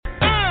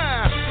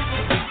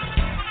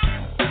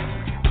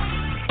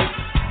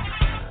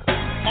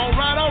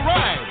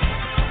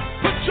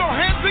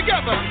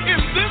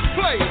this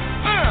place.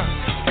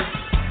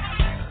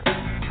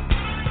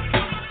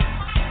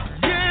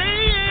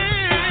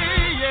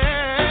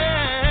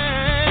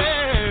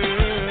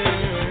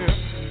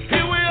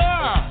 Here we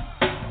are.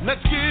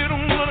 Let's get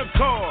on one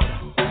accord.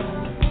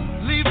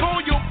 Leave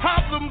all your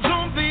problems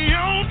on the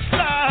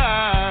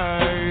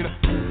outside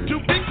to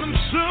be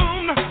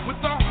consumed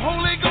with the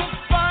Holy Ghost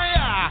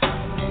fire.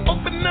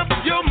 Open up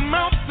your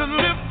mouth and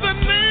lift the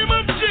name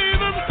of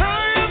Jesus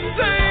high and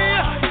say,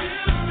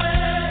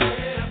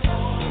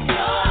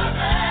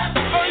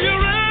 are you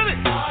ready?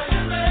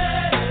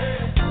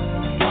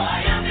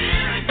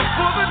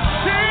 For the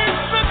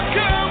change that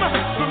come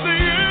from the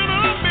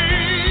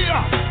enemy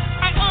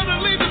are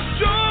utterly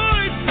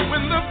destroyed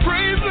when the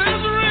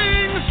praises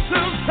ring. So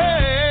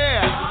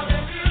say,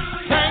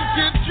 thank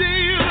you,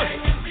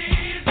 Jesus.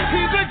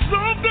 He's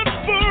exalted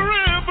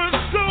forever.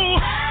 So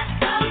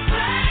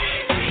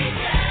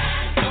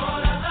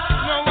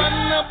no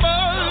one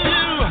above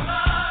you.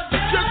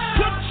 Just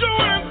put your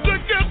hands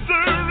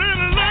together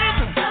and let.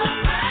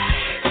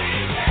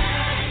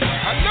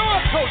 I know I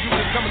told you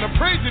we're coming to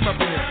praise him up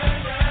here.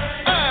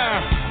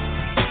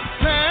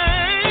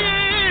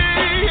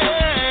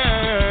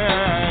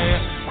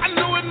 I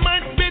know it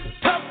might be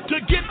tough to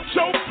get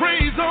your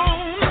praise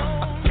on.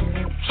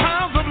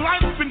 Trials of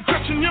life been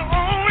crushing you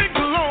all week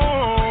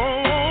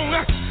long.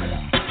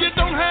 If you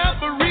don't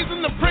have a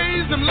reason to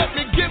praise him, let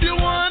me give you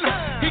one.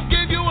 He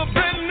gave you a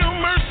brand new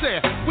mercy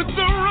with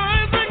the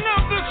rising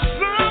of the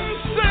sun.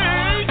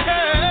 Say,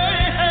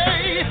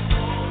 hey,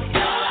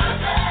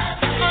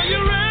 are you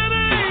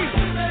ready?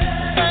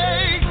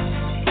 Hey,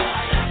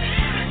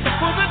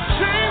 for the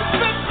change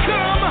that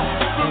come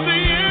from the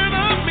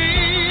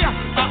enemy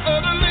are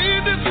utterly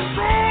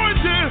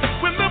destroyed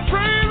when the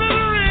praises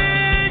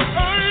ring.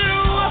 Are you?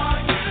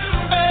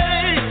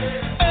 Hey,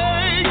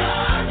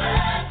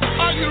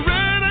 are you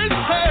ready?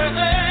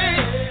 Hey,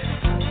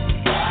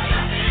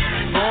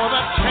 for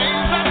the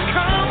change that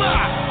come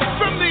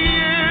from the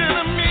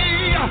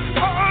enemy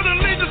are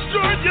utterly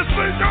destroyed. Yes,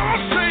 they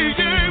don't say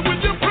yeah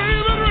with your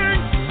praises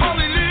ring.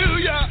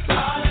 Hallelujah.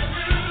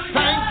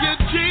 Thank you,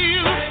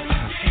 Jesus.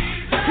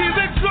 He's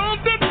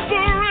exalted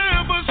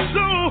forever.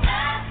 So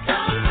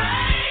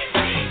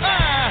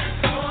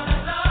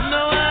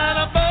no one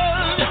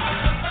above.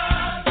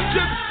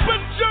 Just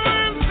put your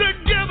hands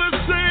together,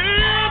 say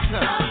it.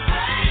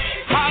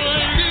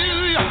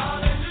 Hallelujah.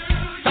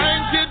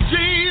 Thank you,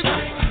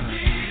 Jesus.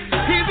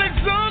 He's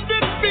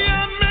exalted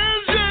beyond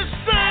measure,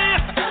 say.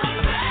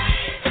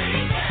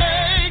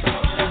 Hey,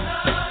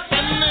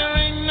 and there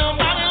ain't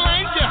nobody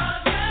like you.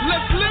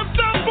 Let's lift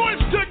our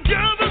voice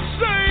together,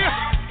 say,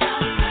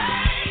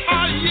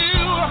 are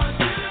you?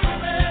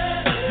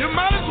 You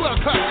might as well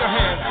clap your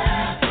hands.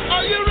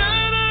 Are you ready?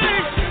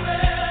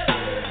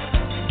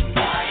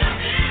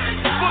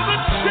 For the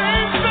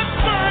change that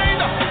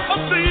mind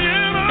of the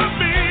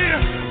enemy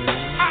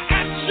are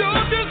at your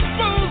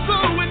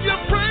disposal when you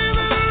pray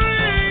the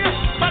ring.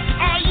 But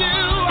are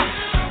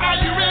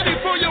you ready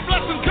for your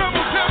blessing? Come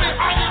on, tell me,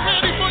 are you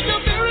ready for your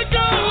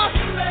miracle?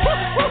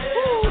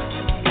 Woo-hoo-hoo.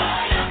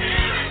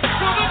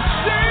 For the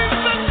change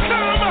that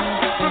come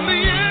from the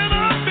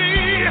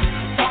enemy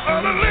are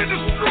utterly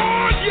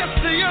destroyed. Yes,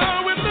 they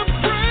are when the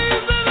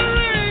praises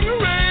ring.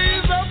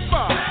 Raise up,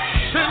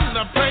 send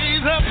the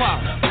praise up,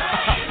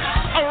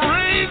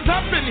 raise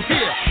up in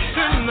here,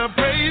 send the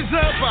praise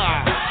up.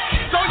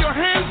 Throw your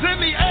hands in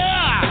the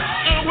air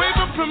and wave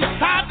them from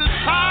side to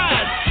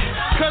side,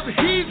 'cause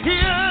he's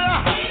here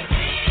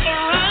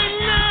right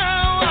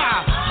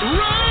now.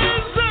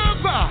 Raise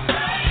up,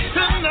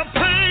 send the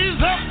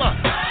praise up.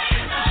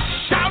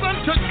 Shout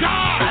unto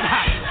God,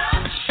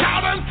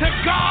 shout unto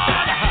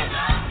God.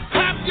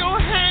 Clap your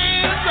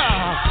hands,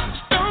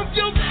 stomp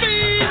your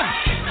feet,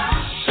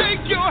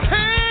 shake your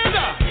head.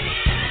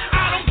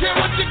 I don't care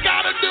what you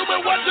gotta do,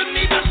 but what you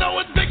need to know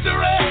is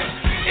victory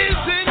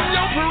is in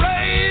your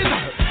praise,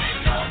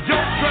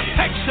 your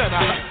protection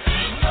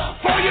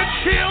for your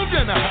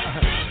children,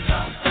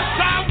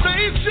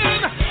 salvation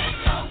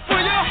for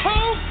your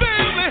whole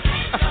family,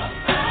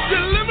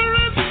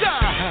 deliverance,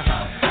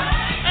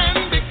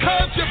 and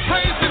because you're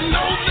praising,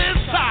 know this,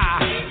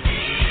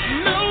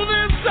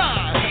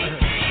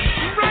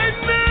 right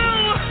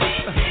now,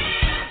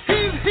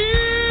 he's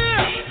here.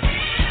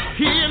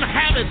 He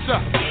inhabits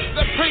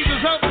the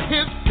praises of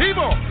his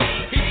people.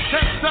 He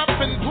sets up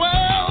and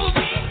dwells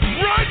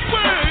right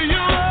where you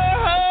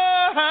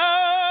are.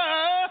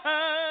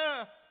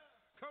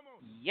 Come on.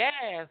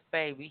 Yes,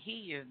 baby,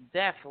 he is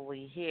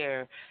definitely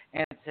here.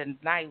 And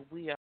tonight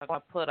we are going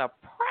to put a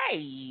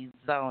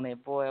praise on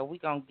it, boy. We're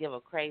going to give a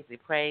crazy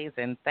praise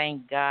and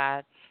thank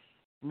God,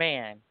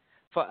 man,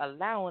 for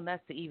allowing us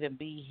to even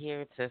be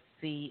here to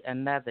see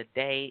another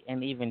day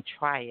and even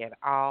try it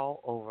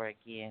all over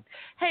again.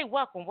 Hey,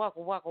 welcome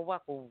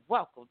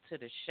to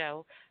the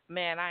show.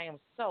 Man, I am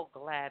so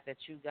glad that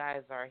you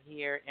guys are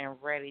here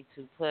and ready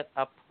to put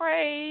a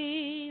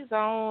praise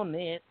on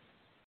it.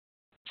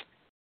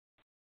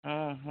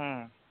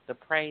 The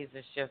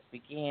praises just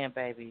began,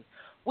 baby.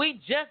 We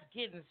just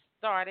getting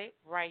started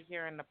right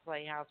here in the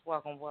Playhouse.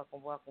 Welcome,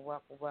 welcome, welcome,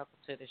 welcome, welcome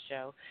to the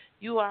show.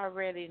 You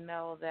already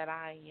know that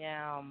I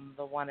am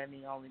the one and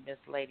the only Miss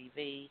Lady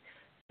V,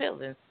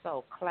 feeling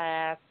so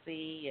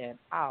classy and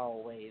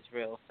always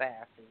real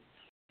sassy.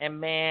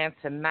 And man,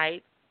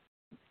 tonight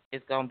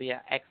is going to be an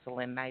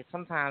excellent night.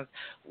 Sometimes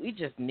we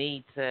just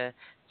need to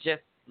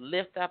just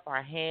lift up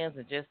our hands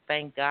and just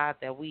thank God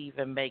that we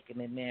even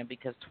making it, man,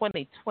 because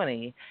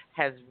 2020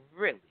 has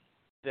really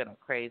been a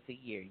crazy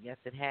year. Yes,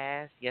 it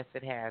has. Yes,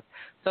 it has.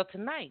 So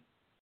tonight,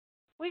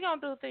 we're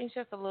going to do things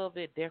just a little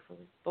bit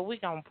differently, but we're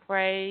going to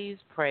praise,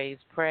 praise,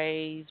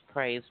 praise,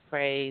 praise,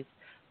 praise,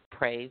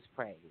 praise,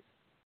 praise.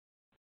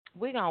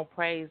 We're going to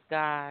praise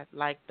God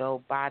like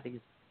nobody's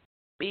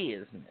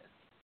business,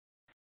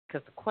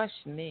 because the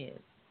question is,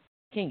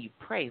 can you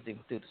praise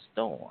Him through the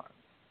storm?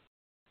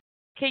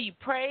 Can you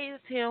praise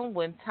Him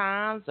when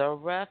times are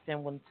rough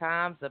and when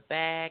times are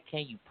bad?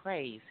 Can you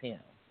praise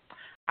Him?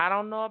 I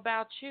don't know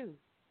about you,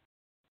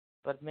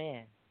 but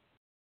man,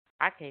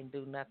 I can't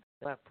do nothing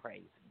but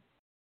praise Him.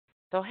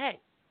 So hey,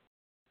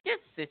 get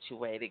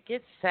situated,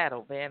 get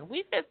settled, man.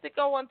 We fit to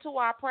go into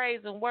our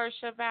praise and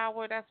worship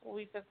hour. That's what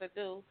we fit to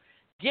do.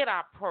 Get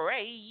our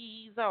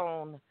praise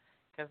on.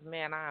 Because,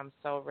 man, I am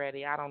so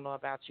ready. I don't know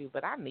about you,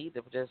 but I need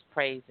to just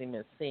praise Him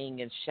and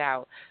sing and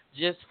shout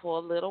just for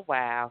a little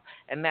while.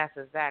 And that's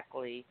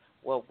exactly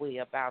what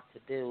we're about to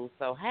do.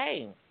 So,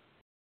 hey,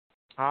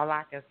 all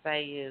I can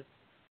say is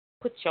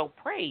put your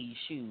praise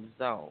shoes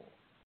on.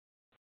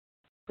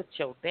 Put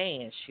your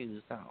dance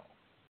shoes on.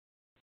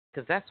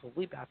 Because that's what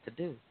we're about to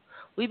do.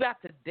 We about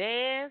to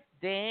dance,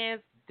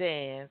 dance,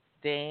 dance,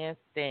 dance,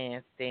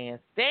 dance,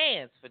 dance,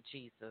 dance for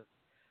Jesus.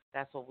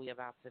 That's what we're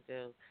about to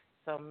do.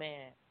 So,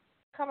 man,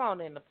 come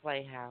on in the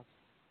Playhouse.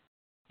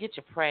 Get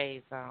your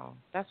praise on.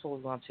 That's what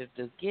we want you to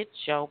do. Get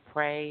your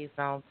praise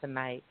on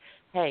tonight.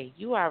 Hey,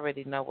 you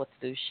already know what to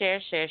do.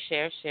 Share, share,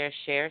 share, share,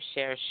 share,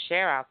 share,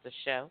 share out the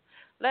show.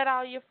 Let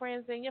all your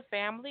friends and your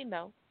family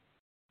know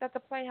that the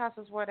Playhouse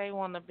is where they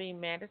want to be,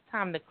 man. It's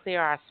time to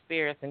clear our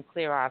spirits and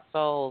clear our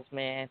souls,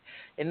 man.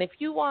 And if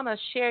you want to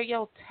share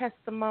your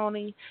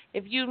testimony,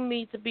 if you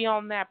need to be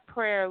on that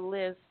prayer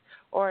list,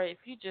 or if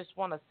you just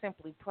want to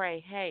simply pray,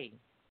 hey,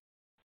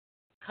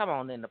 come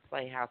on in the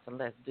Playhouse and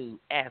let's do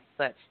as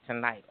such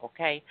tonight,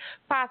 okay?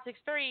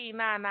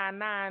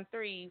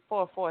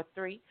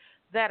 563-999-3443.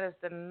 That is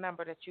the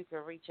number that you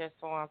can reach us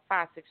on,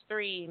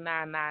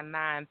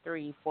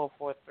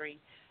 563-999-3443.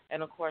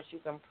 And, of course, you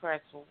can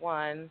press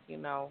 1,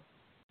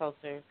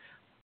 closer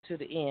to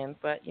the end.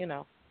 But,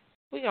 we're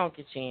going to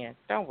get you in.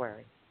 Don't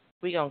worry.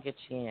 We're going to get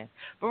you in.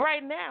 But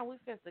right now, we're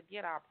supposed to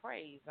get our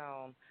praise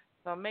on.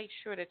 So make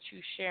sure that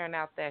you're sharing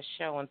out that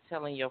show and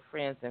telling your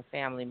friends and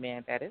family,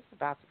 man, that it's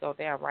about to go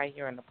down right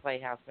here in the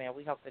Playhouse, man.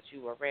 We hope that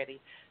you are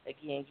ready.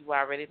 Again, you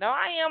already know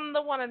I am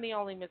the one and the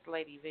only Miss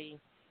Lady V.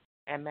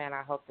 And, man,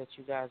 I hope that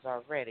you guys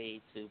are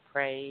ready to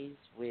praise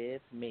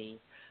with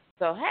me.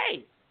 So,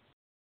 hey,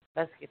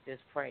 let's get this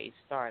praise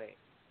started.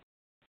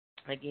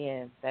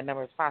 Again, that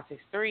number is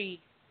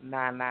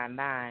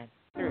 563-999-3443.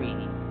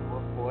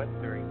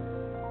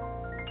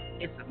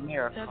 It's a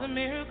miracle. There's a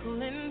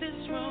miracle in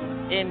this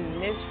room. In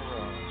this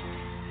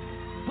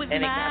room. With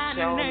and it got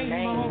your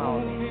name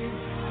on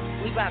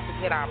it. We about to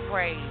get our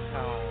praise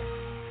on.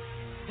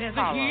 There's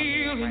a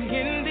healing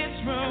in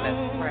this room. And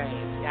let's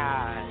praise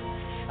God.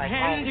 Like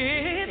and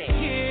it's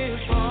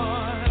here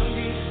for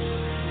me.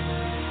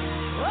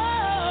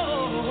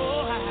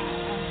 Oh,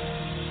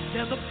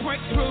 there's a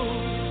breakthrough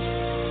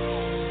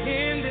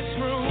in this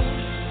room.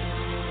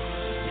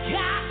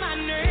 Got my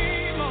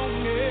name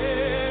on it.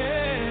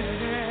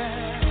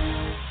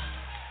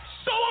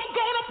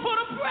 Put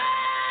a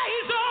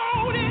praise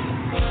on it.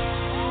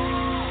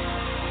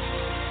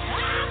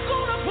 I'm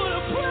gonna put a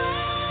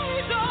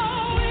praise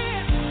on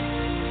it.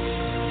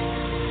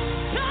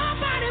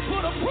 Somebody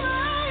put a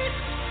praise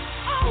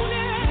on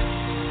it.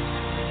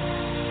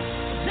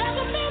 There's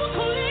a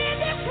miracle in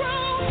this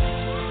room.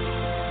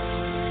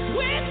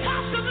 We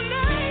talk to the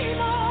name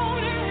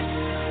on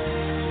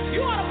it.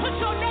 You ought to put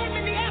your name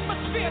in the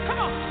atmosphere. Come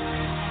on.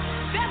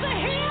 There's a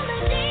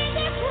healing in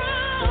this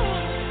room.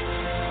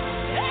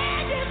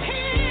 And it's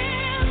here.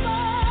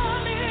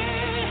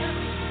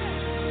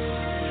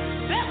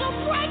 There's a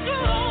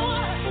breakthrough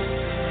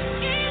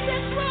in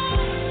this room,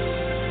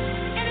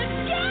 and it's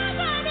got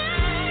my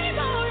name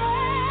on it.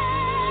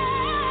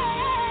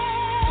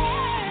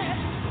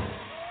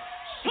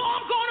 So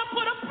I'm gonna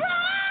put a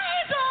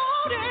praise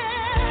on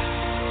it.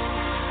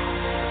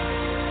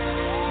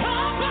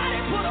 Somebody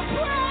put a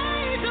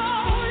praise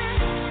on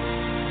it.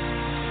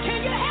 Can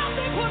you help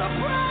me put a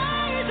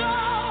praise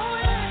on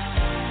it?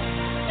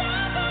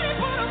 Somebody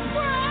put a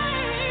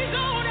praise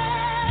on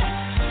it.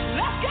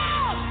 Let's go.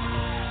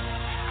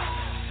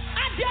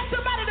 I dare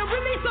somebody to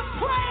release some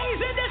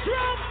praise in this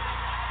room.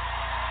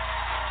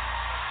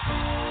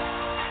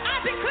 I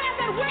declare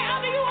that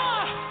wherever you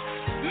are,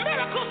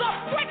 miracles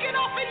are breaking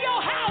off in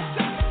your house.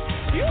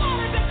 You ought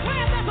to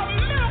declare there's a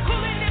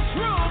miracle in this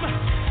room,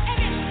 and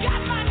it's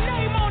got my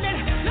name on it.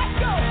 Let's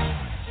go.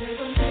 There's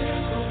a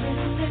miracle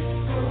in this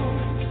room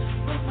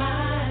with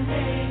my name.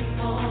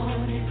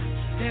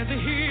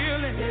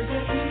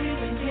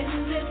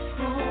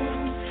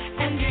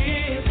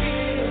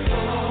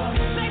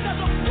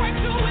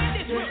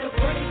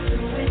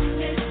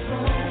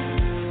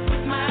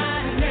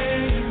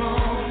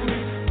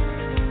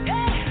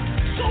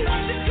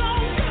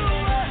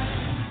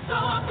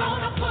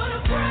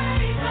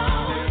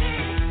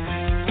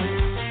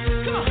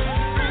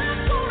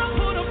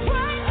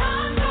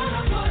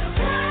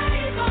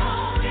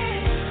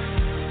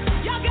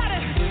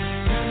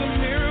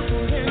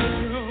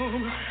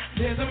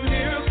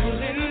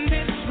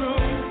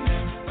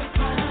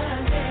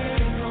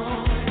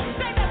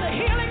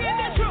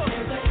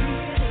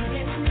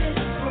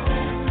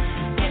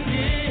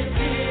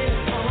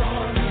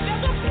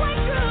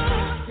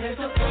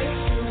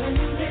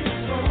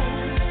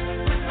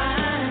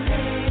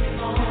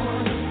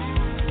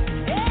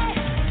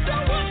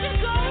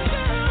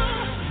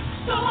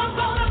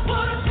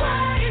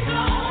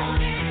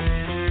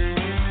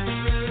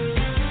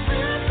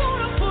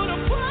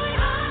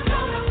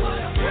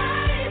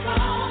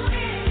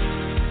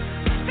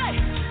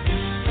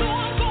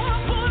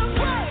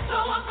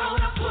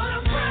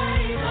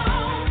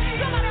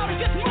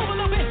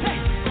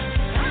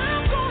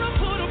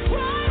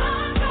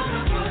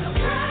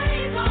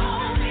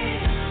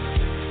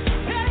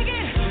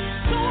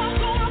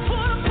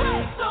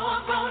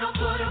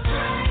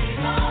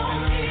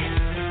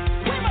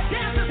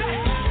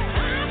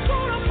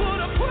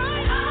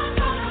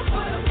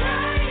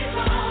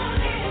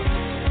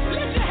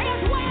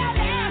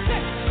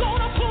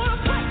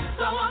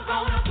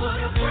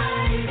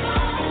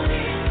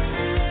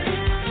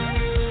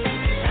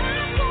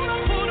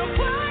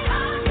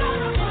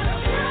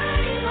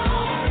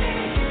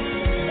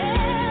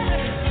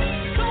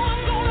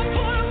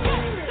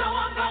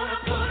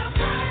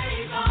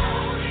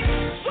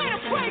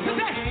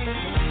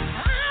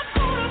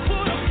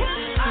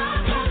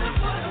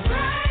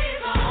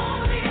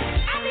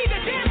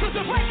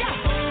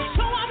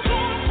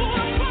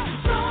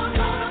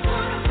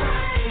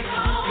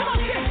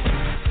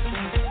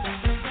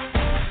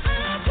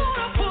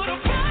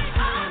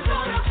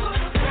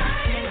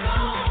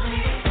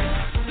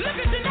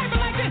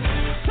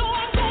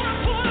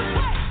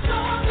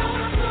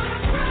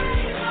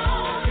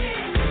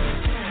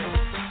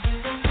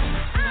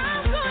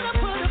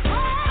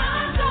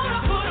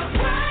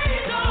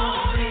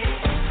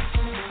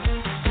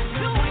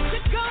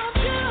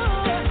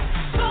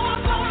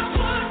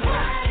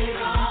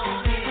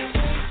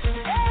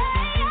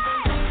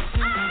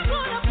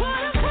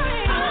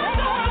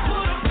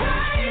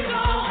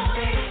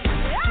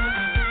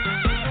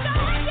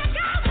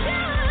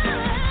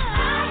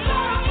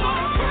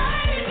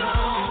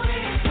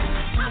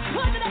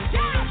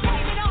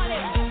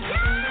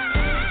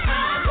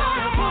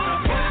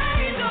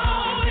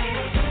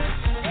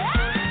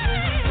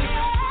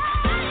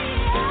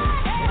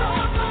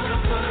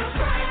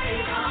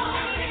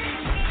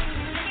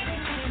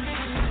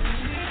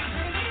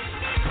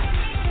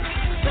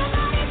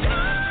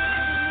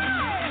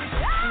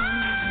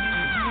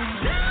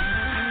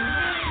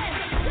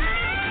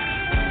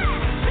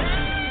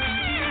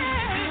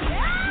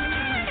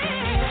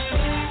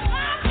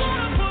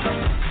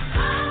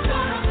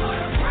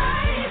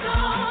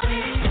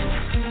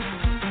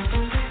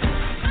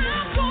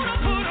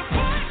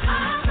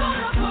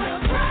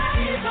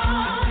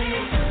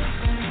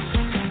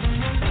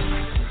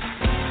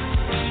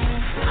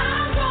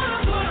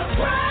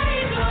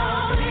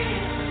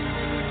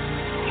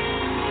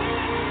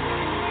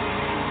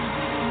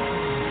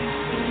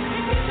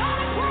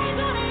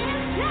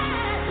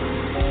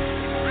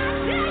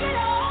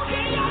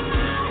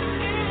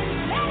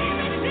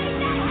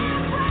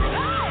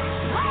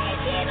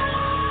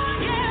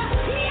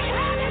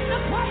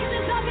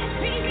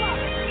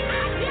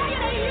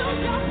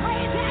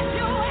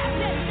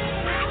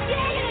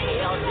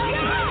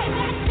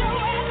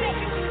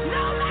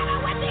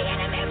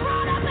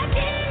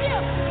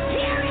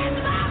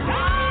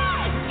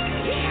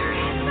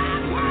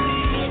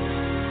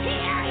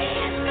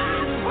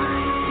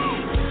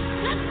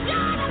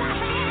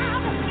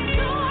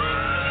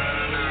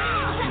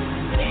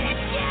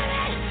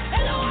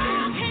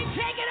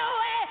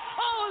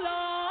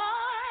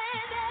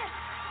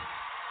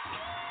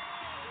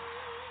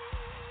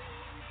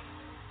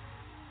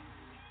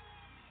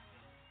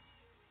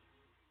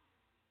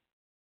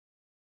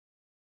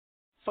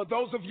 For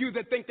those of you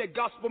that think that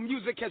gospel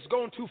music has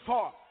gone too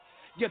far,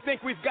 you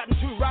think we've gotten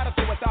too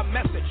radical with our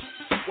message.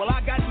 Well,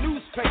 I got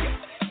news for you.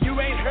 You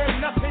ain't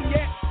heard nothing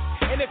yet.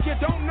 And if you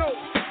don't know,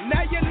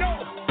 now you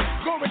know.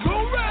 Glory,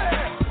 glory!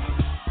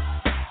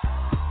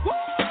 Woo!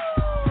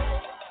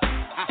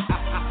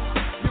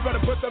 You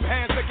better put them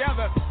hands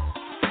together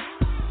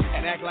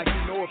and act like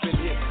you know up in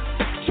here.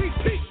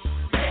 GP!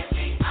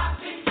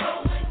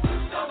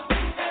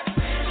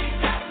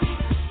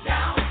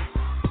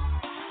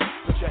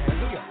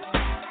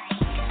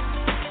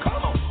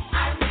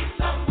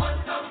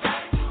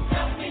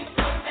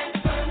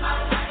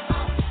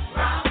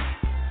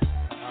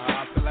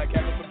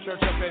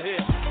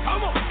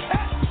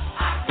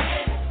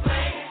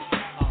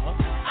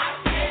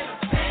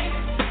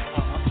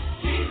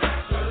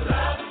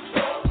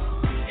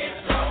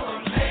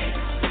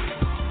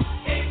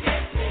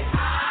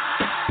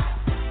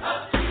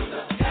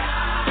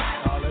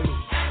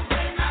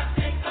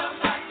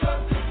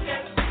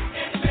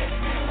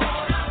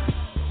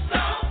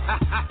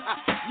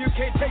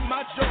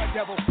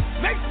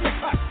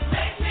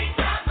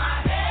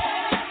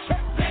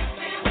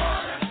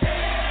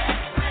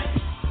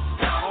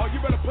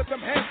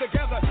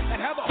 Together and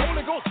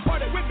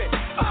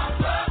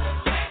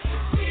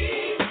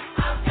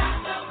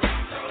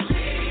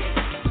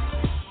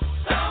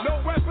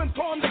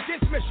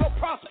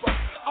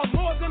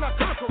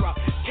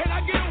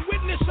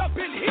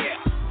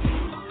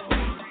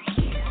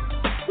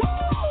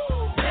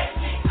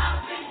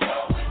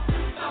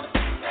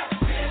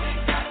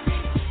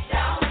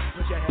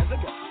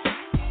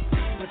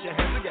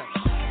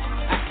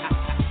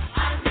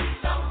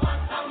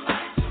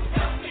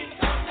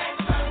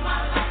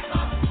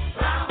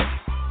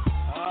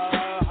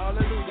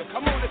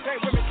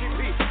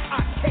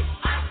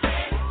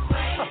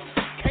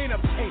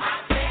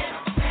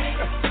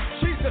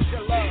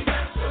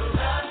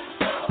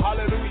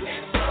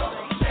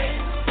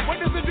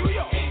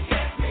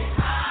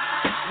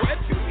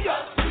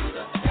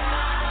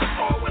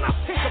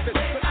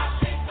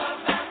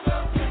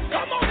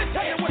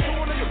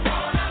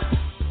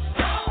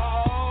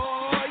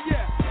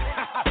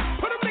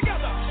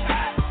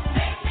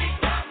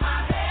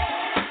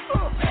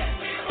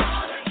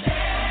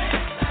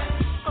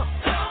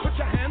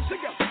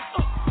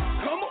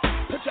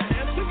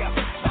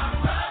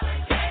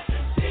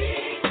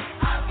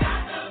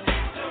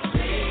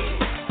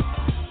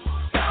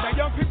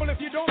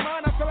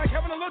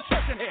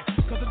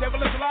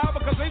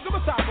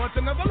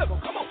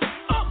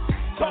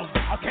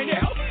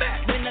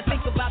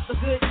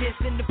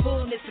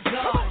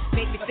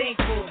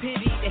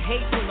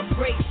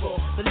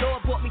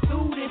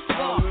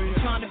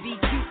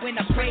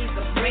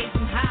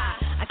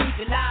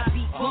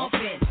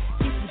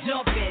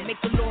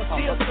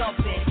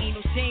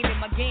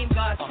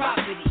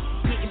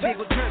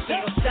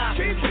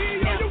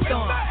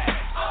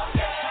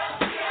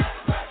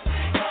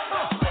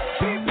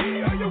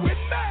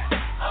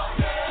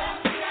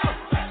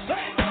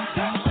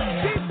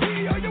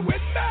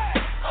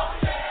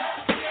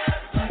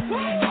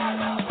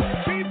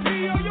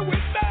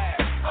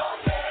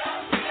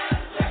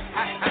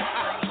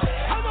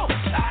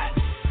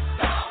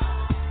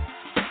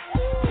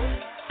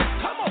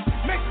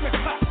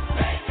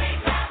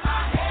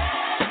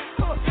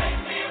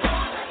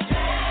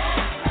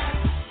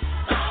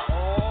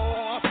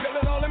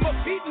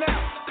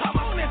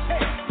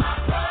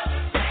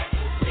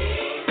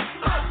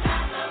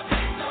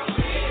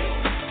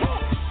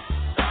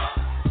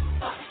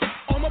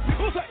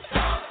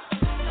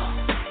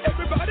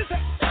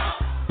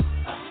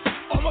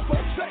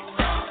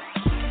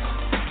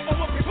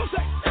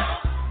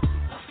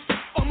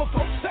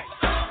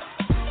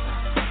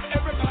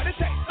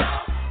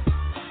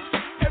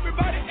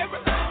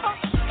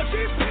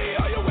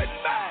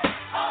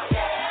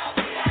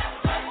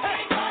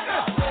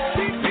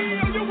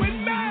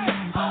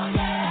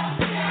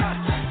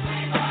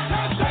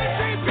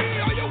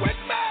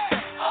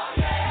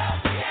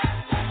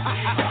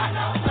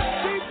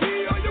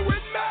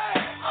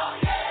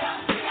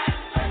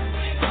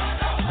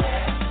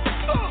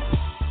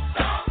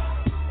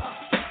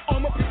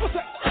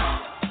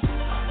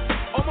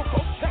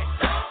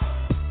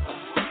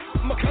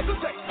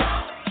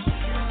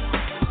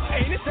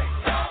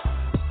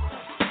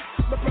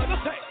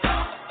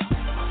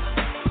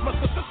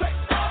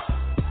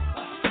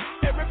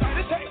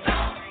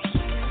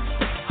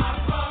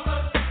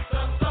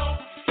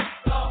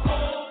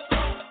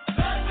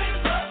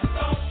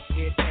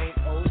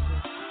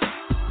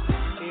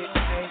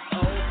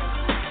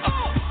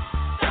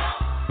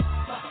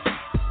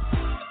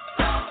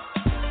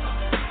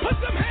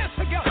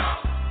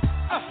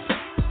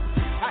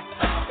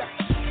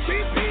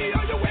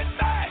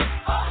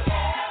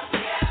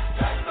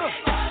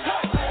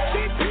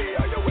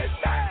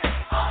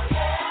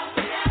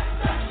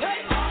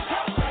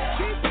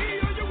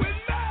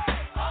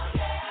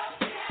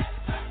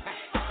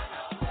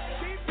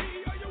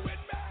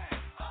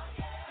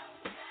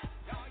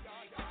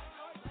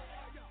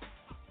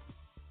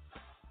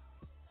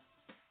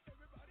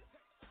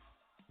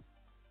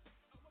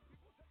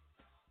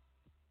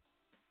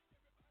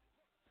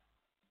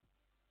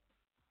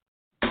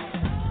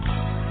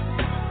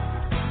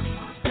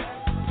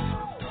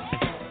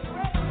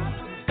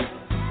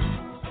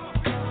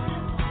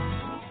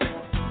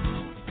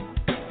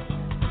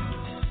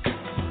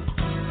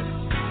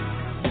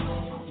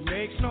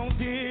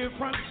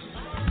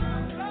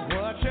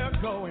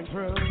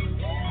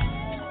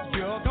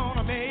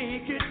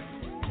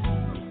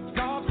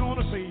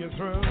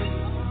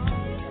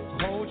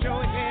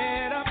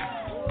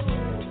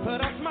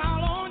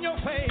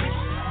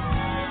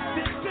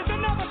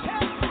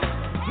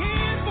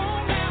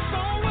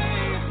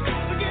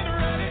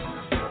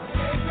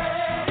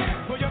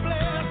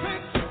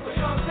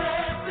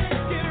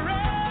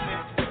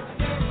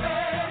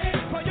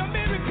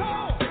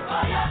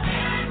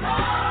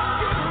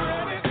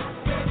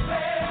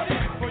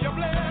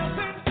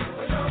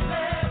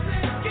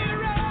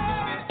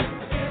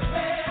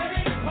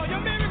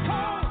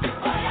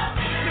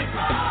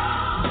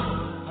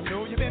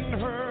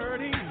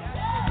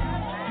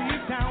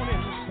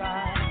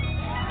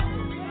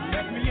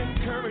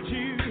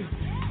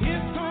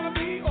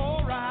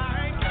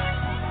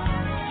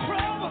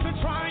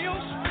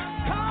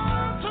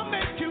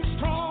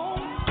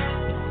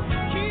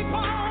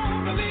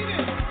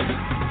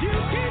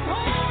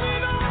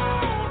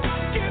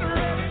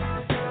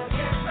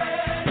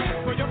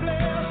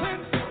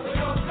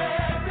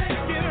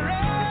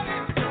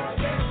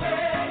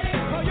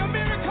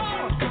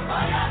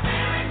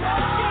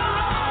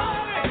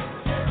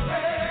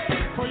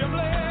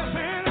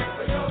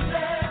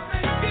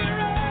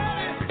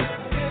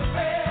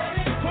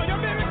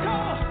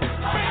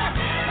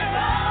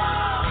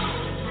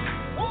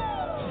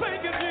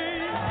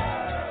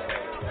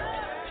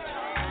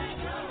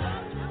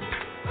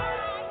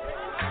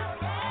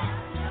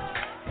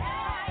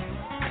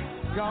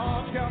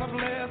God's got a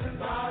blessing.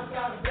 God's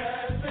got a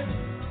blessing.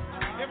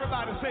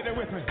 Everybody say that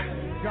with me.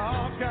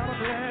 God's got a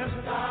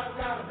blessing. God's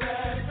got a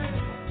blessing.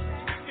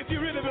 If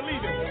you really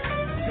believe it,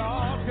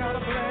 God's got a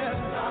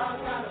blessing.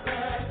 God's got a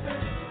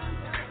blessing.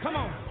 Come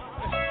on.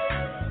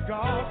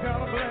 God's got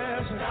a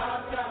blessing.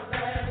 God's got a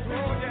blessing.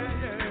 Oh, yeah,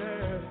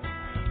 yeah.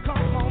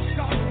 Come on,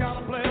 God's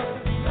got a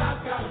blessing.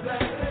 God's got a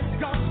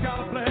blessing. God's got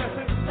a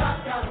blessing.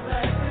 God's got a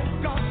blessing.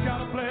 God's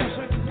got a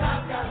blessing.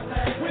 God's got a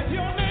blessing. With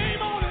your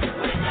name on it.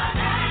 With your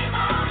name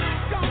on it.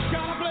 God's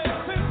got a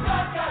blessing.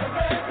 God's got a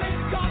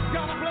blessing. God's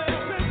got a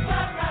blessing.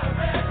 God's got a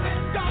blessing.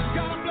 God's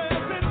got a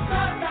blessing.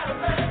 God's got a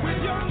blessing.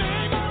 With your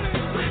name on it.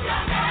 With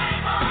your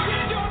name on it.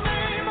 With your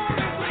name on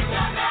it. With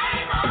your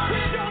name on it.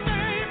 With your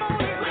name on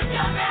it. With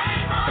your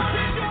name on it.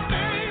 With your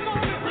name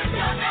on it. With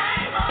your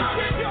name on it.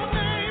 With your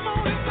name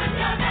on it. With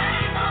your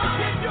name on it.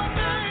 With your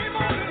name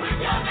on it. With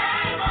your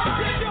name on it.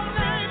 With your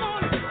name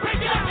on it.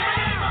 With your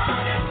name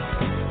on it.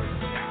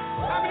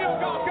 How many of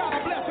God's got a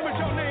blessing with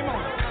your name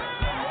on it?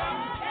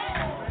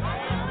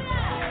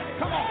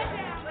 Come on.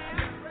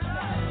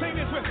 Sing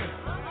this with me.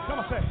 Come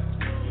on, say.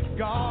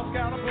 God's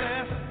got a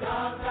blessing.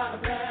 God's got a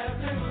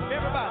blessing.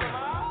 Everybody.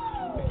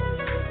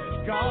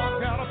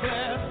 God's got a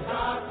blessing.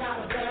 God's got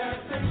a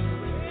blessing.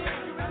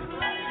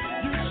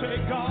 You say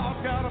God's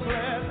got a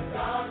blessing.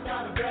 God's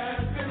got a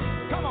blessing.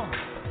 Come on.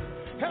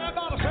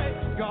 Everybody say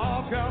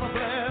God's got a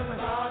blessing.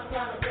 God's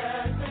got a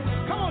blessing.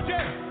 Come on,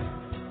 Jay.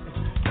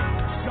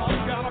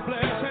 God's got a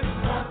blessing.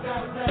 God's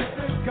got a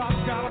blessing.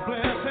 God's got a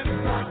blessing.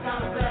 God's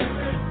got a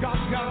blessing.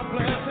 God's got a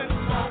blessing.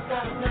 God's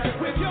got a blessing.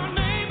 With your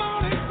name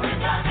on it. With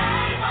your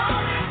name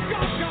on it.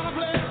 God's got a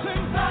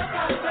blessing. God's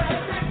got a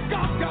blessing.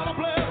 God's got a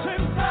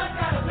blessing. God's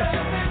got a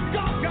blessing.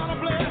 God's got a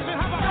blessing.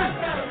 How about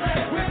this?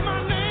 With my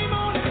name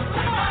on it.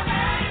 With my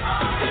name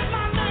on it. With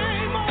my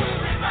name on it.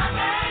 With my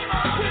name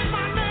on it. With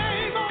my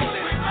name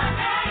on it. With my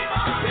name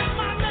on it. With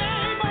my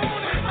name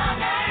on it. With my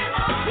name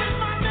on it. With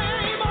my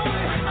name on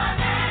it. With my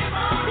name on it.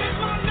 With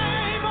my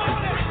name on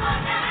it. With my name on it. With my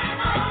name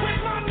on it. With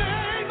my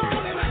name on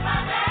it. With my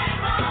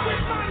name on it.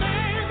 With my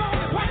name on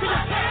it. What did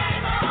I say?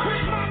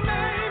 With my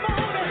name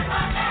on it. With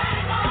my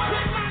name on it.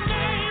 With my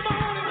name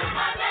on it. With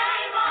my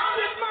name on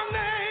it. With my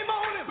name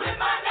on it. With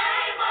my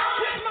name on it. With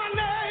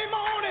my name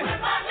on it.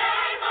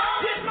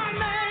 With my name on it. With my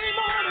name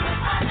on it. With my name on it.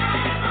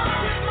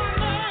 With my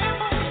name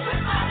on it.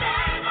 With my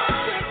name on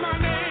it. With my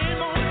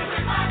name on it.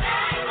 With my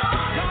name on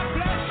it. God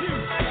bless you.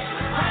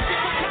 Thank you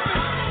for coming.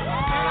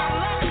 And I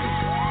love you.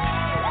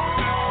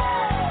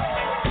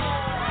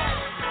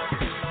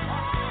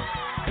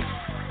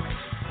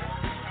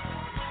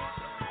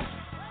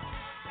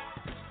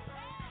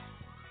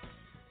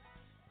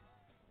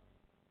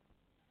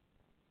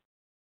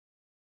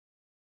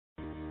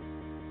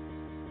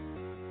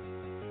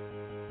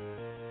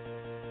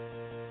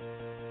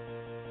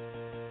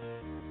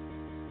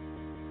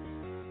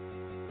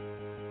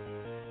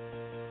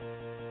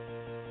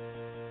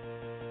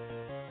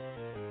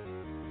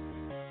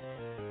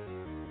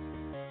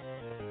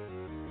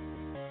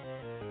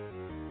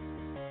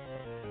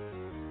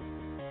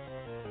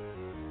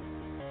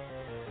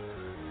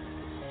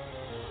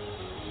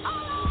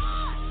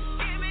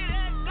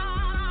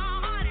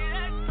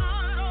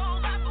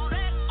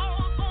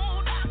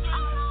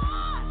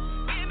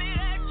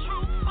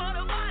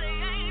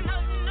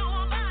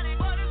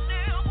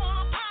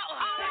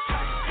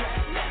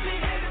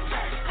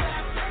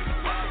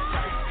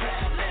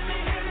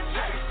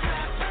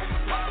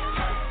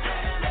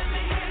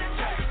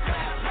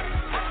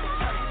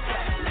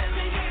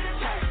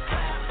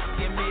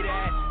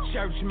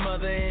 Church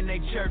mother in they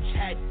church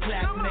hat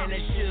clap. Man, that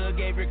sugar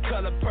gave her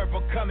color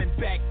purple coming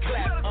back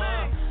clap.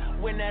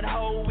 When that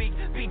whole week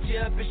beat you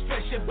up and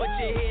stress you, but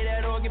you hear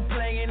that organ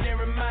playing and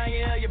remind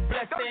you of your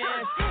blessings.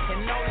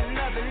 And on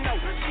another note,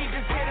 she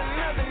just hit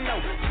another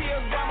note.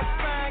 Chills down my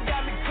spine,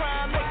 got me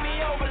crying, make me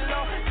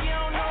overload. You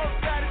don't know if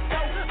that is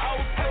so.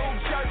 Old school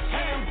church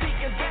hymn,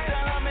 deacons get the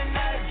humming,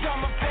 now the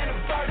drum up in the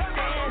verse.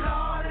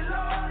 Lordy,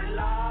 Lordy,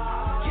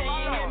 Lord. Can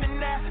you hear me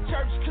now?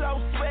 Church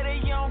close, sweater,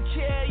 you don't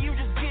care, you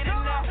just get it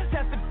now.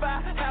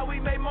 Testify how we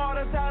made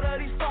martyrs out of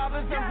these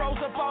fathers and rose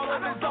up all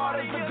of his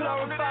daughters to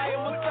glorify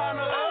and was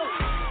honor.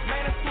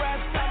 Man, I swear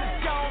Thomas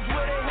Jones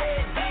with her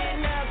head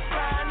did. Now it's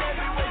flying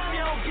everywhere, she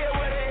don't care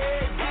what her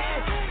head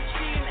did.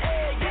 She an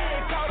egg,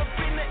 yeah, caught up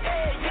in the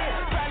egg,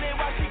 yeah. Trying to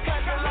watch she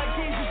country like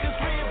Jesus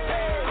just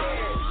reappeared,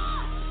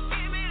 yeah.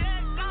 Give me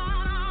that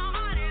God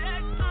Almighty,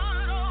 that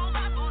good old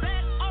Bible,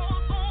 that old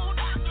school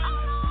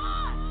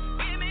doctrine.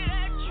 Give me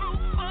that truth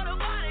for the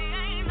body,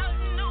 ain't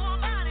nothing new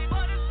about it,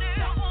 but it's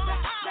still warm out.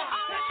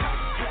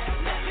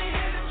 Let me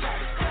hear the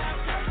church clap,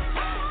 church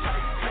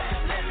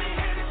clap, let me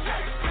hear the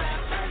church clap,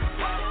 church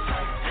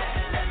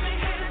clap, let me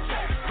hear the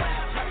church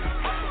clap,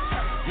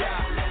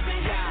 yeah, let me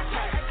hear the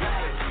church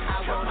clap.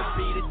 I wanna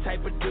be the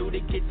type of dude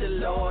that get the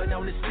Lord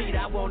on his feet.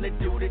 I wanna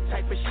do the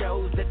type of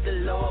shows that the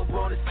Lord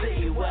wanna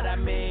see. What I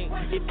mean,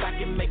 if I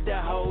can make the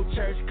whole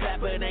church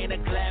clap, it ain't a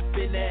clap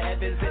in the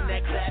heavens, and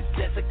that clap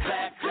just a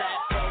clap, clap.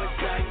 So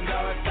it's done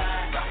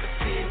glorified,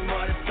 sin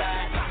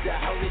mortified. The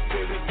Holy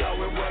Spirit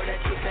going where that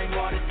truth ain't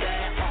watered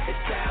down. It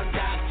sounds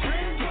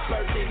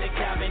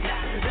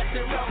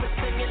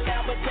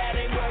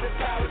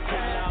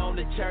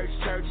church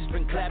has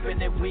been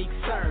clapping at weak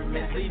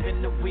sermons,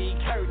 leaving the weak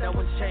hurt. No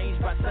one's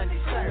changed by Sunday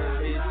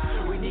service.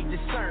 We need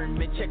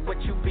discernment, check what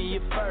you be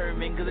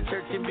affirming, cause the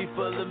church can be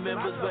full of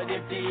members but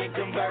empty in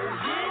conversion.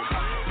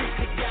 Preach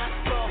the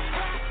gospel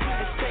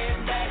and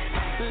stand back,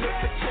 look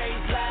for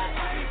change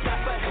lives, not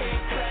for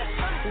hand claps.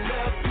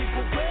 Love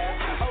people well,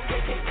 oh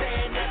they can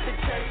stand at the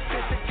church,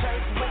 it's the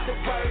church with the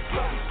words, so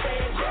we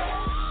stand back.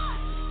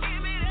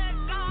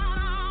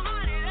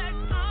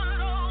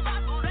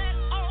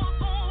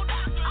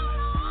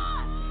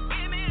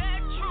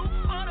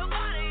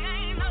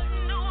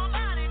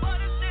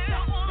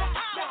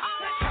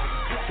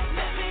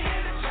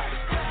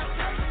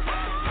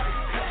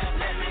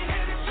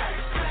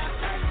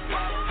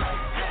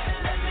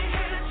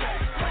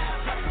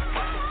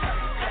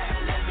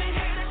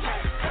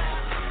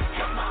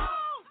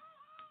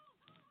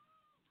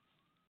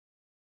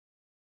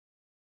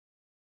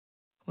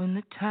 When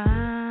the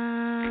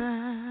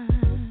tide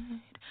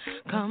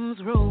comes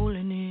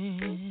rolling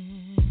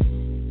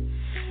in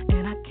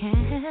and I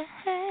can't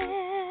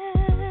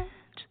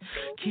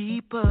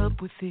keep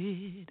up with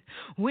it,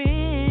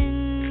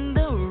 when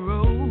the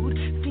road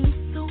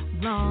seems so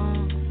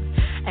long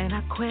and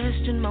I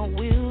question my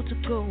will to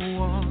go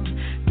on,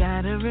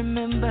 gotta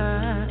remember,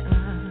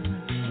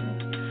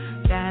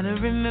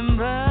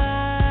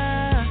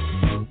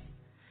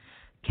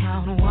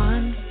 count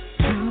 1,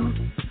 2,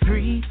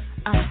 3,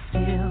 I'm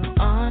still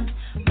on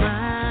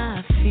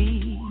my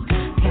feet.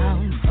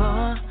 Count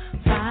 4,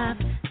 5,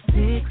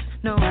 6,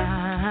 no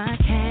I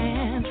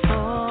can't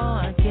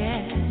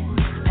forget.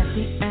 At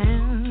the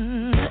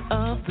end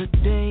of the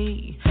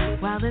day,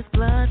 while there's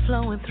blood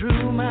flowing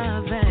through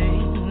my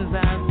veins,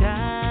 I've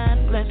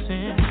got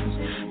blessings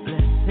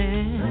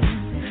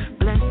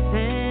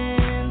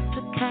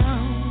to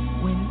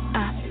count. When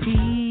I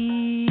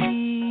feel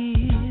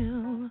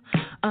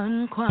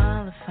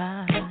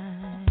unqualified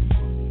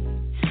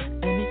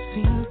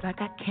like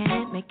I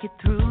can't make it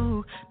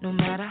through, no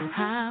matter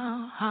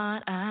how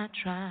hard I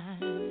try.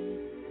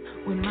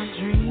 When my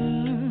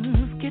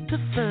dreams get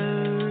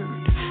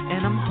deferred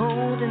and I'm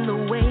holding the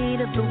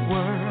weight of the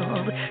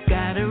world,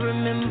 gotta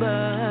remember,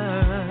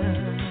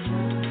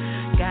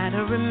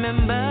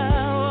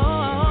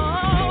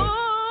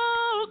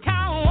 oh,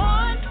 count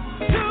 1,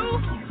 2,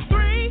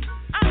 3,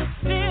 I'm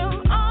still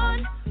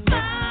on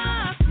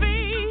my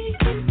feet.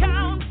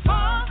 Count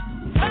 4,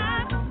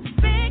 5,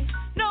 6,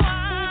 no I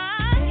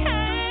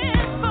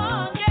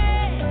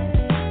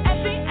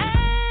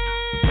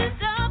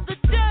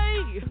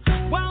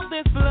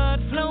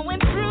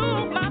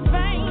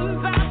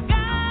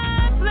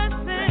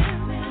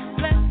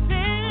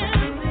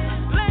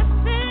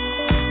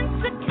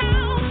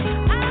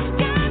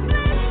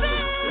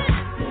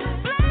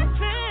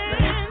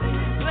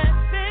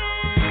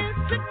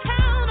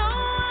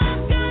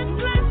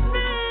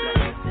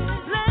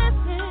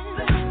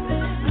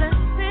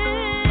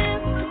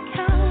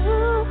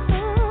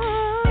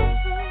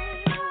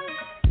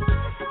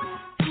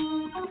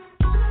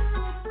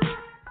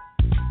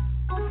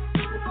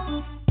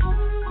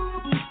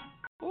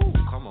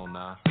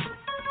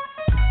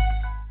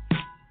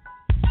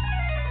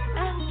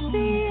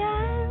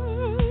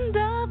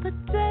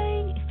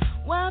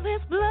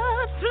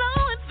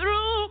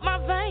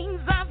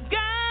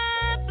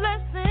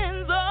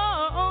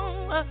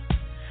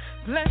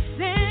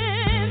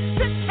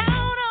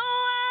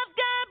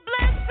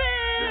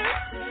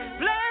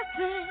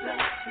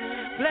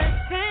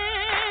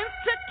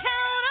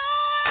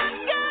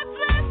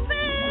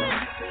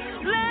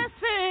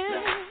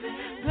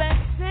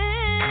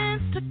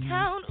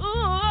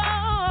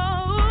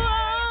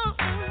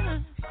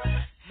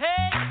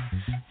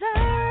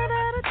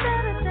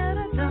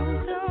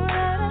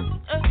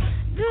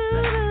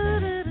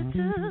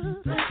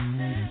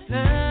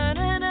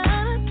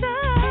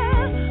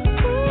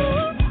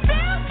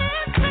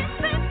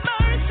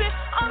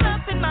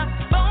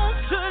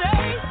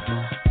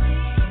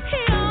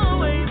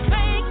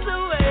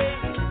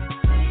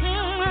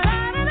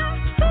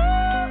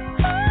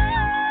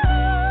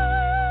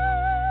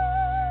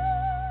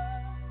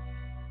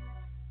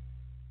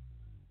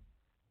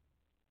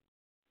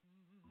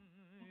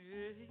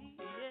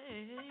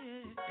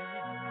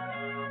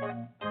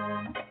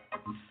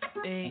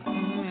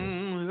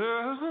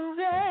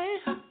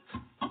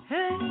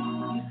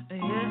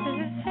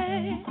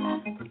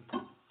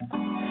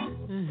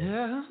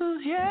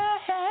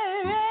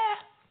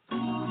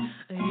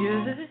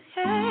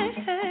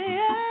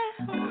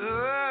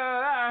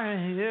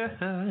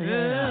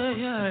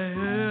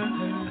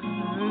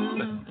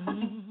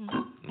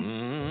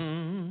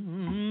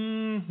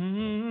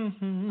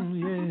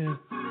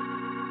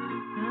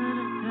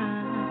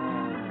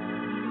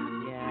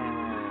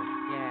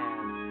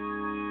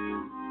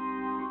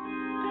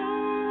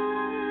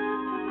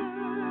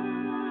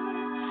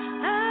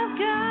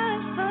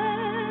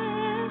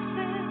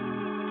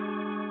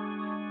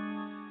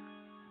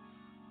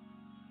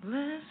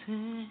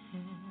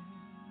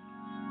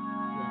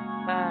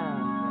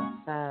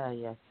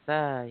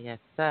Yes,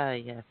 sir.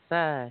 Yes,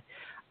 sir.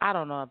 I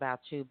don't know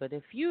about you, but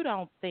if you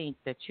don't think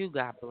that you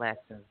got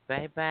blessings,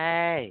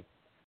 baby,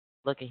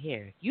 look at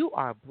here. You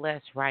are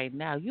blessed right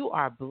now. You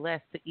are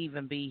blessed to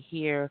even be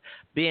here,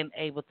 being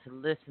able to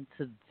listen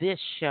to this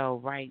show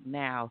right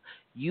now.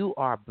 You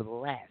are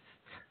blessed.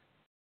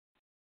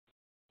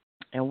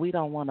 And we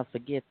don't want to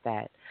forget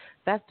that.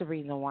 That's the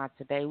reason why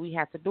today we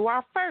have to do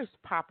our first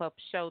pop up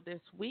show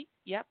this week.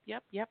 Yep.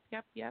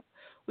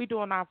 We're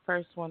doing our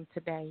first one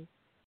today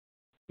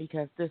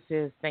because this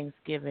is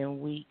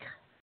Thanksgiving week.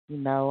 You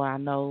know, I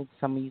know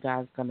some of you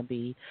guys are going to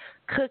be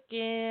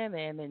cooking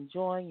and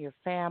enjoying your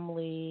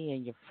family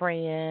and your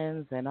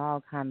friends and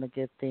all kind of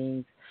good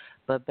things.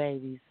 But,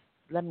 babies,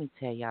 let me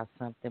tell y'all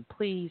something.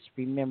 Please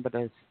remember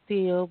to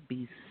still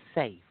be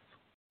safe,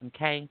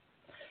 okay?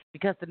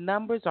 Because the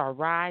numbers are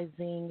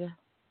rising,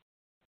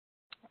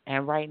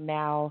 and right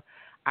now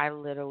I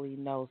literally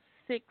know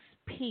 6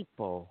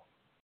 people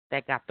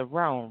that got the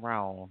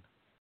wrong,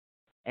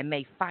 and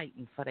they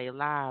fighting for their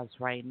lives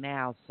right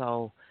now.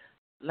 So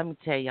let me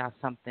tell y'all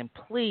something.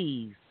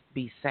 Please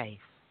be safe.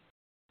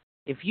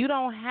 If you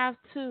don't have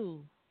to,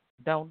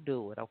 don't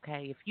do it,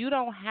 okay? If you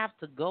don't have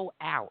to go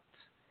out,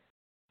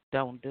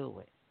 don't do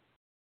it.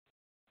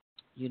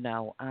 You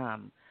know,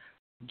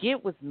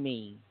 get with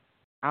me.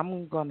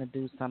 I'm going to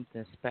do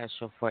something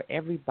special for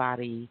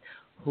everybody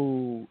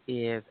who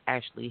is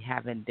actually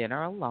having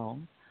dinner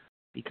alone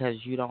because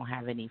you don't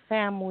have any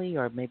family,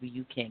 or maybe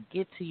you can't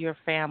get to your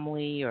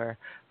family or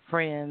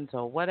friends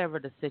or whatever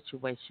the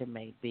situation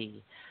may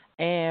be.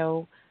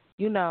 And,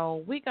 you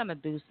know, we're going to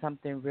do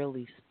something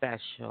really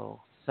special.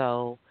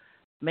 So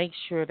make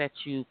sure that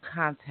you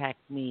contact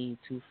me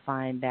to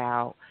find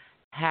out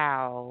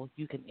how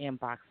you can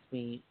inbox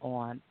me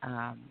on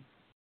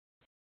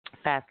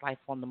Fast Life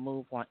on the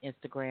Move on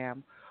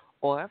Instagram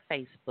or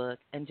Facebook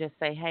and just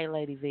say, hey,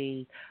 Lady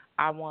V,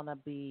 I want to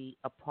be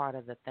a part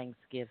of the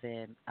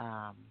Thanksgiving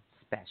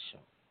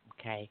special,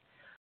 okay?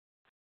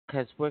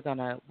 Because we're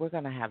gonna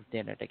have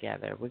dinner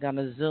together. We're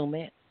gonna Zoom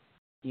it,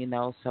 you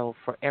know. So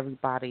for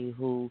everybody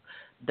who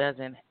is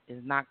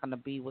not gonna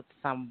be with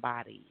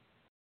somebody,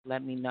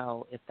 let me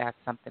know if that's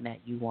something that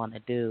you want to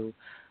do.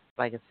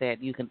 Like I said,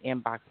 you can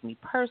inbox me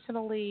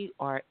personally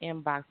or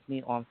inbox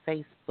me on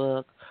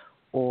Facebook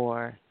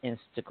or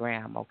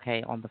Instagram,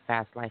 okay, on the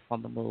Fast Life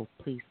on the Move.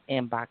 Please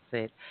inbox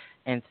it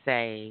and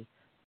say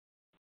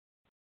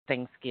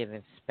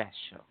Thanksgiving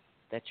special,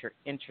 that you're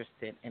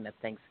interested in a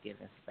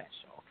Thanksgiving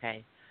special,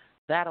 okay?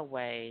 That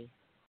way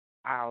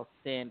I'll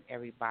send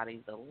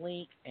everybody the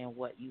link and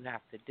what you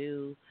have to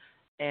do,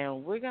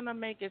 and we're going to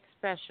make it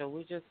special.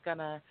 We're just going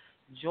to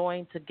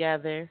join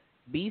together,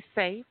 be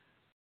safe,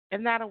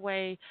 and that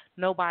way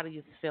nobody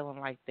is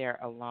feeling like they're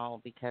alone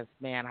because,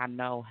 man, I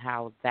know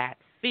how that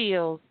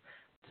feels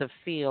to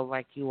feel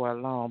like you are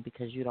alone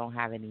because you don't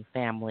have any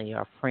family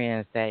or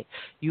friends that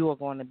you are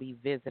going to be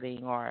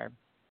visiting or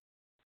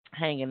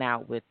hanging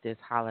out with this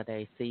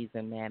holiday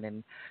season, man.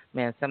 And,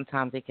 man,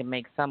 sometimes it can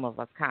make some of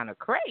us kind of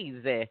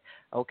crazy,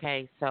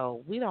 okay?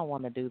 So we don't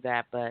want to do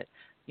that, but,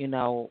 you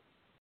know,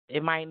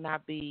 it might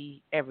not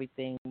be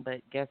everything, but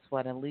guess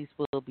what? At least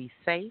we'll be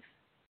safe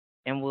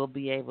and we'll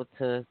be able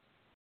to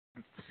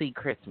see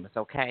Christmas,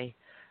 okay?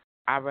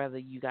 I'd rather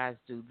you guys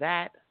do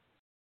that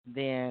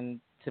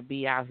than to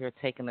be out here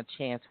taking a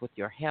chance with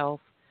your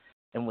health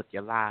and with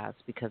your lives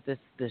because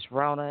this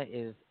Rona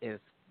is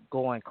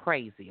going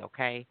crazy,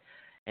 okay?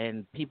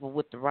 And people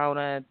with the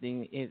Rona,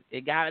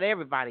 it got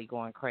everybody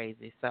going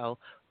crazy. So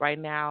right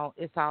now,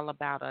 it's all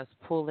about us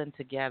pulling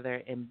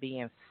together and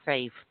being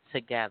safe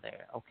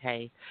together,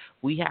 okay?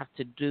 We have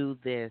to do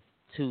this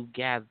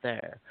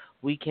together.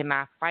 We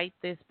cannot fight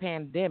this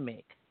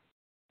pandemic,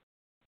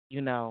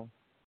 you know,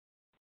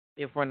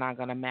 if we're not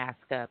going to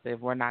mask up, if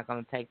we're not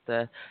going to take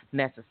the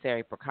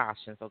necessary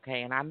precautions,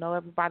 okay? And I know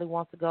everybody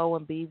wants to go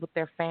and be with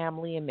their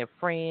family and their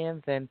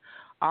friends and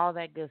all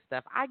that good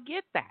stuff. I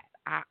get that.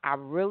 I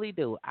really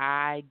do.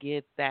 I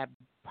get that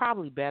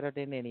probably better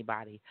than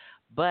anybody.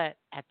 But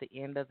at the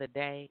end of the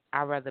day,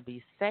 I'd rather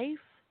be safe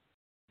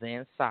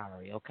than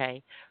sorry,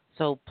 okay?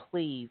 So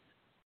please,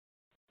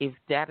 if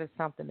that is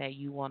something that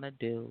you want to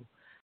do,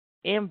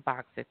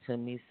 inbox it to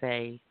me.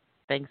 Say,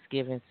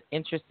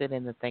 interested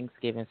in the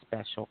Thanksgiving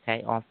special,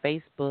 okay, on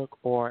Facebook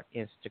or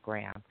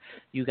Instagram.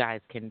 You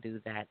guys can do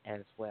that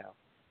as well.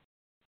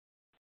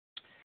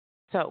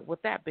 So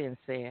with that being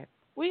said,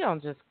 we're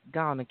going to just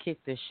go on and kick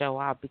this show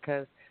out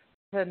because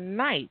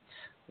tonight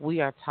we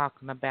are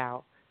talking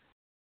about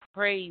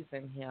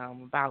praising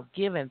him, about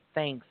giving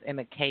thanks in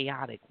a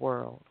chaotic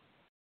world.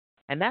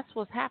 And that's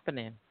what's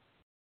happening.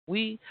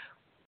 We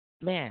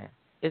living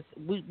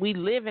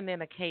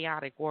in a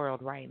chaotic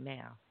world right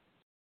now.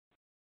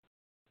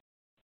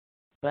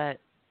 But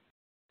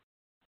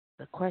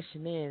the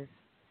question is,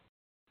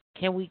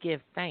 can we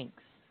give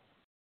thanks?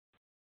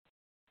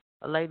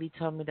 A lady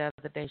told me the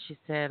other day, she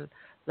said,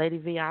 Lady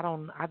V, I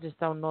just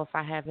don't know if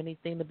I have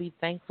anything to be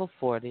thankful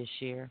for this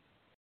year.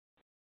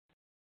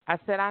 I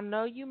said, I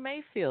know you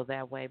may feel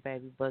that way,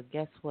 baby, but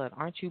guess what?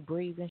 Aren't you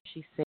breathing?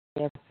 She said,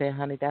 yes. I said,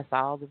 honey, that's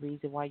all the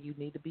reason why you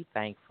need to be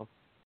thankful.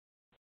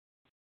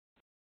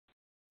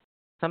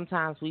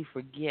 Sometimes we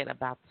forget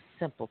about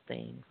the simple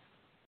things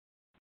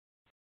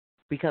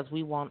because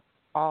we want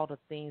all the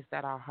things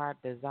that our heart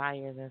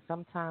desires. And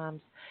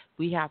sometimes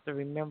we have to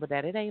remember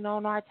that it ain't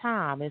on our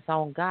time, it's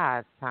on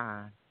God's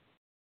time.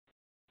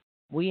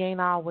 We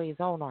ain't always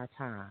on our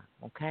time,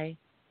 okay?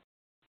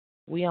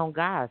 We on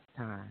God's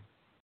time.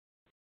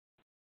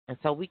 And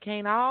so we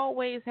can't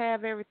always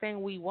have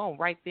everything we want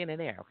right then and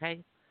there,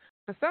 okay?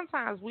 Because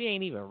sometimes we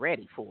ain't even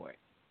ready for it.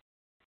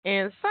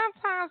 And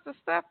sometimes the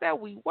stuff that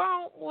we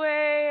want,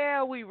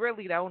 well, we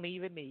really don't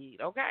even need,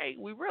 okay?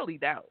 We really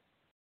don't.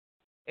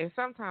 And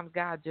sometimes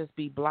God just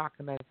be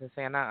blocking us and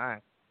saying,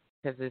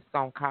 because it's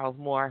going to cause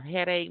more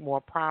headache,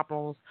 more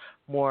problems,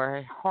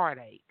 more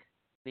heartache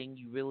than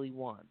you really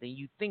want, than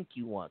you think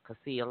you want. Because,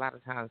 see, a lot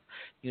of times,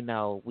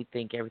 we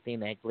think everything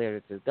that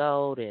glitters is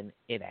gold, and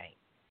it ain't.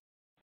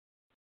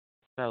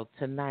 So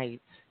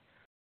tonight,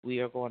 we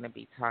are going to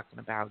be talking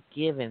about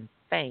giving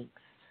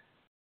thanks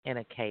in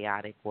a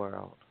chaotic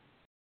world.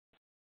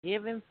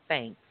 Giving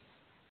thanks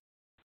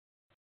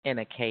in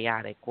a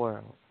chaotic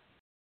world.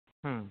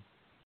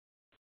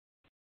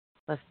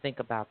 Let's think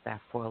about that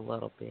for a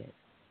little bit.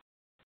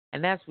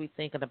 And as we're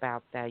thinking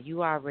about that,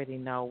 you already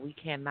know we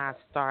cannot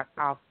start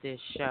off this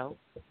show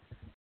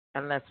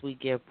unless we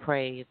give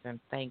praise and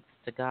thanks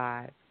to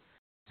God.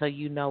 So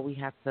we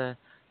have to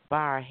bow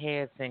our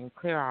heads and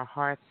clear our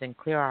hearts and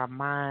clear our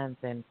minds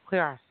and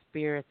clear our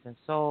spirits and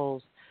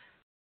souls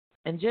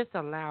and just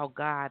allow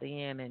God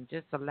in and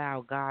just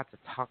allow God to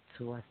talk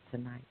to us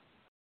tonight.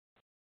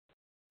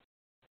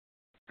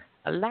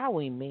 Allow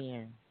Him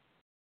in.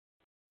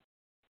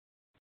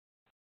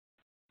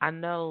 I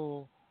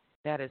know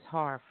that is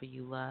hard for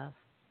you, love.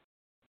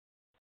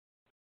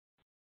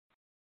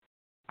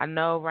 I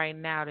know right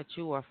now that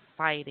you are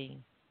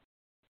fighting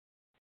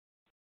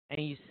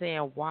and you're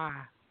saying why,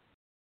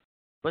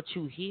 but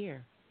you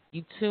hear.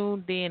 You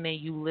tuned in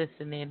and you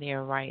listening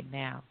there right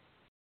now.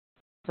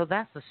 So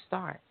that's a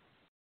start.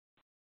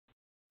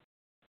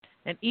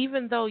 And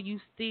even though you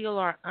still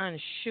are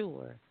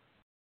unsure,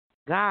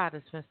 God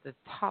is supposed to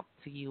talk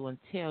to you and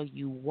tell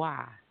you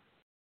why.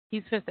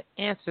 He's supposed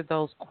to answer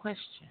those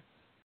questions.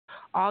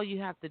 All you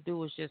have to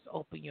do is just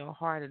open your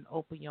heart and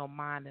open your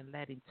mind and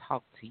let Him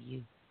talk to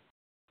you.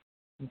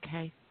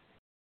 Okay?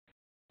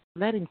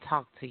 Let Him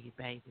talk to you,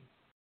 baby.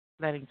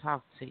 Let Him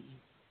talk to you.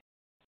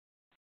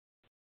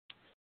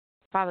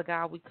 Father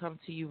God, we come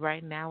to you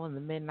right now in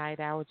the midnight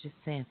hour just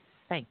saying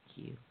thank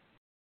you.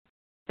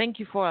 Thank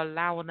you for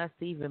allowing us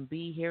to even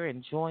be here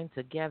and join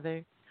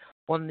together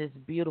on this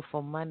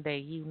beautiful Monday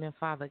evening,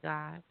 Father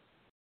God.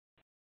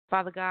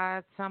 Father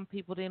God, some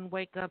people didn't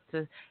wake up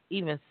to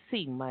even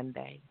see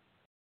Monday.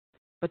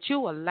 But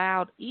you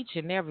allowed each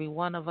and every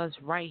one of us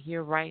right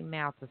here, right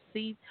now to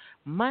see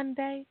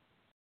Monday,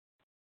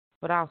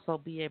 but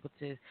also be able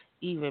to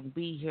even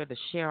be here to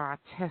share our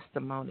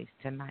testimonies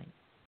tonight.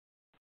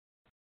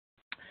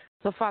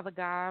 So, Father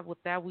God, with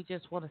that, we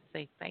just want to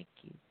say thank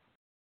you.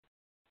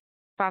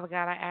 Father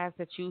God, I ask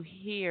that you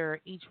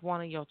hear each one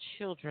of your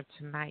children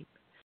tonight.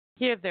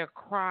 Hear their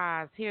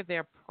cries, hear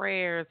their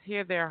prayers,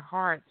 hear their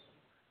hearts.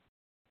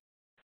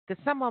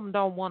 Because some of them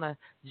don't want to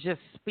just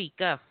speak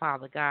up,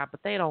 Father God,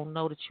 but they don't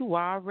know that you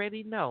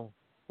already know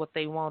what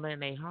they want in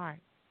their heart.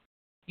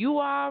 You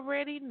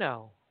already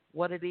know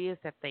what it is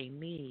that they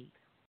need.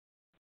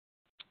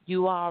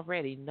 You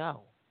already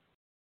know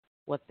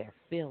what they're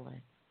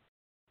feeling.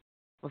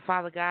 But,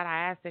 Father God,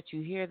 I ask that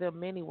you hear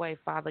them anyway,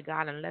 Father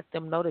God, and let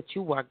them know that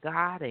you are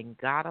God and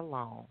God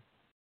alone.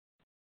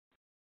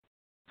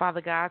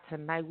 Father God,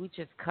 tonight we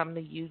just come to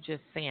you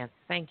just saying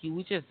thank you.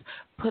 We just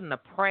putting a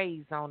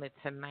praise on it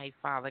tonight,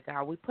 Father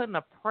God. We putting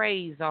a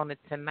praise on it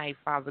tonight,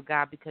 Father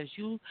God, because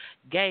you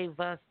gave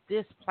us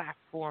this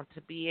platform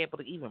to be able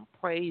to even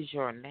praise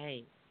your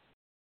name.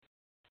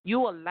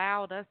 You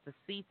allowed us to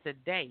see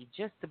today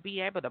just to be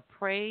able to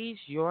praise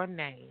your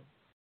name.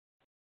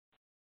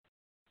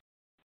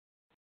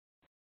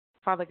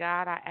 Father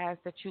God, I ask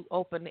that you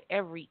open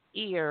every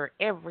ear,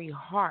 every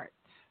heart.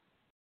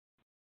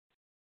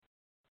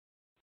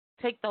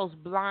 Take those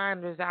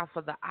blinders out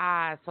for the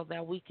eyes so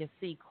that we can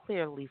see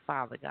clearly,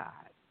 Father God.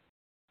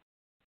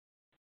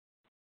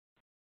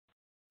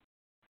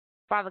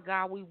 Father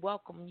God, we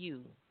welcome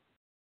you.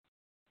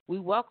 We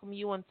welcome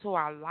you into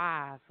our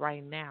lives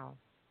right now.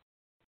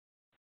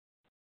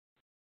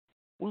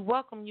 We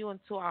welcome you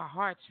into our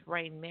hearts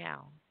right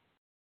now.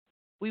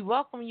 We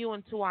welcome you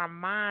into our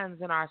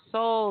minds and our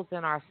souls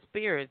and our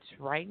spirits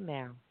right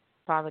now.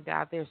 Father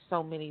God, there's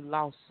so many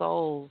lost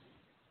souls.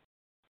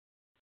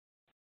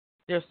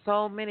 There's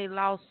so many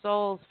lost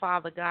souls,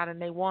 Father God,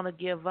 and they want to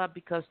give up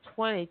because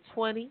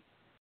 2020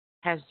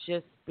 has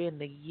just been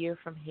the year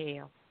from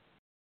hell.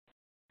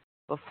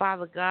 But,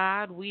 Father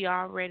God, we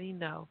already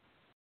know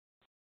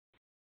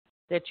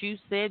that you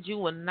said you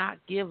will not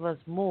give us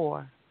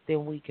more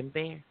than we can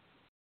bear.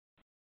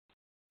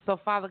 So,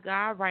 Father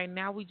God, right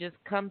now we just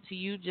come to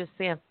you just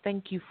saying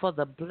thank you for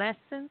the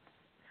blessings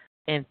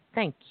and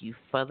thank you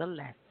for the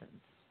lessons.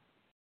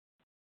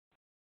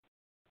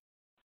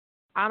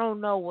 I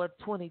don't know what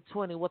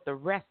 2020, what the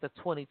rest of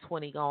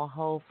 2020 going to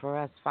hold for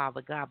us,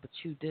 Father God, but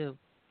you do.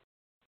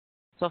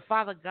 So,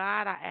 Father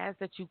God, I ask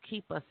that you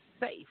keep us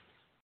safe.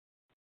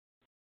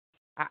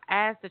 I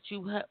ask that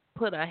you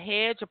put a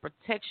hedge of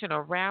protection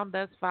around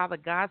us, Father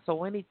God,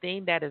 so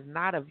anything that is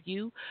not of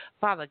you,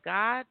 Father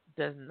God,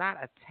 does not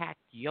attack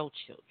your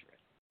children.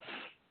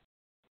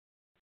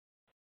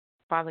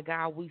 Father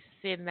God, we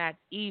send that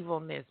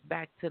evilness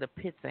back to the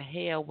pits of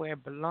hell where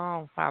it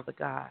belongs, Father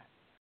God.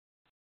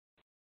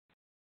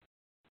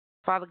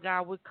 Father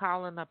God, we're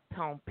calling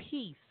upon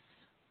peace.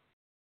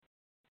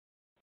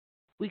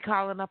 We're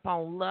calling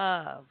upon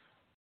love.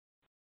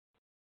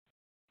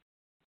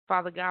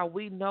 Father God,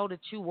 we know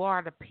that you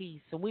are the peace,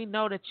 and we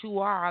know that you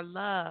are our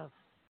love.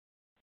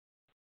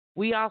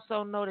 We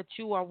also know that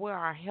you are where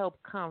our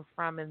help comes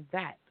from, and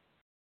that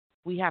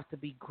we have to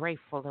be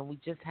grateful, and we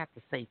just have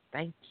to say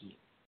thank you.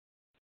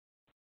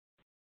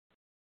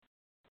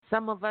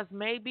 Some of us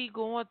may be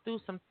going through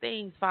some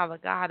things, Father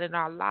God, in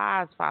our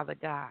lives, Father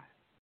God,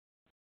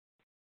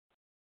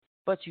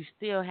 but you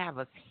still have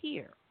us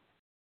here.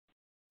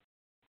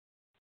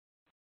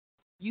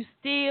 You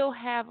still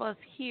have us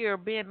here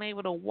being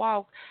able to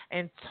walk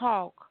and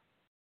talk,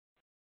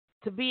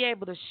 to be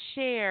able to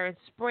share and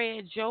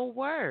spread your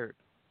word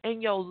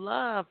and your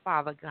love,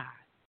 Father God.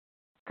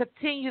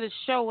 Continue to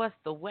show us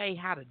the way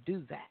how to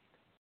do that.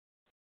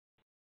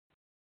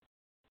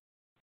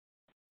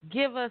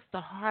 Give us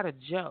the heart of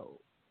Job.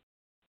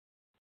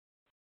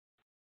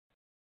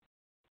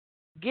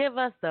 Give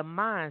us the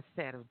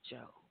mindset of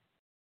Job.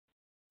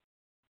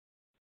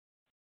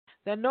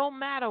 That no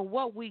matter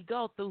what we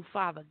go through,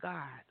 Father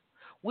God,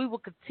 we will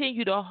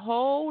continue to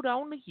hold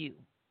on to you.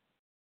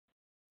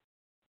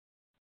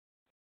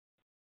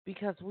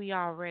 Because we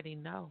already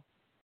know.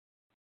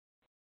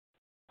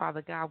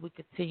 Father God, we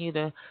continue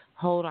to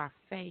hold our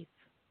faith.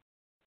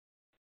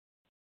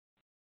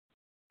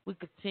 We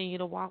continue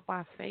to walk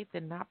by faith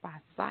and not by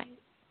sight.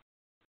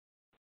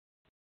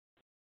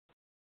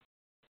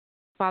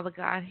 Father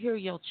God, hear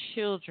your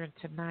children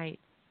tonight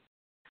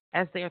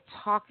as they're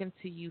talking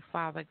to you,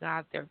 Father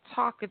God. They're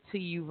talking to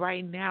you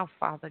right now,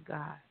 Father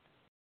God.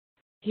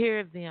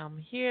 Hear them.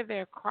 Hear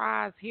their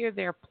cries. Hear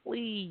their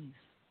pleas.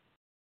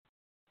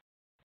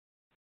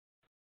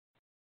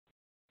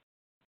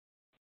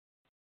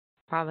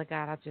 Father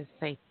God, I just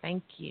say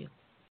thank you.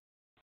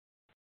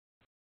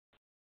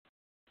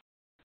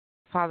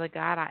 Father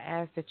God, I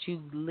ask that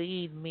you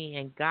lead me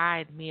and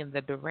guide me in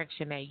the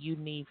direction that you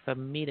need for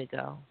me to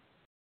go.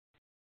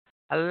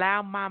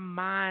 Allow my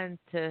mind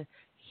to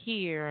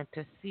hear and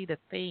to see the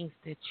things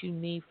that you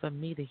need for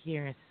me to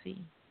hear and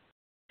see.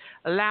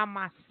 Allow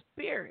my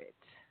spirit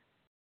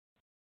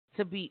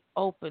to be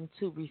open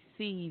to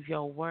receive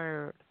your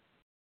word,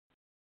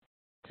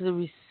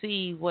 to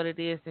receive what it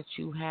is that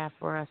you have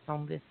for us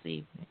on this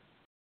evening.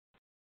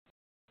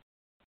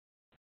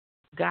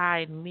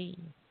 Guide me,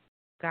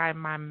 guide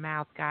my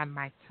mouth, guide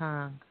my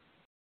tongue.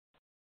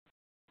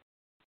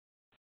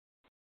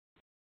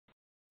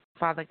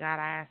 Father God,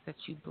 I ask that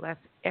you bless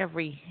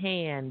every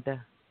hand,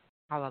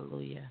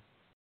 hallelujah,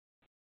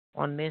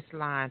 on this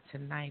line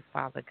tonight,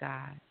 Father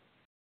God,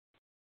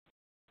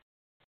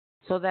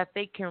 so that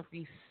they can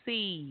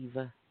receive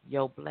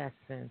your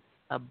blessings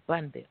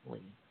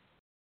abundantly.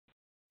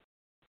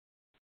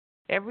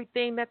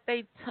 Everything that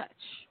they touch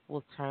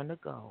will turn to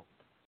gold.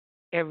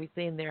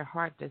 Everything their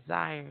heart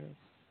desires,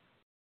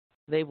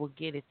 they will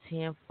get it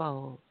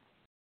tenfold.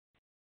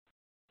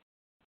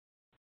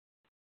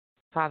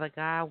 Father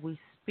God, we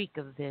speak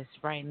of this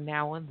right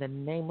now in the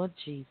name of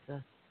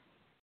Jesus.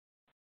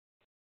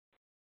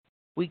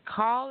 We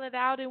call it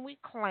out and we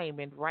claim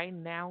it right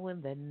now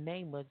in the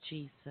name of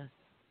Jesus.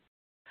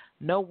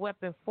 No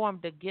weapon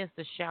formed against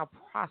us shall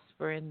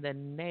prosper in the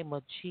name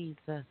of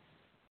Jesus.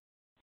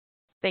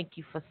 Thank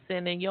you for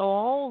sending your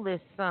only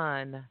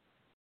Son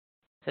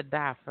to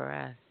die for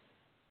us.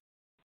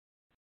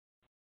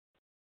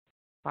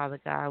 Father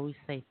God, we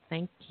say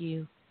thank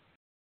you.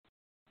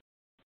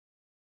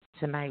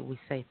 Tonight we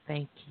say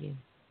thank you.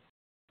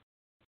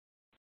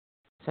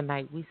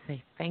 Tonight we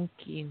say thank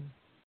you.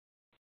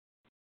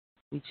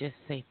 We just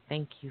say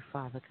thank you,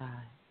 Father God.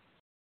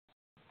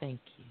 Thank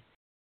you.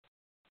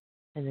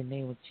 In the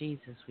name of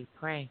Jesus we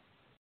pray.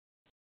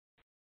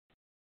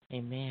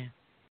 Amen.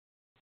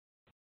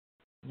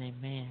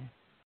 Amen.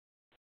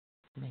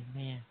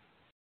 Amen.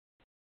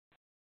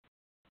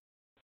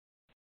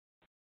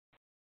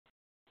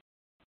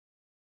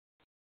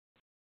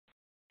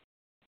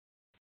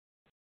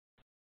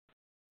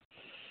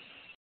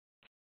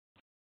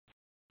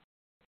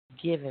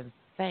 Giving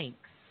thanks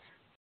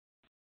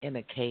in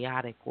a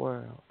chaotic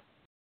world.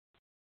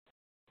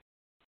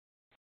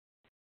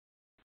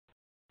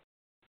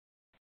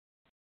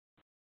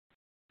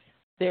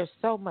 There's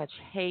so much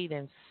hate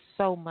and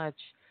so much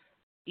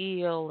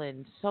ill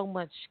and so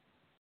much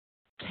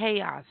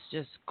chaos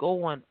just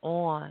going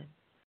on.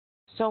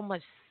 So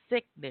much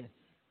sickness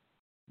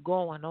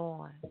going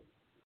on.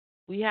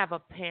 We have a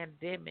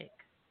pandemic.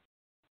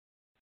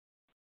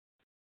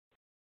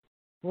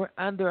 We're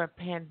under a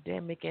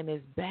pandemic and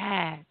it's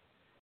bad.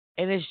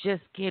 And it's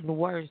just getting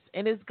worse.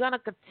 And it's going to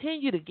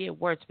continue to get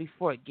worse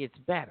before it gets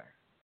better.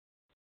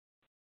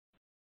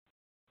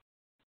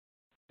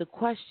 The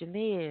question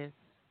is,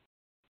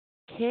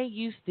 can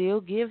you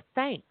still give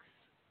thanks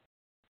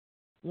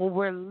when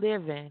we're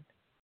living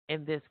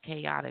in this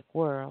chaotic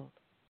world?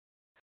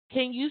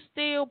 Can you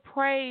still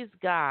praise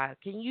God?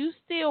 Can you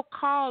still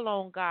call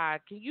on God?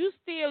 Can you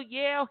still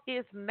yell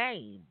his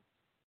name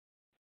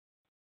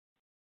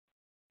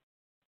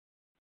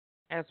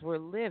as we're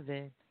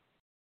living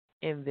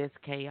in this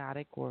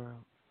chaotic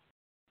world?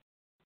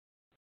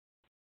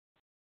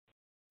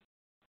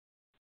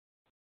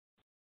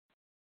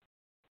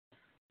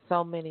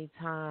 So many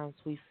times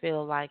we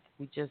feel like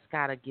we just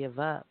got to give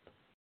up.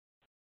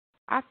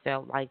 I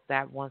felt like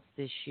that once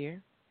this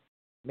year,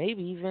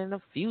 maybe even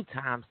a few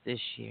times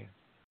this year.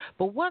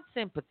 But once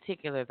in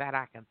particular that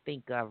I can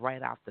think of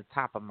right off the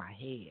top of my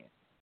head.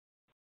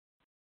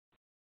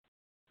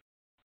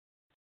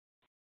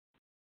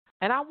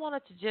 And I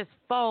wanted to just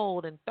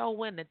fold and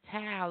throw in the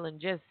towel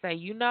and just say,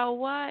 you know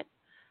what?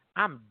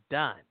 I'm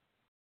done.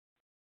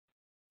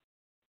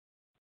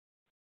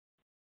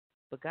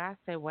 But God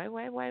said, wait.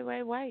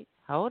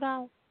 Hold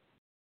on.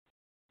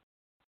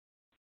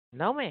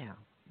 No, ma'am.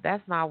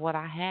 That's not what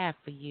I have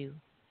for you.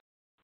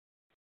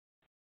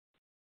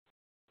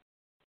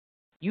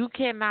 You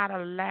cannot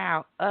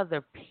allow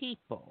other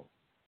people,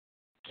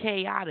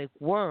 chaotic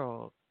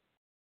world,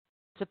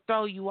 to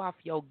throw you off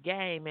your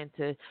game and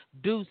to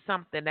do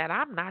something that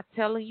I'm not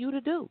telling you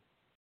to do.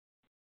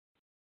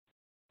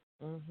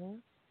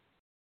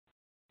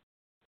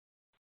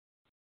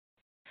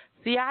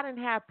 See, I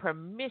didn't have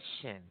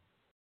permission.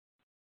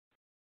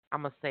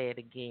 I'm going to say it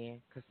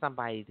again because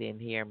somebody didn't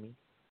hear me.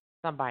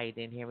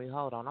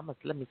 Hold on.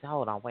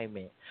 Hold on. Wait a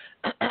minute.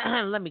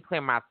 Let me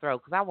clear my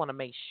throat because I want to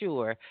make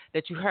sure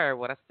that you heard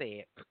what I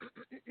said.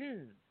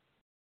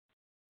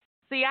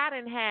 See, I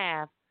didn't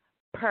have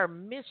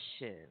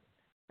permission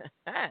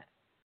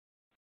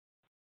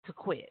to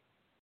quit.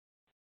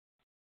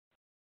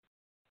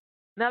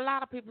 Now, a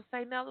lot of people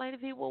say, no, Lady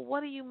V, well,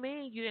 what do you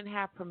mean you didn't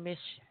have permission?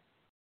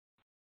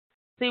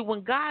 See,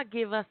 when God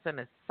gives us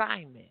an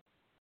assignment,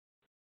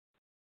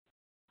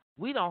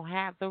 we don't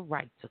have the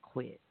right to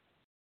quit.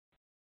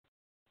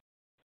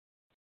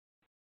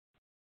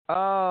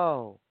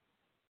 Oh,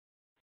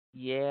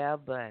 yeah,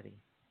 buddy.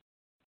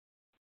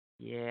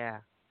 Yeah.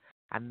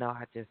 I know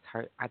I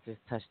just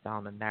touched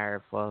on a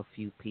nerve for a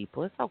few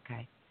people. It's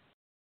okay.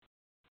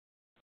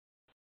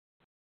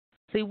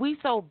 See, we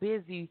so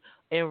busy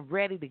and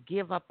ready to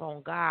give up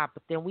on God,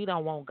 but then we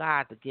don't want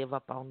God to give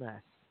up on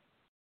us.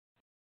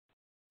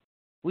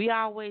 We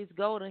always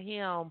go to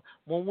him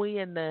when we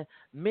in the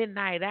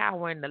midnight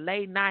hour and the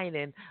late night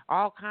and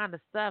all kind of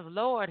stuff.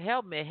 Lord,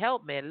 help me.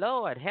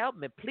 Lord, help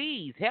me.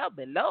 Please help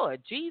me. Lord,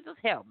 Jesus,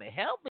 help me.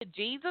 Help me,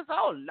 Jesus.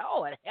 Oh,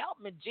 Lord, help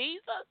me,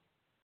 Jesus.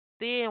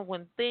 Then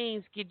when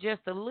things get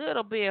just a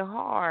little bit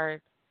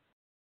hard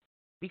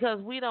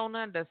because we don't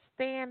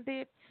understand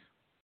it,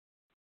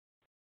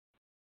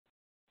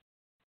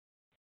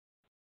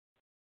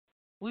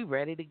 we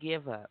ready to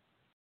give up.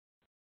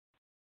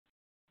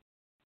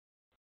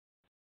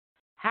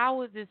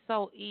 How is it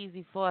so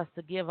easy for us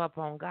to give up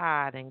on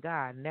God and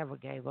God never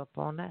gave up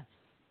on us?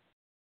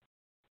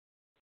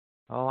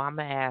 Oh, I'm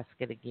going to ask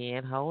it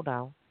again. Hold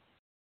on.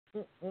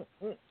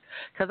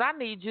 Because I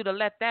need you to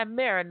let that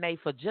marinate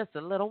for just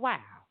a little while.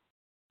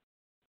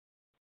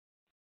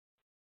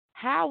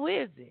 How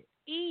is it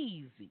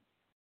easy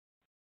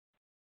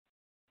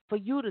for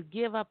you to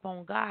give up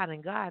on God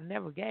and God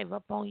never gave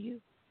up on you?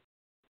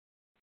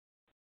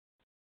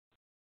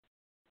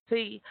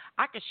 See,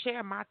 I can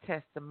share my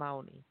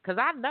testimony because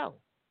I know.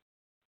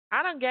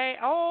 I done gave,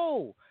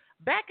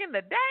 back in the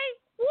day,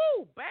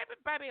 woo,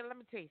 baby, let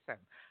me tell you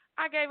something.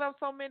 I gave up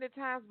so many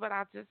times, but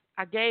I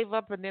gave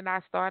up and then I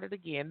started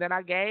again. Then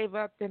I gave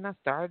up, then I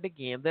started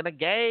again. Then I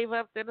gave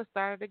up, then I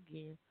started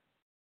again.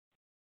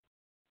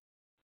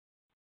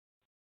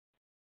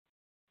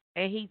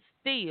 And he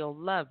still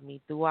loved me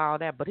through all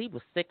that, but he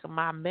was sick of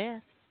my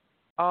mess.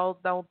 Oh,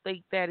 don't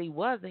think that he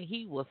wasn't.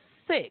 He was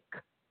sick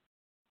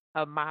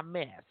of my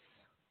mess.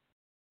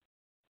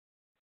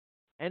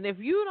 And if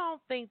you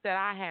don't think that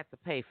I had to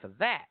pay for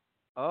that,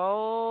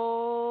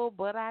 oh,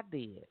 but I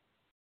did.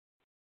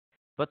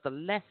 But the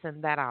lesson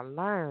that I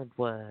learned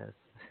was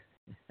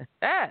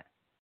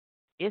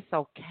it's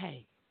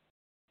okay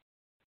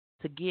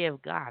to give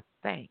God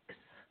thanks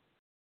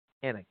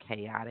in a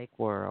chaotic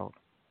world.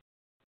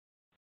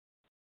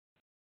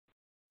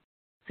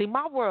 See,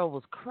 my world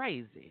was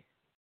crazy.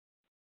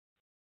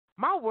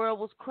 My world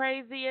was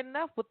crazy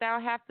enough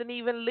without having to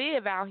even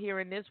live out here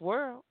in this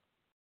world.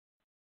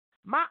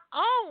 My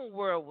own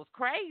world was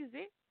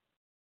crazy.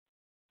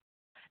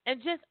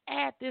 And just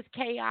add this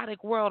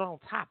chaotic world on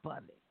top of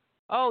it.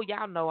 Oh,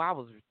 y'all know I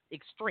was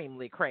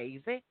extremely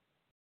crazy.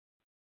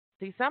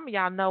 See, some of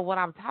y'all know what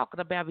I'm talking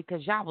about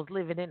because y'all was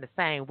living in the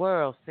same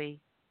world, see?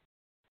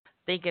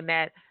 Thinking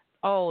that,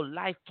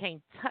 life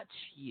can't touch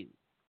you.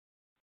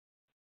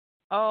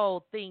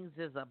 Oh, things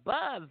is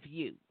above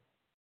you.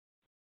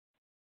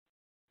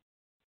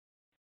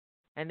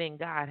 And then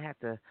God had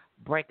to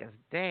break us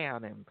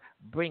down and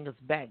bring us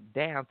back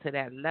down to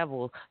that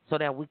level so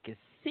that we could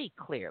see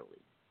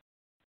clearly,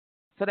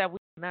 so that we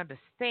can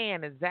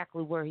understand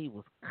exactly where he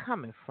was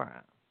coming from.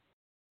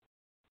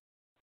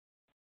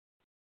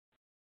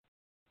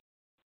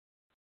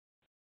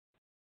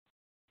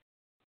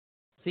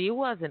 See, it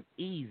wasn't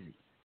easy.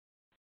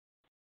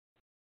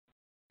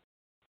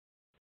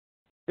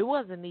 It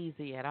wasn't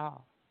easy at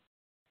all.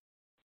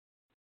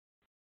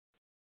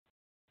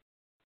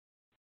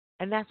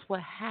 And that's what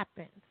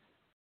happens,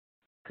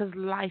 because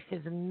life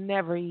is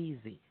never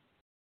easy.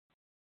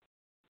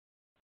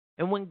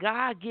 And when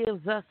God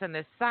gives us an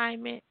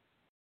assignment,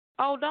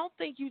 oh, don't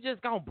think you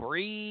just going to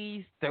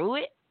breeze through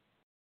it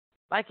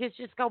like it's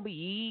just going to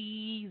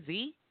be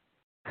easy,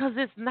 because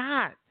it's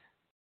not.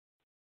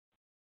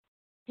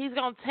 He's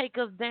going to take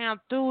us down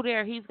through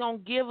there. He's going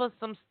to give us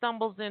some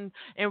stumbles and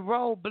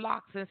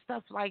roadblocks and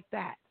stuff like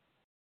that,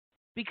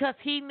 because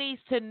he needs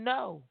to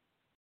know,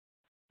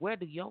 where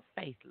do your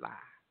faith lie?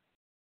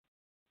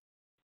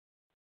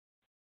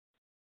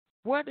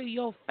 Where do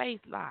your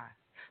faith lie?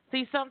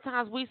 See,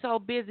 sometimes we so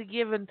busy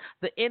giving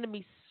the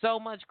enemy so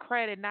much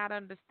credit, not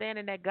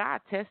understanding that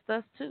God tests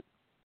us too.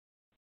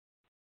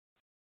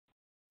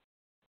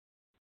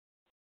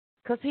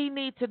 Because he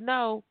needs to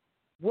know,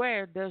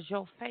 where does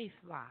your faith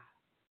lie?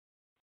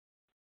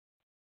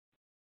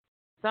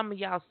 Some of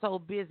y'all so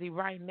busy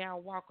right now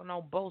walking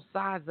on both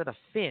sides of the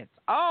fence.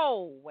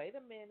 Oh, wait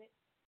a minute.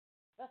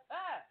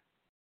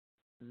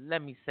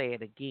 Let me say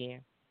it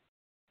again.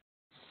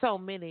 So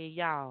many of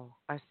y'all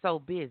are so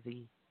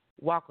busy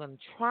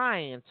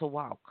trying to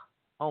walk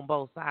on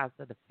both sides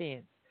of the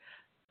fence.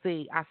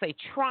 See, I say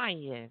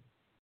trying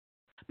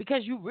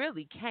because you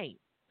really can't.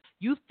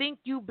 You think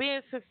you've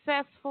been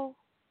successful,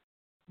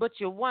 but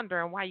you're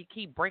wondering why you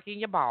keep breaking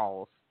your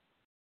balls.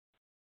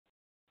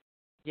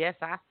 Yes,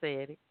 I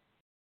said it.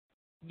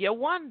 You're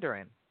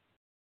wondering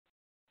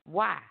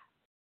why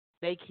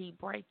they keep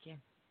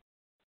breaking.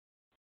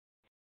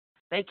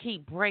 They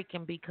keep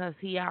breaking because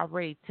he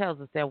already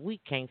tells us that we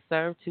can't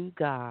serve two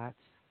gods.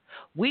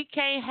 We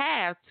can't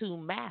have two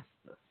masters.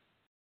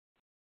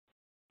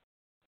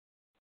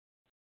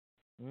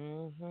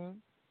 I'm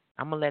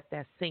going to let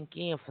that sink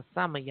in for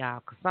some of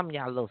y'all, because some of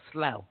y'all a little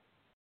slow.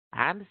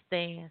 I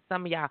understand.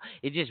 Some of y'all,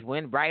 it just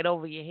went right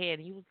over your head,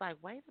 and you was like,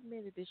 wait a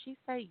minute, did she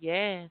say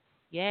yes,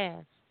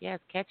 yes, yes,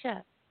 catch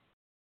up?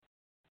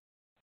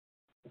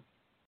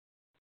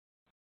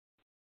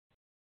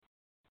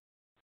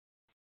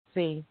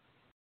 See,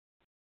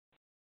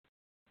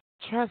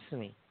 trust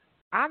me,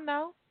 I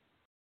know.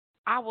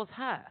 I was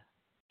her.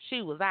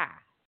 She was I.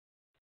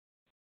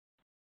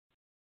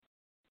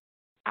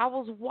 I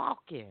was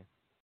walking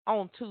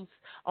on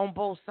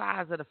both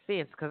sides of the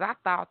fence because I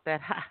thought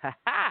that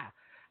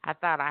I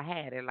thought I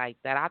had it like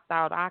that. I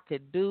thought I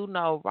could do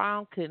no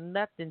wrong, could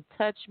nothing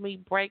touch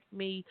me, break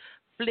me,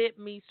 flip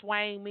me,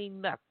 swing me,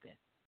 nothing.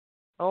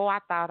 Oh, I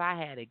thought I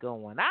had it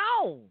going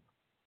on.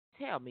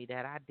 Tell me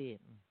that I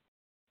didn't.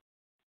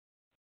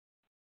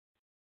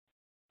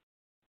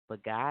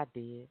 But God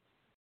did.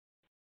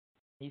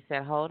 He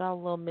said, hold on,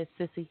 little Miss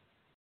Sissy.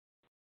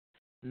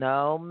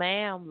 No,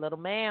 ma'am, little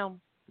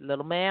ma'am.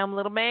 Little ma'am,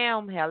 little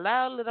ma'am.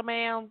 Hello, little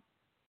ma'am.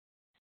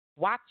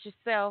 Watch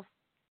yourself.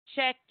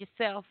 Check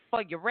yourself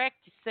before you wreck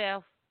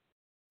yourself.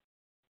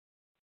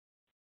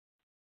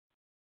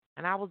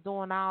 And I was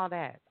doing all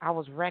that. I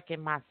was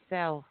wrecking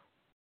myself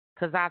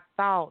because I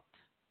thought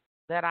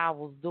that I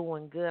was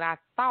doing good. I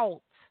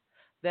thought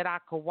that I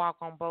could walk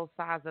on both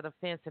sides of the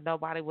fence and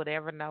nobody would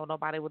ever know,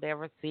 nobody would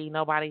ever see,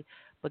 nobody.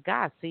 But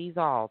God sees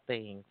all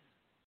things.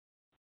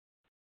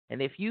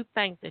 And if you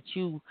think that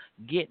you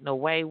getting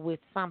away with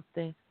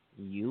something,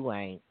 you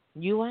ain't.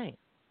 You ain't.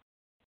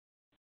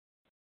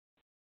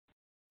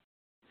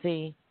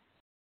 See,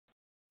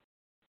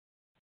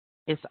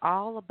 it's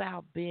all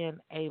about being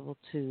able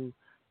to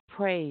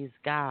praise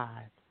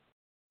God,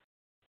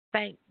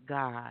 thank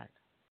God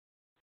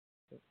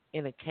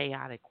in a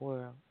chaotic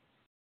world.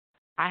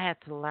 I had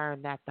to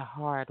learn that the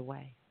hard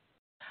way.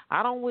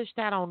 I don't wish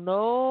that on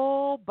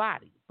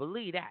nobody.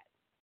 Believe that.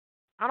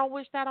 I don't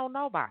wish that on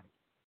nobody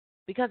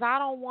because I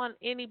don't want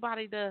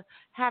anybody to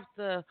have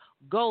to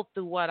go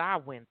through what I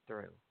went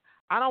through.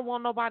 I don't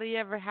want nobody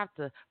ever have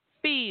to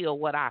feel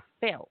what I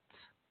felt.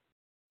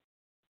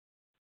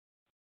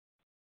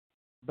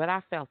 But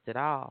I felt it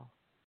all.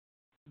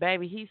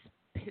 Baby, he's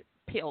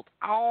peeled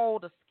all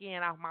the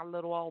skin off my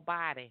little old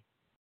body.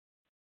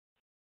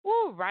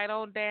 Woo, right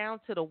on down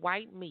to the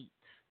white meat.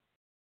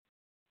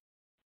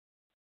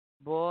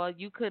 Boy,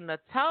 you couldn't have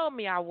told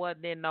me I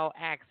wasn't in no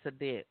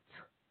accident.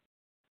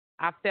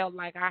 I felt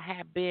like I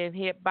had been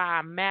hit by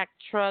a Mack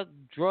truck,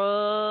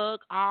 drug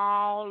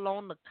all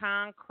on the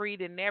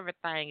concrete and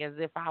everything, as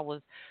if I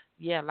was,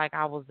 like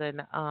I was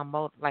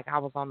like I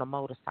was on a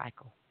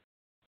motorcycle.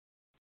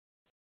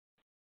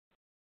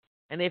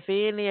 And if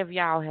any of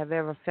y'all have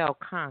ever felt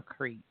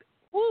concrete,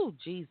 woo,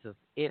 Jesus,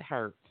 it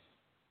hurts.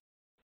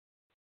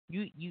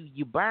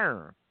 You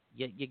burn.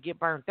 You get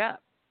burnt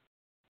up.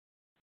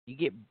 You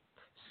get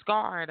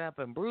scarred up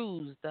and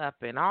bruised up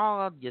and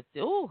all you.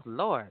 Oh,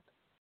 Lord.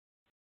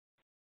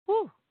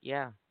 Whew.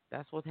 Yeah,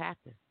 that's what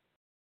happened.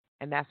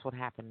 And that's what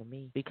happened to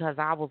me because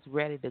I was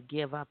ready to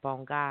give up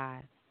on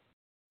God.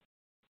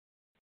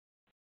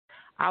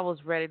 I was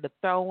ready to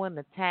throw in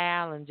the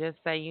towel and just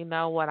say, you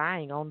know what, I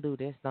ain't going to do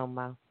this no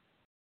more.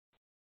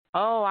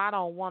 Oh, I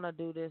don't want to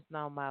do this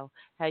no more.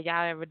 Have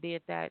y'all ever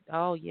did that?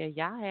 Oh, yeah,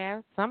 y'all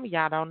have. Some of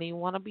y'all don't even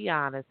want to be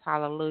honest.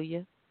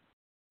 Hallelujah.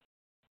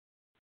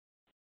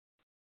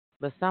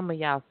 But some of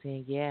y'all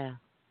saying, yeah,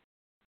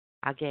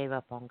 I gave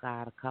up on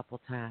God a couple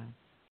times.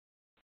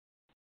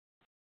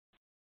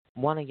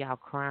 One of y'all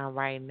crying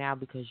right now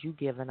because you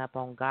giving up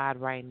on God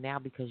right now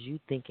because you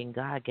thinking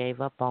God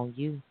gave up on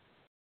you.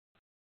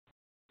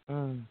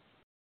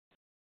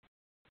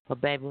 But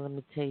baby, let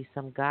me tell you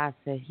something. God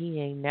said he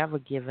ain't never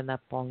given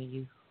up on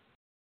you.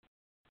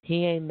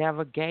 He ain't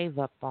never gave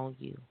up on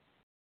you.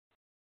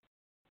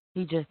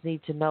 He just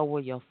needs to know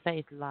where your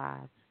faith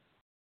lies.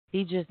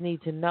 He just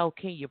needs to know,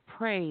 can you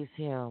praise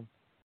him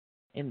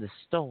in the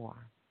storm?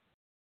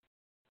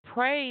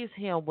 Praise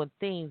him when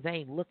things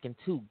ain't looking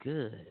too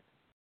good.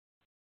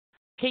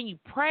 Can you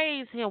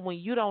praise him when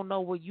you don't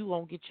know where you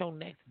going to get your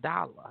next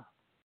dollar?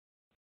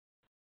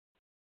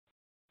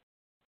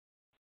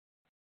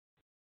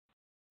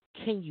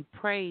 Can you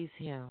praise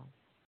him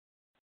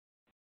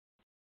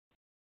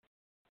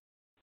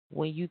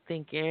when you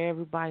think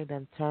everybody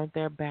done turned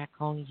their back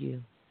on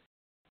you?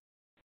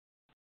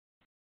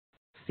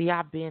 See,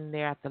 I've been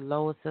there at the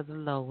lowest of the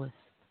lowest.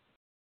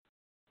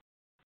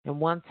 And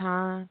one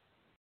time,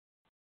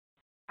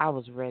 I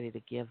was ready to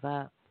give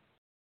up.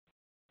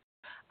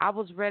 I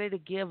was ready to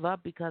give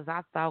up because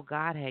I thought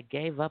God had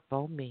gave up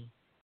on me.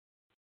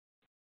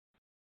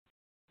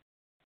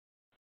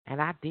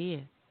 And I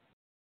did.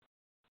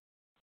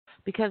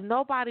 Because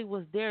nobody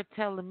was there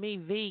telling me,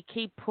 V,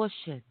 keep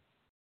pushing.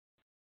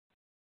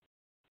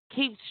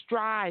 Keep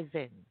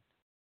striving.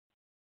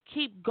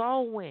 Keep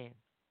going.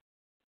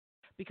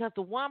 Because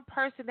the one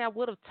person that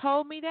would have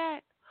told me that,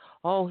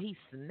 oh, he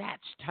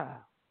snatched her.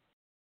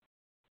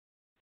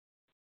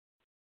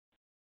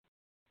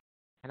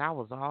 And I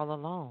was all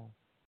alone.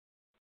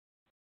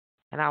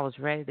 And I was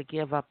ready to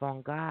give up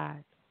on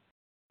God.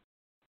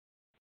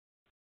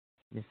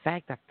 In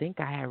fact, I think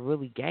I had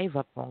really gave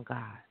up on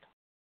God.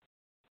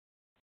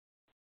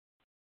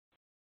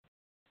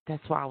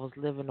 That's why I was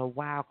living a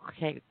wild,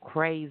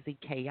 crazy,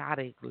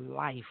 chaotic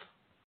life.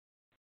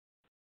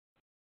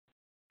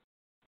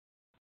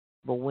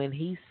 But when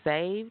he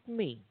saved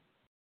me,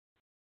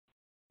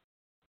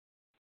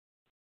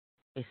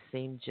 it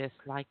seemed just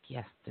like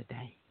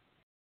yesterday.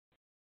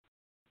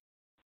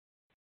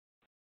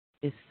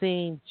 It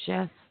seemed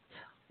just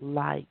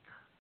like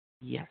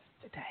yesterday.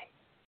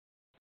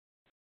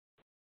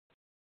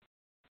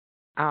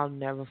 I'll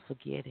never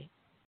forget it.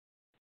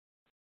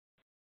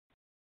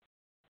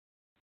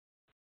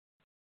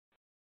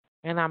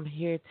 And I'm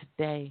here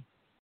today.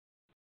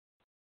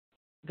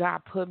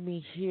 God put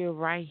me here,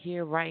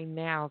 right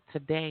now,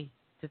 today,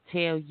 to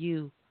tell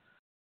you,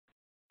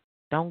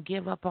 don't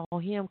give up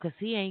on him because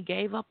he ain't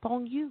gave up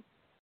on you.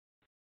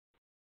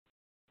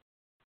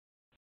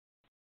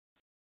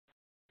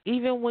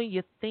 Even when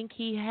you think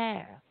he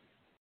has,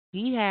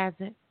 he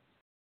hasn't.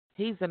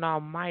 He's an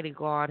almighty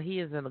God. He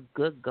is a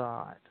good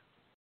God.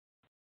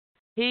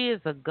 He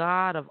is a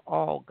God of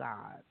all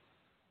gods.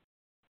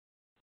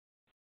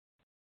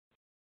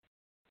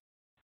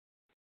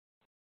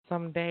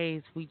 Some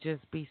days we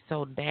just be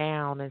so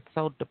down and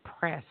so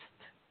depressed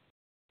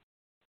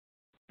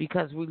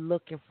because we're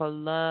looking for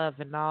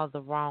love in all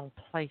the wrong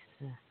places.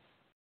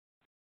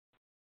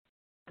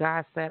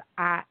 God said,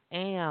 I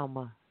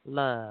am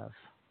love.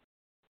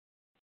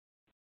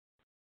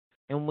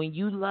 And when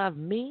you love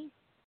me,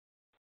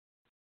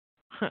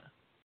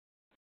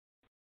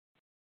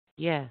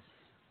 yes,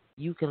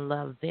 you can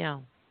love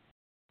them.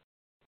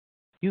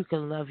 You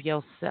can love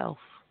yourself.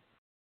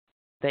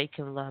 They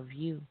can love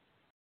you.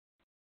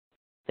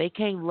 They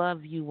can't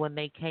love you when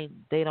they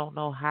don't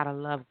know how to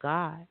love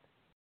God.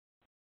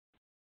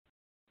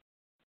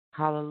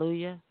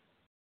 Hallelujah.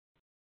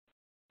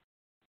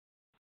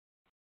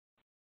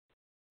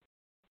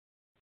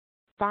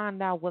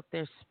 Find out what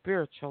their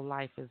spiritual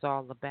life is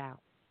all about.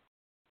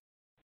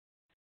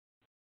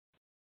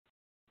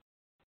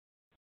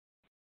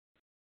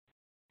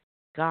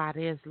 God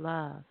is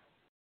love.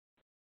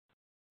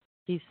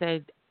 He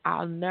said,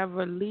 I'll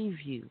never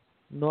leave you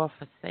nor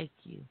forsake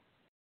you.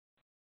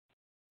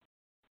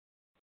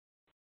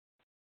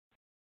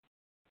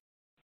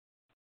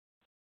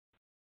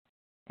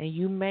 And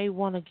you may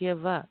want to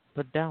give up,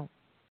 but don't.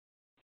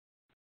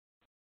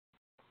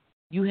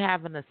 You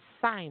have an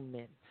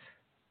assignment.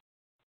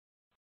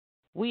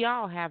 We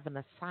all have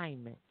an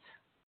assignment.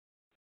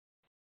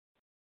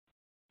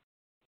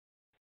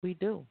 We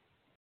do.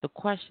 The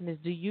question is,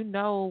 do you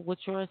know what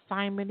your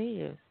assignment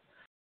is?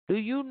 Do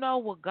you know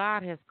what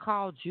God has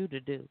called you to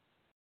do?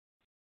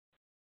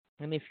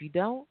 And if you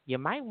don't, you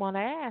might want to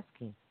ask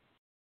him.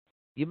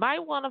 You might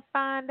want to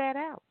find that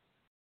out.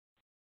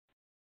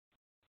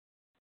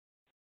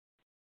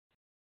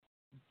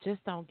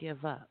 Just don't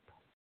give up.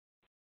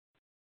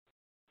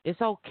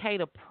 It's okay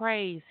to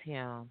praise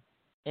him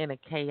in a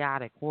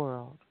chaotic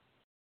world.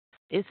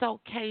 It's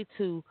okay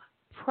to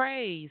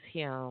praise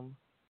him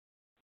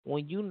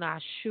when you're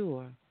not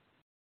sure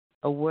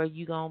of where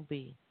you're going to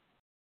be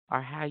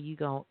or how you're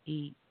going to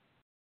eat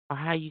or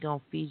how you're going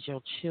to feed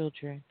your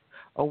children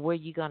or where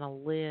you're going to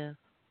live,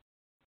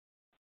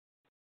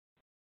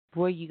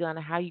 how you going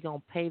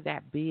to pay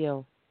that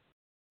bill.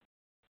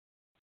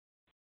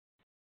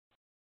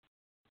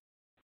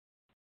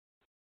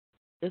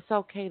 It's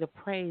okay to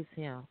praise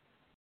him.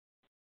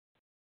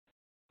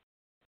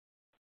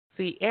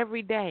 See,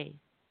 every day,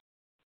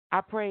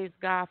 I praise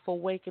God for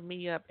waking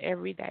me up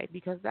every day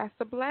because that's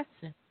a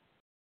blessing.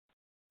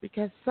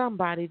 Because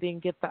somebody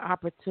didn't get the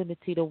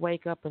opportunity to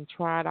wake up and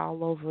try it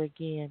all over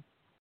again.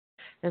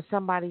 And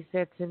somebody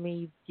said to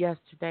me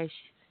yesterday,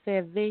 she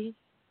said, V,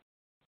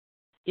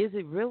 is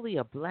it really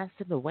a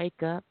blessing to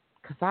wake up?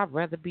 Because I'd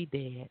rather be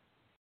dead.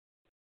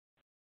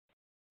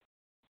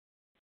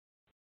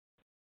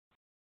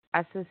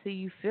 I said, see,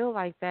 you feel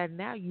like that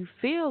now. You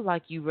feel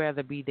like you'd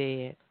rather be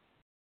dead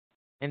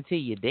until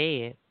you're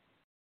dead.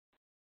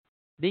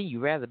 Then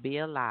you'd rather be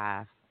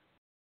alive.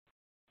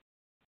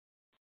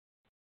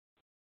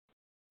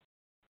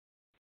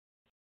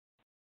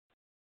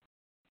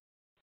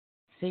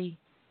 See,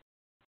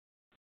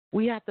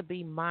 we have to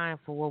be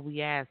mindful what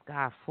we ask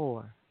God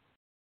for.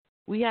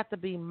 We have to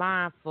be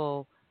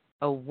mindful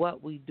of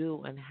what we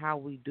do and how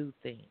we do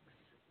things.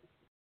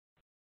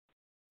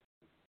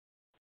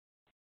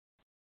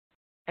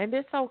 And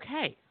it's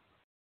okay.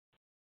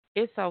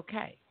 It's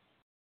okay.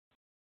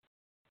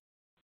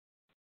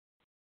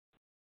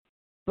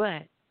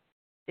 But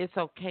it's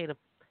okay to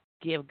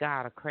give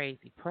God a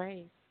crazy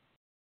praise.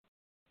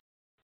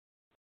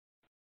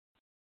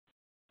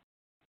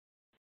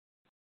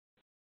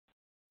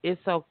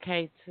 It's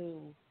okay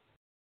to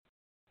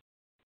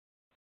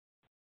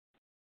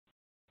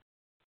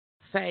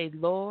say,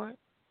 Lord,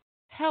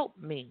 help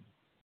me.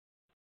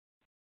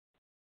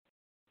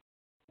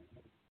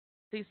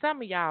 See,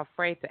 some of y'all are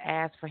afraid to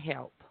ask for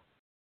help.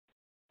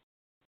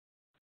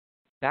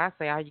 I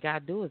say all you got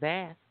to do is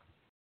ask.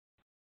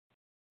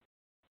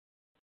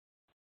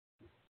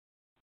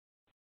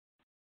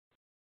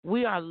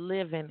 We are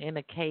living in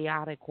a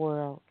chaotic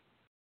world.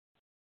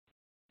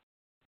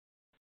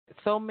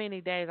 So many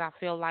days I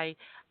feel like,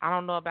 I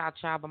don't know about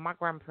y'all, but my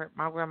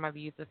grandmother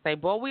used to say,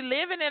 boy, we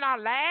living in our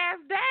last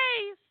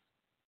days.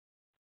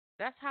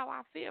 That's how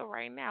I feel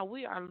right now.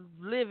 We are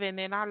living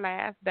in our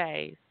last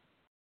days.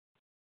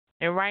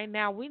 And right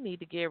now we need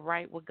to get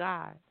right with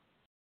God.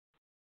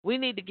 We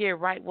need to get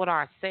right with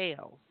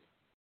ourselves.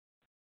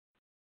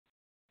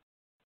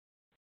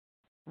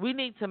 We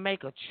need to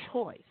make a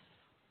choice.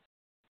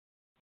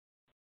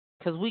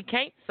 Because we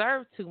can't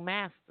serve two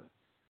masters.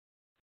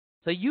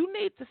 So you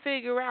need to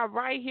figure out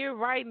right here,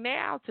 right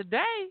now, today,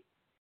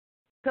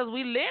 because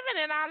we living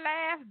in our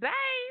last days.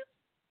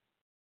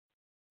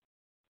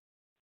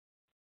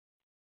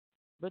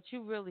 But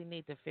you really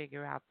need to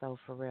figure out, though,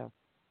 for real,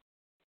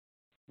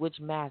 which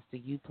master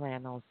you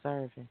plan on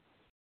serving.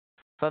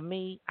 For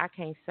me, I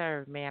can't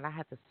serve man. I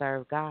have to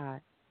serve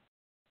God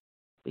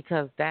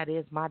because that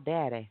is my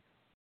daddy,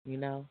 you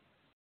know.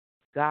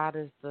 God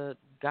is the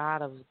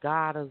God of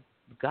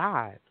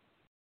God.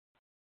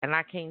 And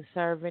I can't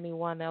serve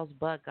anyone else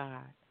but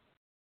God.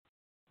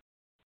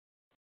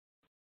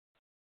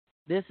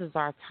 This is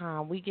our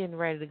time. We getting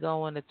ready to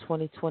go into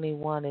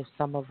 2021. If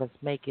some of us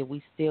make it,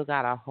 we still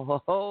got a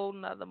whole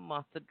nother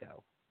month to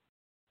go.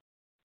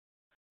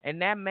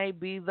 And that may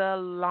be the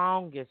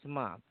longest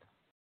month.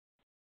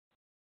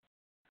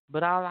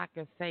 But all I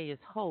can say is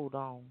hold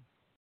on.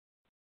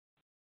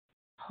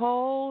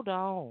 Hold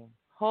on.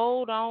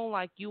 Hold on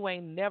like you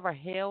ain't never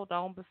held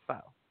on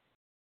before.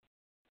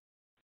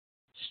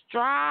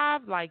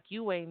 Strive like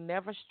you ain't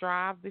never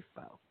strived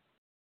before.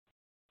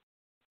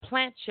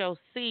 Plant your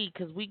seed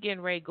because we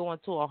getting ready to go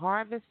into a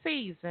harvest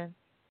season.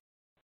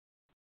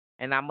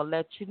 And I'm going to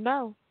let you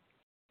know,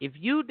 if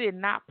you did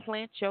not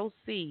plant your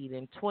seed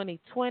in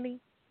 2020,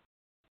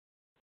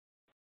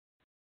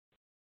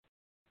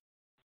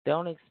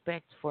 don't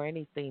expect for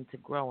anything to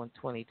grow in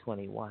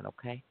 2021,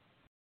 okay?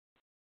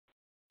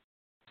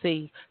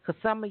 See, because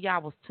some of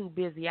y'all was too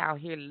busy out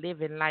here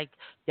living like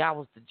y'all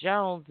was the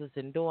Joneses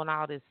and doing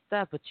all this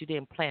stuff, but you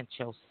didn't plant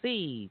your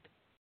seed.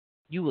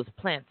 You was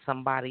planting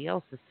somebody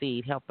else's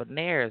seed, helping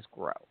theirs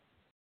grow.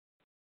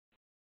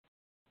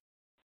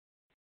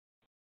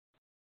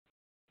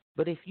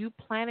 But if you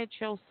planted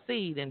your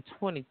seed in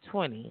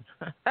 2020,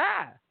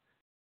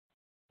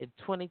 in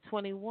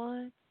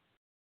 2021,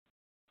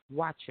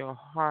 watch your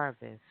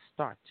harvest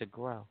start to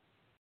grow.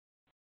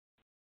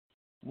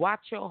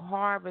 Watch your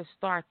harvest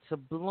start to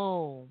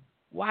bloom.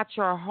 Watch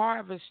your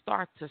harvest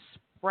start to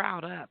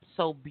sprout up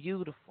so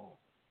beautiful.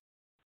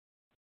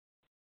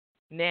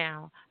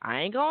 Now,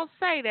 I ain't going to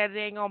say that it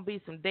ain't going to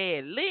be some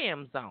dead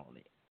limbs on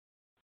it.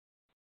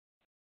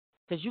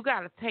 Because you got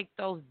to take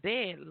those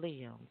dead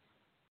limbs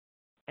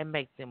and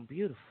make them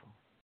beautiful.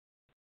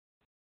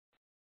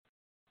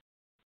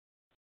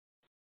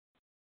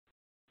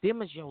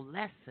 Them is your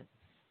lessons.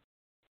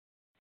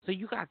 So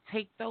you got to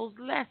take those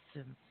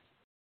lessons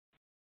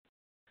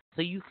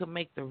so you can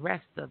make the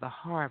rest of the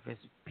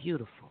harvest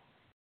beautiful.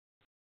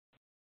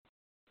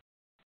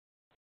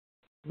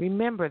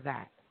 Remember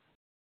that.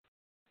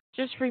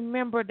 Just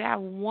remember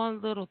that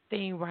one little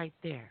thing right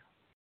there.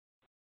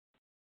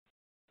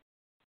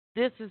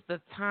 This is the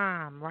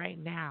time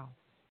right now.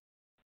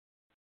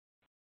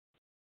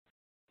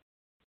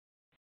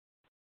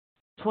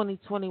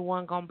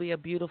 2021 going to be a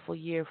beautiful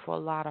year for a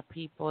lot of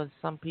people, and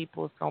some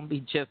people it's going to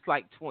be just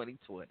like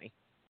 2020.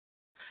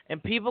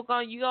 And people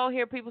you going to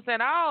hear people saying,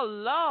 oh,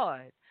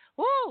 Lord,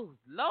 whoo,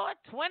 Lord,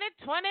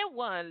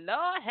 2021,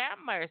 Lord have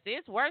mercy,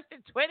 it's worse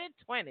than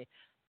 2020.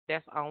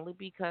 That's only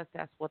because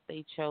that's what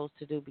they chose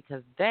to do,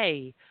 because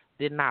they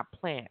did not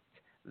plant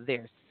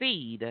their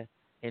seed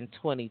in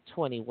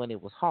 2020 when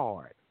it was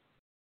hard.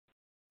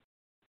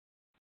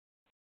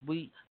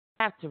 We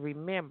have to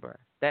remember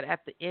that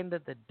at the end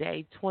of the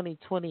day,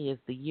 2020 is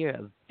the year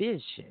of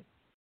vision.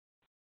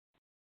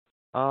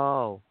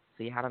 Oh,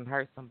 see, I done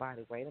hurt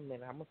somebody. Wait a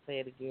minute, I'm going to say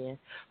it again.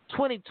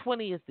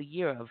 2020 is the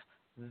year of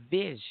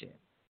vision.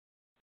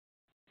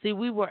 See,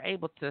 we were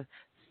able to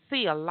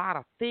see a lot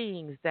of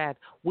things that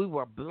we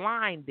were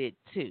blinded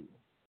to.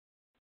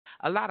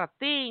 A lot of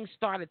things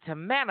started to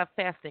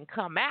manifest and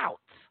come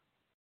out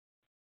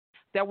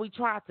that we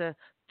tried to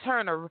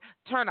turn an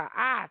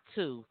eye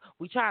to.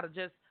 We try to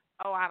just,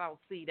 oh, I don't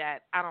see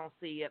that. I don't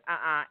see it.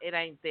 It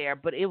ain't there.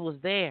 But it was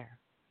there.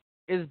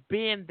 It's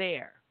been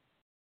there.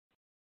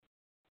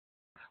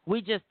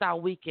 We just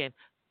thought we can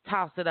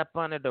toss it up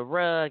under the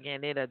rug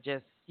and it'll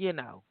just,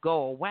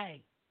 go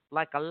away.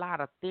 Like a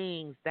lot of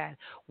things that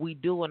we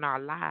do in our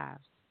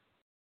lives.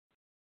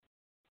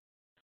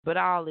 But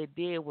all it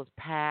did was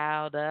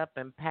piled up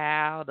and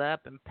piled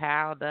up and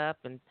piled up,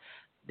 and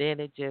then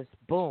it just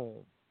boom.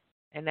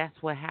 And that's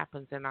what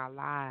happens in our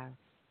lives.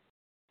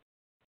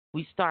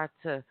 We start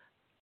to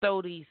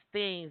throw these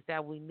things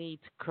that we need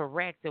to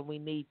correct and we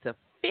need to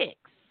fix.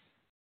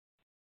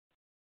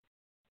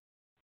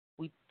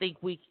 We think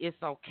it's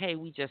okay.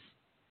 We just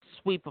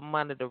sweep them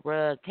under the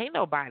rug. Can't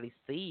nobody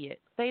see it.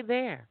 They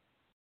there.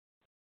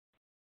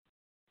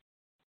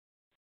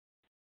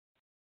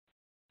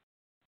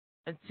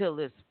 Until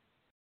it's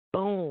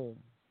boom.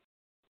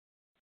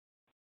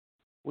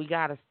 We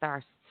got to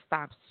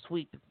stop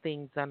sweeping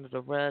things under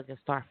the rug and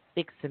start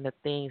fixing the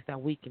things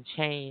that we can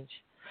change.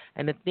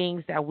 And the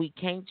things that we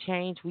can't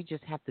change, we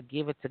just have to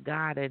give it to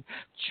God and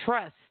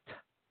trust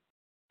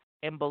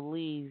and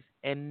believe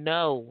and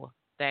know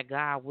that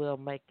God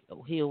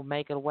He'll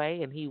make it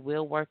away and He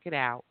will work it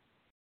out.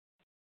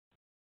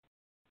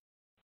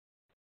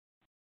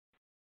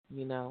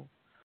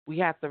 We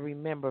have to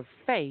remember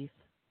faith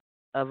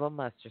of a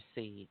mustard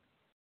seed.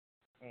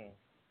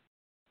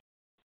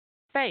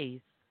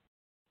 Faith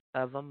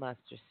of a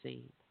mustard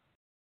seed.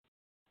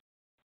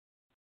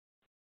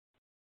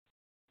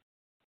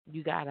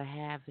 You got to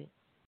have it.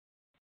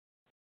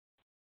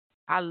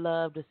 I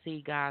love to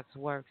see God's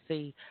work.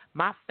 See,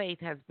 my faith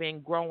has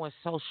been growing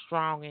so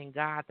strong in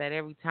God that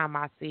every time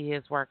I see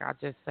His work, I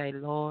just say,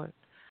 Lord,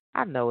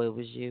 I know it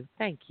was you.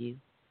 Thank you.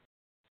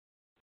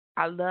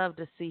 I love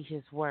to see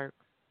His work.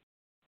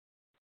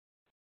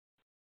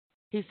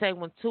 He said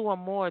when two or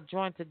more are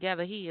joined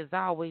together, He is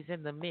always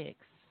in the mix.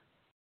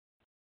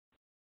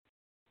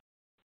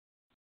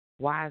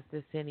 Why is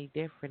this any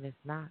different? It's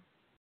not.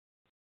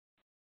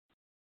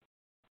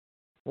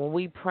 When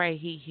we pray,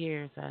 He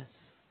hears us.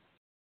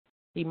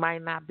 He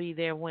might not be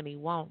there when you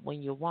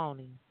want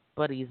Him,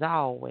 but He's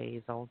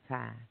always on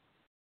time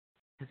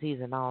because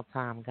He's an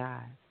on-time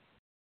God.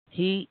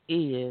 He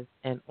is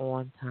an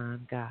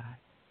on-time God.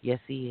 Yes,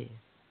 He is.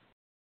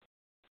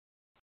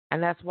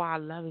 And that's why I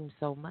love Him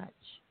so much.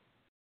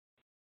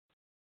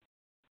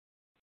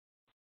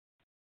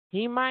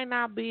 He might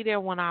not be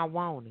there when I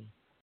want Him,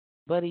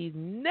 but He's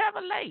never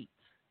late.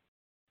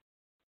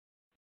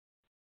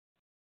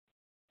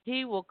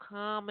 He will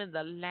come in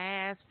the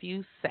last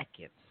few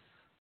seconds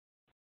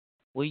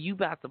where you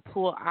about to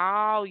pull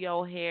all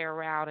your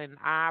hair out and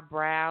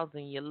eyebrows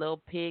and your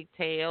little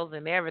pigtails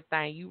and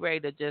everything. You ready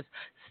to just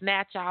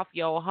snatch off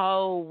your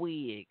whole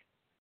wig,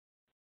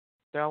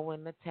 throw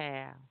in the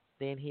towel.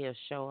 Then He'll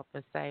show up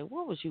and say,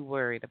 what was you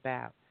worried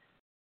about?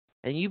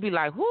 And you be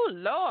like, oh,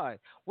 Lord,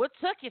 what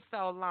took you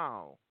so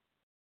long?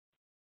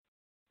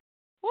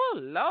 Oh,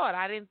 Lord,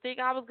 I didn't think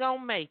I was going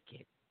to make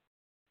it.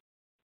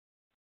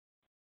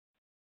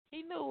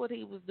 He knew what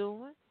He was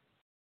doing.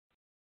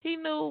 He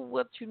knew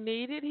what you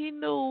needed. He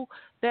knew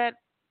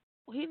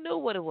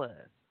what it was.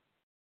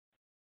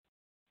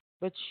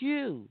 But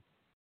you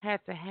had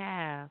to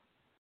have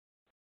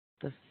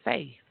the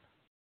faith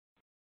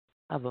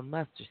of a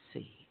mustard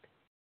seed.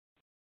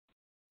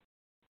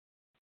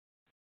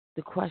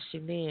 The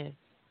question is,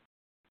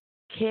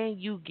 can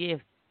you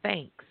give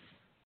thanks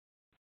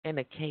in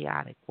a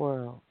chaotic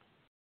world?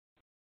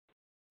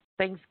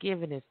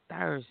 Thanksgiving is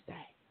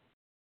Thursday.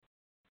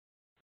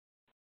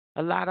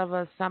 A lot of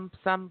us, some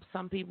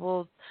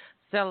people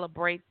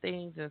celebrate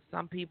things and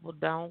some people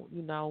don't.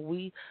 You know,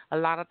 we a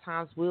lot of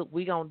times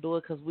we gonna do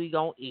it because we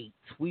gonna eat.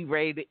 We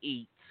ready to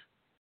eat.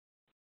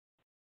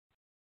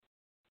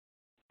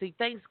 See,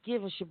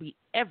 Thanksgiving should be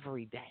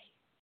every day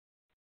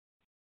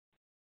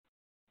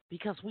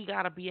because we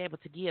gotta be able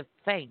to give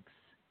thanks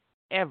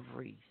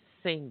every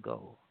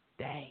single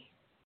day.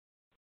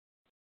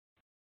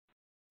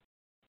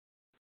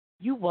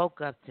 You woke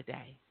up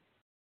today.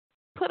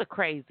 Put a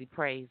crazy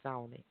praise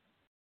on it.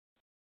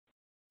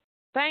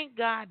 Thank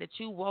God that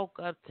you woke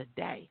up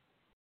today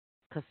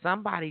because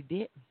somebody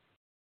didn't.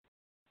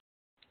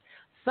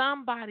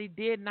 Somebody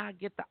did not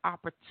get the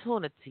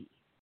opportunity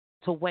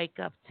to wake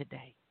up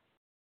today.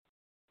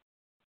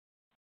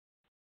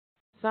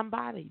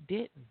 Somebody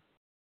didn't.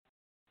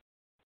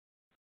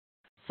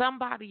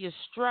 Somebody is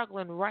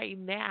struggling right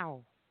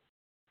now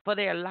for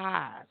their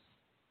lives,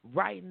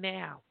 right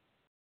now,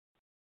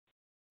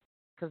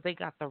 because they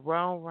got the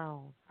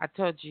wrong. I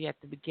told you at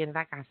the beginning,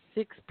 I got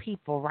 6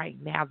 people right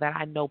now that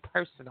I know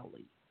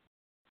personally.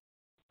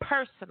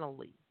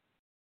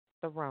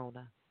 The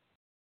Rona.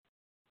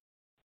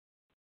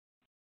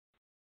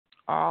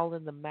 All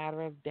in the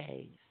matter of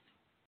days.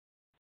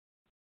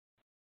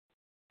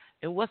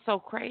 And what's so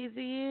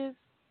crazy is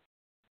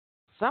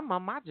some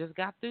of them I just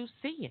got through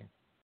seeing.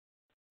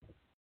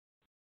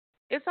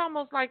 It's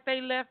almost like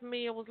they left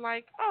me and was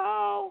like,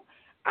 oh,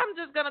 I'm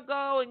just going to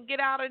go and get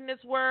out in this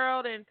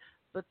world.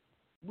 But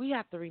we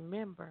have to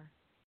remember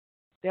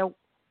that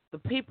the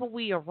people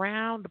we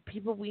around, the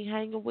people we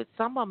hanging with,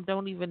 some of them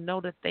don't even know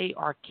that they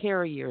are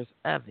carriers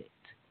of it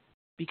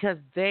because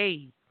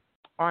they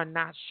are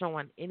not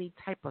showing any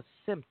type of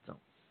symptoms.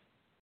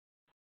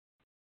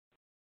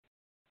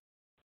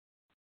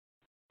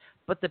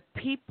 But the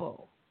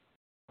people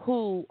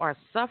who are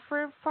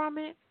suffering from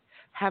it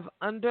have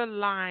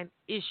underlying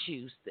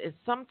issues. And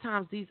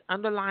sometimes these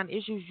underlying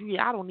issues,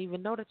 y'all don't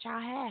even know that y'all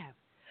have.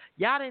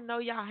 Y'all didn't know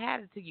y'all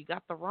had it till you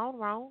got the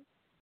wrong.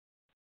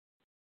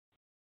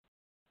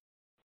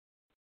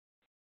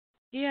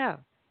 Yeah.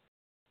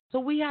 So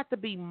we have to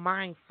be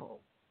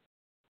mindful.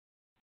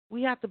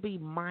 We have to be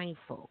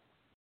mindful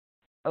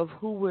of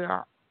who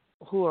are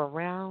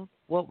around,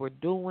 what we're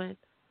doing,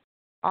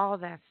 all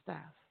that stuff.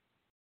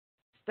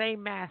 Stay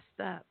masked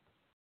up.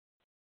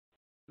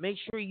 Make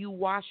sure you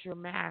wash your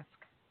mask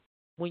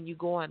when you're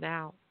going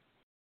out.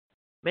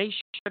 Make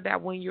sure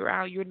that when you're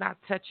out, you're not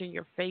touching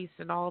your face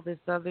and all this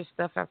other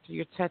stuff after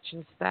you're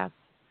touching stuff.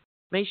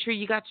 Make sure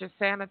you got your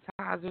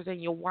sanitizers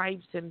and your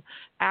wipes and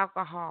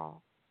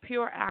alcohol,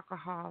 pure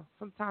alcohol.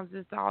 Sometimes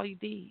it's all you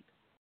need.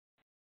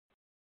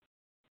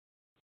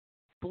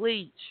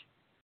 Bleach.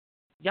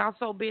 Y'all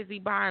so busy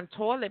buying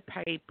toilet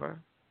paper.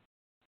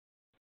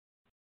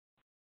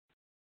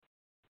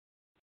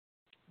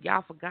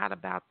 Y'all forgot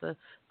about the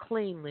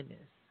cleanliness.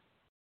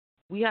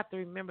 We have to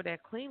remember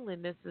that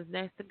cleanliness is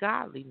next to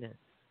godliness.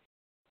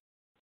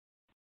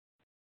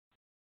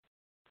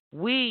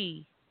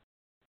 We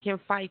can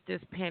fight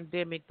this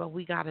pandemic, but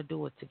we got to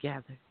do it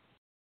together.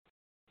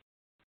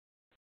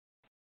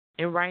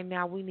 And right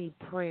now we need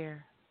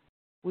prayer.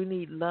 We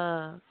need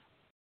love.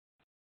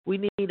 We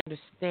need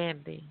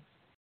understanding.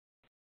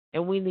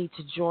 And we need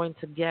to join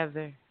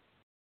together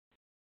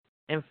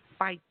and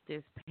fight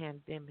this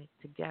pandemic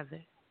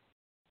together.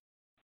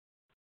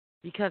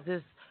 Because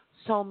there's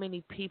so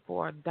many people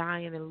are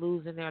dying and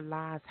losing their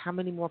lives. How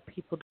many more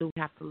people do we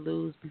have to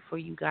lose before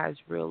you guys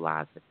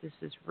realize that this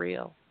is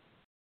real?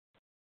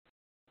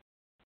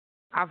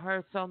 I've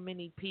heard so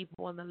many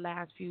people in the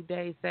last few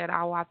days said,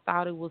 oh, I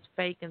thought it was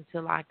fake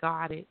until I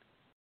got it.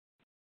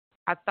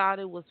 I thought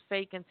it was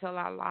fake until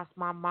I lost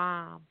my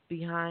mom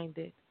behind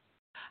it.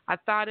 I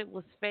thought it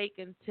was fake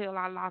until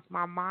I lost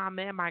my mom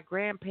and my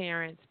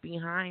grandparents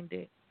behind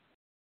it.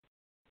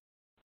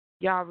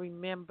 Y'all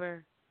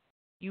remember,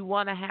 you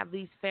want to have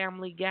these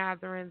family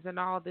gatherings and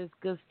all this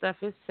good stuff.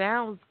 It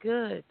sounds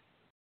good.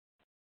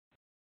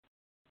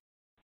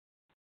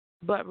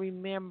 But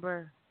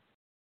remember,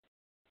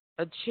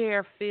 a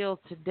chair filled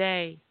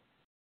today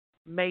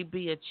may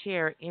be a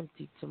chair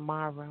empty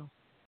tomorrow.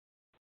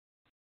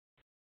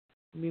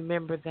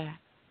 Remember that.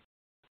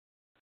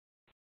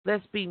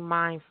 Let's be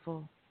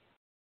mindful.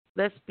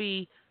 Let's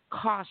be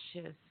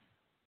cautious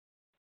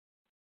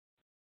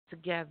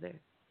together.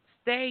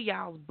 Stay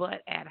y'all's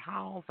butt at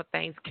home for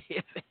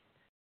Thanksgiving.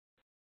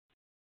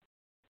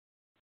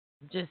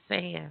 Just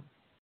saying.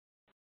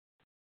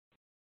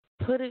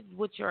 Put it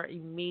with your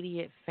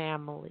immediate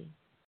family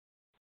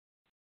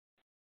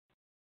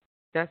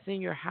that's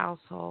in your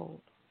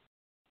household.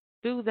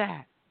 Do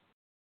that.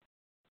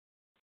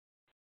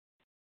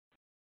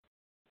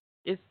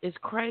 It's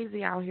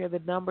crazy out here.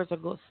 The numbers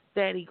are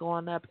steady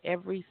going up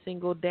every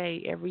single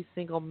day, every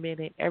single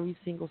minute, every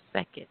single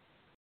second.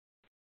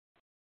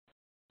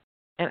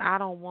 And I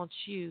don't want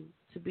you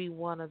to be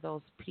one of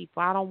those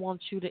people. I don't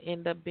want you to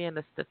end up being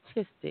a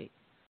statistic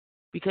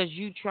because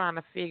you trying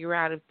to figure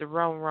out if the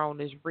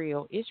wrong is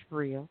real. It's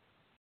real.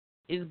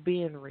 It's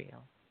being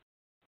real.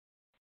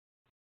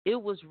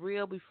 It was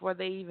real before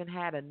they even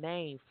had a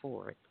name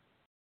for it.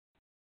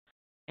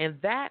 And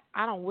that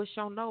I don't wish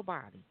on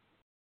nobody.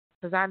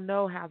 because I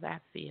know how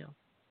that feels.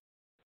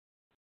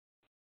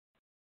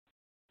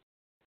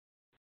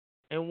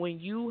 And when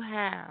you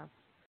have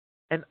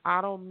an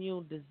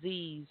autoimmune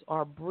disease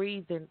or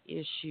breathing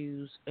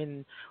issues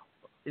and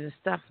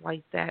stuff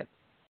like that,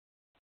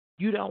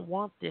 you don't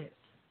want this.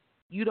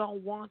 You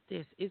don't want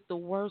this. It's the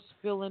worst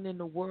feeling in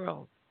the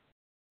world.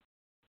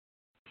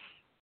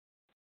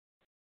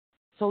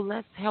 So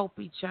let's help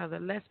each other.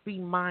 Let's be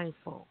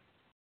mindful.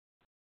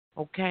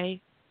 Okay?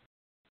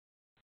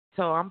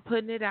 So I'm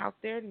putting it out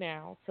there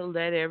now to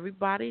let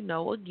everybody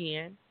know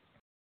again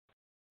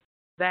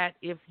that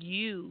if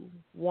you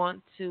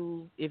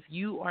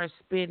are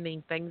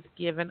spending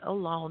Thanksgiving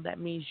alone, that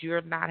means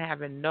you're not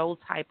having no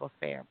type of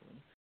family.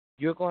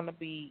 You're going to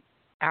be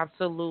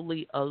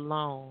absolutely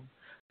alone.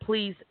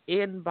 Please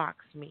inbox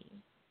me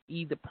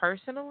either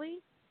personally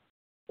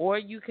or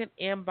you can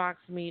inbox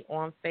me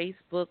on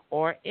Facebook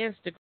or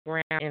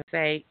Instagram and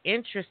say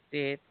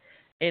interested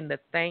in the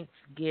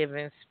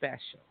Thanksgiving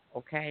special,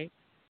 okay?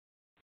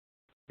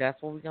 That's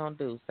what we're going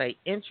to do. Say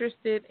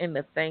interested in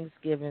the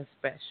Thanksgiving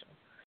special.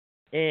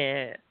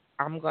 And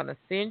I'm going to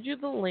send you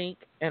the link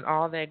and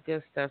all that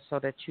good stuff so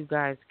that you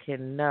guys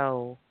can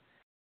know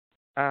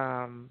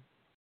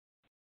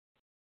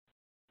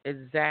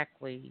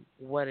exactly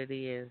what it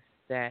is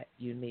that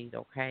you need,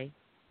 okay?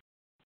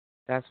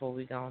 That's what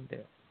we're going to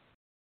do.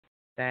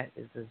 That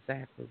is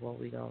exactly what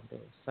we're going to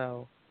do.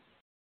 So,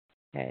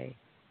 hey,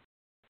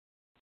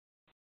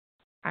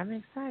 I'm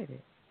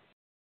excited.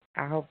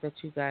 I hope that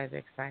you guys are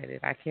excited.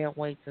 I can't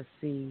wait to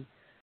see,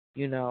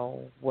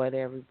 what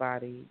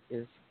everybody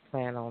is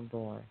planning on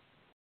doing,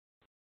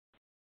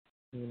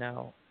 you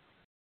know,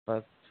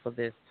 for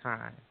this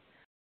time.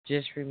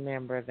 Just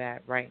remember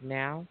that right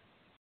now,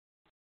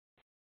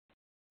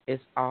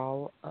 it's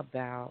all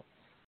about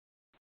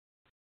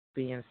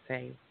being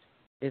safe.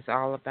 It's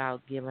all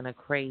about giving a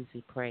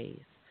crazy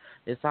praise.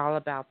 It's all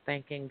about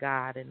thanking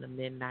God in the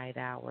midnight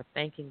hour,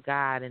 thanking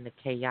God in the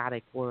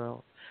chaotic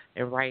world.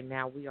 And right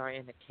now we are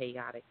in a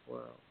chaotic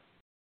world.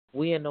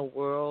 We're in a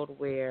world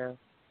where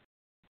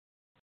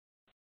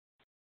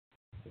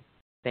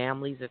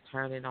families are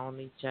turning on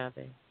each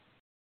other.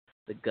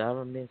 The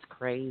government's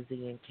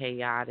crazy and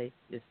chaotic.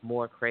 It's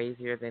more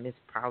crazier than it's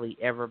probably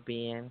ever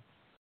been.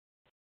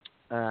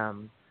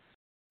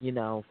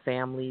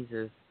 Families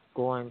is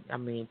going,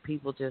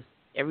 people just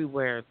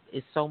everywhere.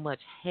 It's so much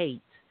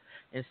hate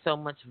and so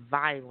much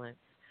violence.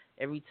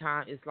 Every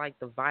time it's like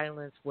the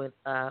violence went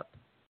up,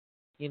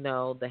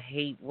 the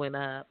hate went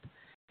up.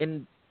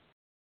 And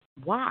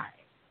why?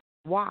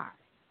 Why?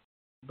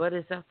 But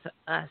it's up to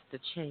us to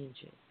change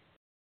it.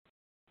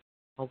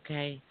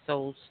 Okay?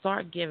 So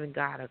start giving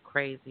God a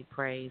crazy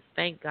praise.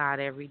 Thank God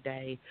every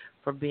day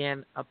for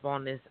being up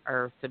on this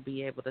earth to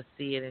be able to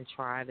see it and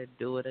try to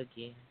do it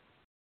again.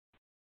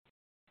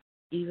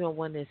 Even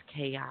when it's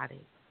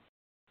chaotic.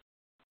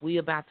 We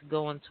about to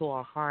go into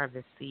a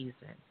harvest season.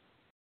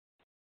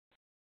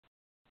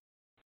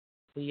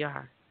 We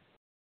are.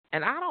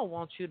 And I don't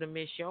want you to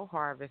miss your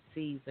harvest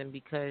season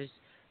because,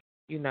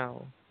 you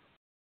done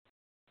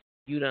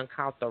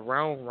caught the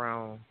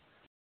wrong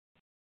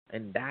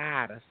and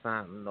died or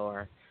something,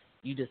 or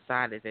you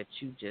decided that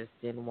you just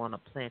didn't want to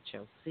plant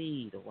your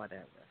seed or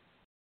whatever.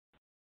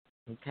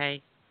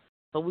 Okay?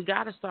 So we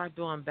got to start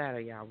doing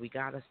better, y'all. We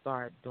got to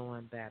start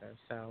doing better.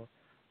 So,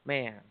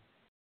 man,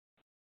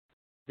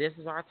 this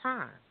is our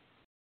time.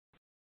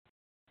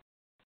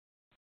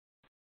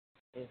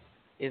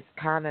 It's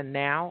kind of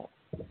now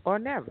or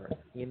never.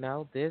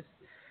 This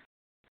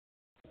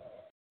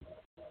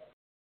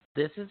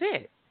is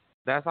it.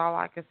 That's all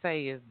I can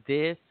say is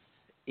this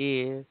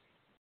is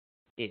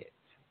it.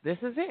 This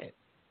is it.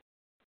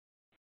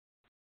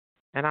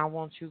 And I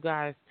want you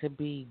guys to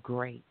be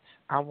great.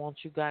 I want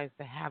you guys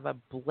to have a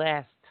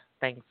blessed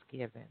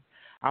Thanksgiving.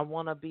 I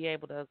want to be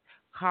able to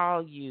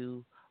call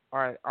you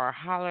or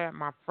holler at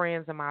my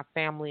friends and my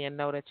family and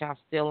know that y'all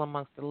still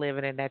amongst the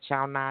living and that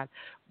y'all not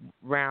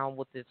round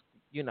with this,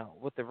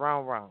 with the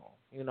wrong.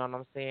 You know what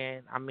I'm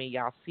saying?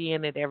 Y'all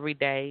seeing it every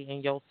day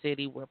in your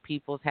city where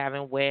people's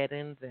having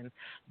weddings and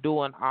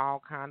doing all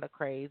kind of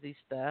crazy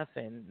stuff.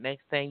 And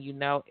next thing you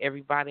know,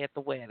 everybody at the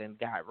wedding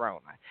got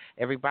Rona.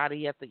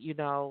 Everybody at the,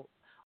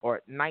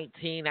 or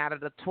 19 out of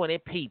the 20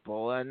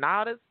 people and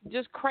all this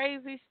just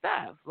crazy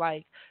stuff.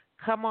 Like,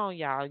 come on,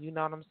 y'all. You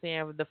know what I'm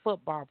saying? The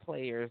football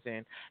players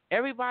and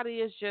everybody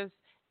is just,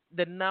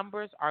 the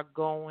numbers are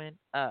going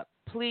up.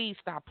 Please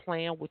stop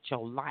playing with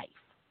your life.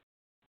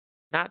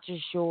 Not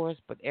just yours,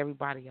 but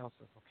everybody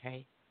else's,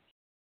 okay?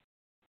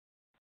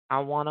 I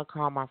want to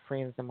call my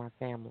friends and my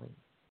family.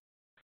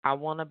 I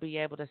want to be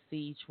able to see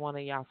each one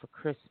of y'all for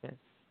Christmas.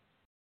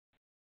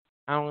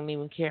 I don't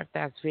even care if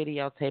that's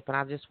videotaping.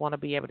 I just want to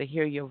be able to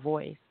hear your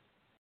voice.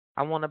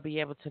 I want to be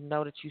able to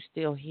know that you're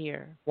still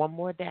here one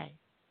more day.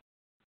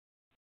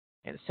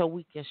 And so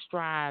we can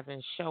strive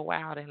and show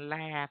out and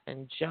laugh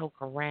and joke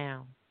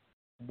around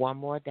one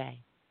more day.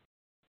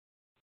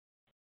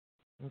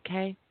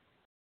 Okay?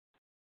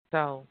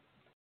 So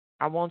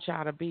I want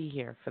y'all to be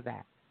here for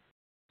that.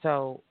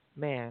 So,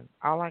 man,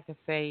 all I can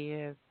say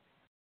is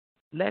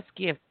let's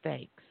give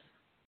thanks.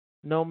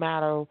 no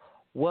matter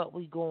what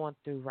we're going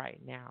through right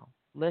now.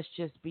 Let's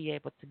just be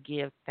able to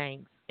give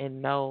thanks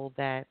and know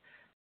that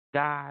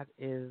God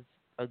is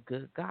a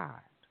good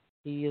God.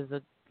 He's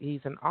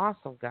an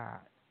awesome God.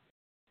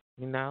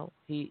 You know,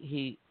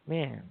 he's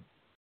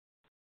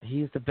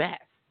the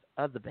best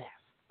of the best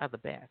of the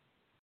best.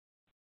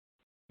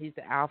 He's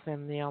the Alpha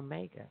and the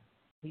Omega.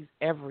 He's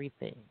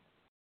everything.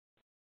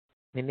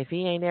 And if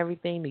he ain't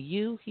everything to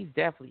you, he's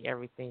definitely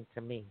everything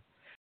to me.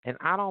 And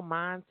I don't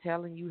mind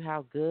telling you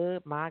how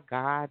good my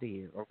God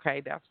is, okay?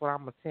 That's what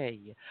I'm going to tell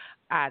you.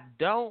 I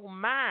don't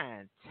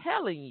mind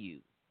telling you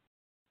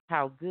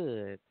how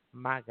good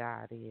my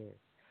God is.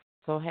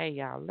 So, hey,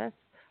 y'all, let's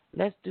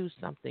do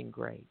something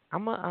great.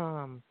 I'm going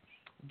to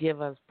give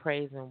us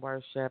praise and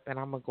worship, and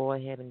I'm going to go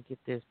ahead and get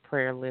this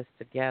prayer list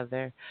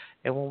together.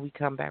 And when we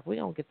come back,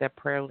 we're going to get that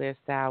prayer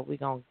list out. We're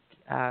going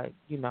to,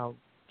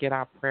 get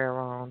our prayer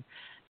on.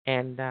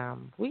 And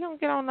we're going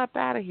to get on up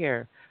out of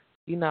here,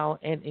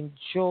 and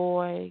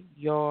enjoy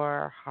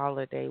your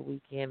holiday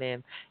weekend.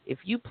 And if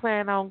you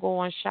plan on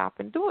going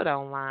shopping, do it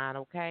online,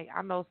 okay?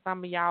 I know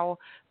some of y'all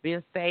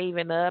been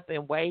saving up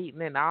and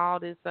waiting and all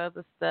this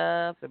other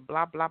stuff and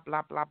blah, blah,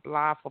 blah, blah,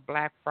 blah for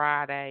Black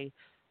Friday.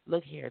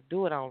 Look here,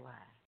 do it online.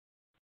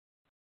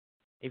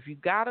 If you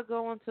got to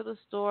go into the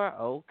store,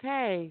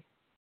 okay.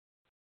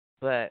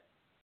 But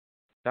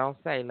don't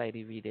say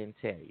Lady V didn't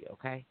tell you,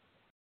 okay?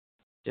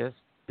 Just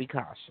be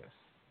cautious.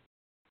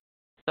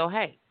 So,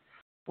 hey,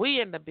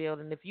 we in the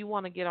building. If you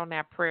want to get on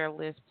that prayer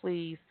list,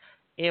 please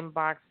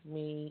inbox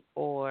me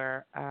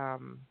or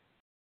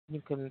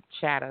you can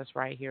chat us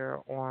right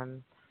here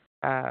on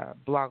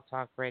Blog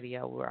Talk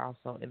Radio. We're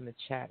also in the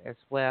chat as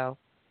well.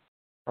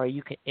 Or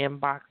you can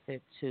inbox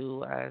it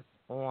to us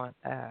on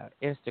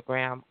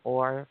Instagram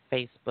or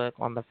Facebook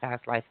on the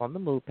Fast Life on the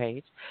Move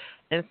page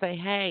and say,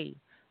 hey,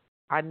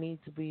 I need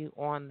to be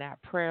on that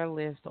prayer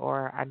list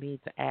or I need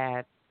to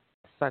add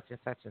such and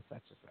such and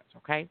such and such,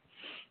 okay?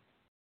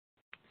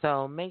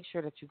 So make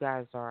sure that you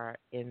guys are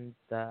in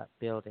the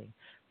building.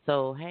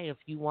 So, hey, if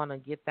you want to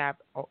get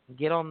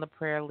on the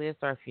prayer list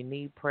or if you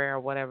need prayer or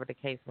whatever the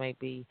case may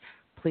be,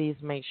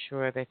 please make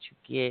sure that you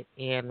get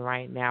in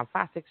right now.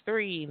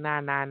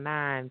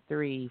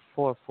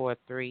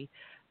 563-999-3443.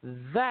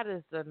 That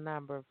is the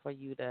number for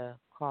you to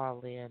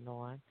call in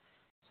on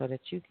so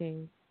that you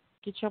can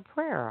get your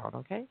prayer on,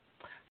 okay?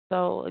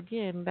 So,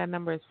 again, that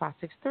number is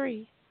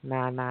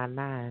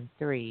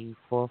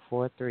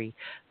 563-999-3443.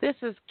 This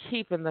is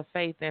Keeping the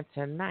Faith, and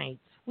tonight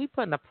we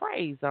putting a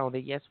praise on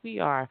it. Yes, we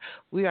are.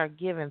 We are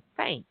giving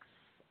thanks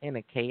in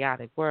a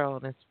chaotic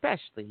world,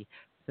 especially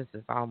since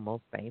it's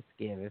almost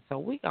Thanksgiving. So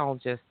we going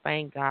to just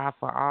thank God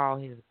for all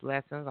his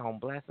blessings on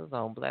blessings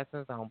on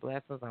blessings on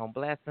blessings on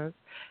blessings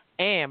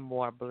and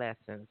more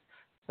blessings.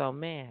 So,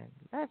 man,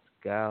 let's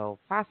go.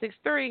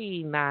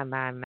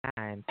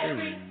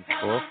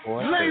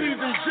 563-999-3443. Ladies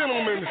and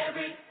gentlemen,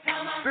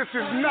 this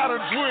is not a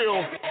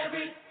drill.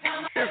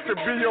 It's the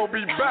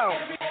B.O.B.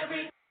 bounce.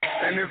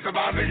 And it's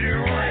about to get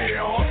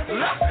real.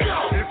 Let's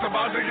go. It's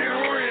about to get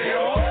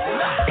real.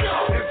 Let's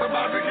go. It's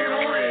about to get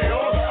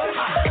real.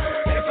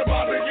 It's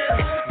about to get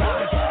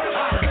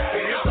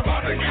It's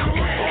about to get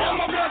real. All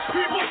my blessed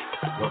people.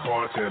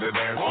 Report to the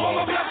dance floor. All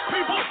my blessed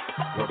people.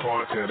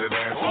 Report to the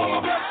dance floor. All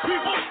my blessed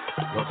people.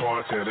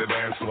 Report to the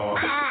dance floor.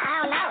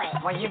 I don't know it.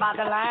 What you about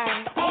to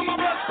learn? All my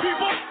blessed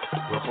people.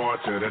 Report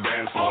to the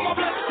dance floor. All my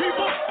blessed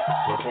people.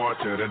 Report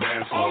to the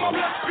dance floor. All my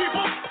blessed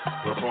people.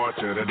 Report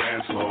to the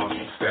dance floor.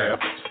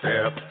 Step,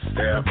 step,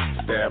 step,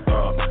 step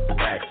up.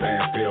 Back,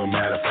 stand still,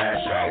 matter of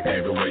fact.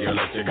 Everywhere you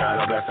look, you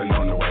got a blessing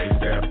on the way.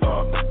 Step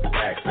up.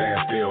 Back,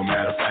 stand still,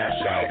 matter of fact.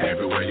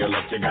 Everywhere you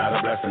look, you got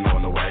a blessing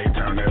on the way.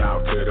 Turn it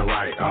out to the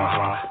right.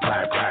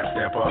 Clap, clap,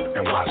 step up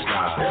and watch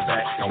God. Step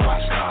back and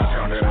watch God.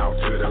 Turn it out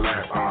to the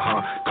left.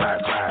 Clap,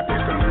 clap.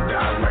 It's a new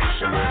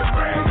direction with a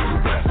brand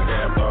new blessing.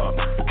 Step up.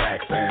 Back,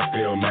 stand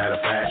still, matter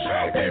of fact.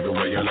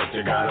 Everywhere you look,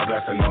 you got a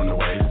blessing on the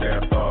way.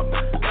 Step up.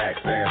 Back,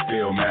 stand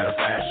still, matter of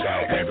fact.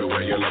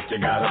 Everywhere you look, you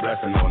got a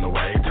blessing on the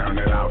way. Turn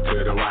it out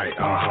to the right.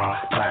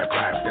 Clap,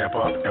 clap, step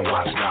up and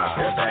watch God.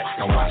 Step back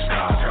and watch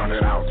God. Turn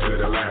it out to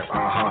the left.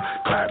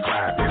 Clap,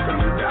 clap. It's a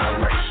new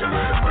direction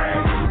with a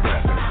brand new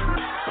blessing.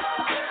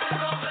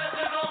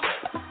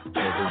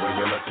 Everywhere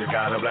you look, you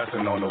got a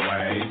blessing on the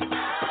way.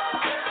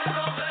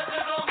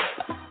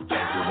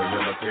 Everywhere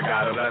you look, you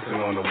got a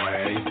blessing on the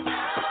way.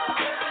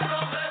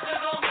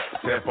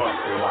 Step up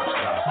and watch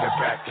God. Step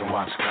back and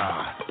watch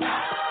God.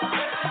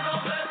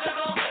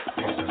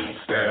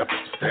 Step,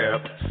 step,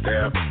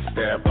 step,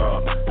 step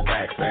up.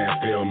 Back, stand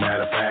still,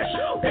 matter of fact.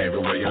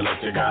 Everywhere you look,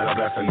 you got a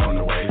blessing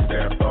on the way.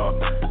 Step up.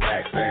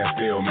 Back, stand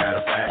still, matter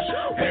of fact.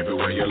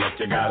 Everywhere you look,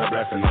 you got a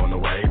blessing on the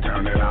way.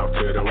 Turn it out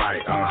to the right.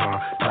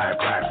 Clap,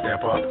 clap,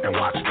 step up and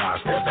watch God.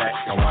 Step back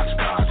and watch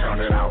God. Turn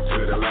it out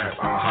to the left.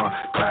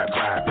 Clap,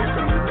 clap. It's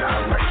a new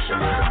direction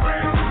with a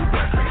brand new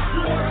blessing.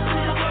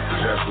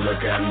 Just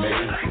look at me.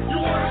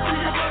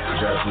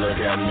 Just look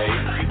at me.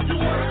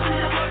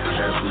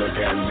 Just look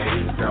at me.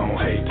 Don't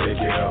hate, take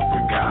it up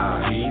with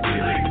God. He did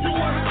it.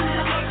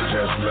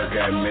 Just look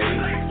at me.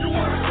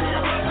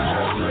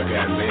 Just look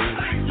at me.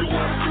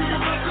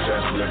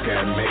 look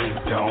at me,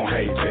 don't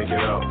hate, take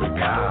it up with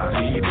God,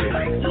 He did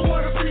it. You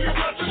wanna see it?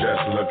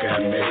 Just look at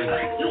me.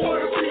 You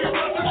wanna see it?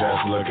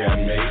 Just look at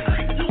me.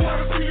 You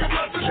wanna see it?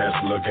 Just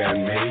look at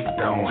me,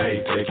 don't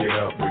hate, take it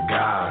up with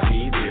God,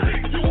 He did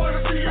it. You wanna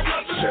see it?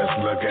 Just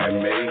look at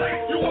me.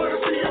 You wanna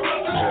see it?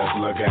 Just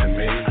look at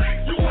me.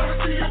 You wanna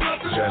see it?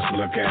 Just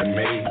look at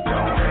me,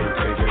 don't hate,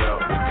 take it up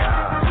with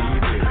God, He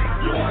did it.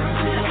 You wanna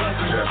see it?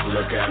 Just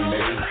look at me.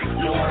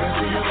 You wanna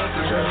see it?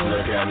 Just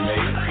look at me.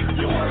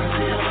 You wanna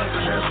see it?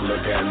 Just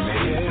look at me,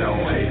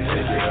 don't hate,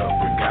 take it up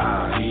with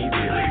God, He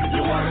did it.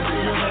 You wanna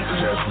see it?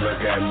 Just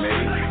look at me.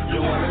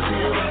 You wanna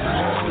see it?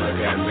 Just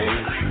look at me.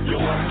 You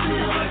wanna see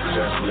it?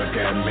 Just look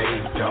at me,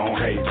 don't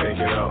hate, take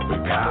it up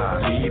with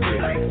God, He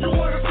did it. You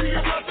wanna see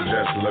it?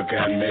 Just look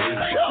at me.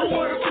 You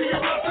wanna see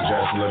it?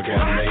 Just look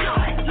at me.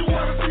 You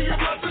wanna see it?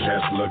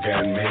 Just look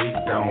at me,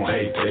 don't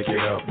hate, take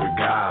it up with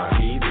God,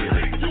 He did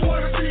it. You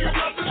wanna see it?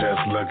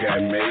 Just look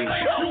at me.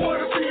 You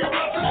wanna see it?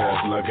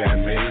 Just look at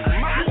me.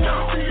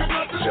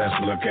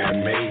 Just look at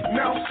me.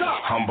 Now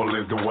stop. Humble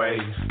is the way.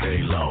 Stay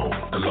low.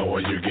 The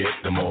lower you get,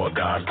 the more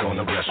God's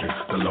gonna bless you.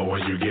 The lower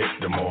you get,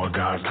 the more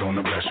God's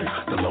gonna bless you.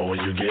 The lower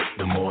you get,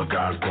 the more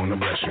God's gonna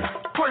bless you.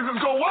 Praises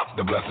go up,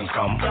 the blessings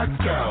come back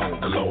down.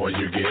 The lower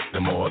you get,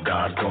 the more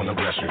God's gonna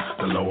bless you.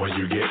 The lower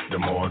you get, the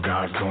more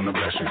God's gonna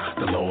bless you.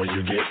 The lower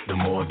you get, the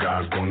more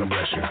God's gonna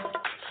bless you.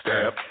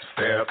 Step,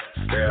 step,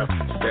 step,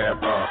 step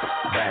up.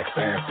 Back,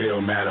 stand still,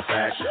 matter of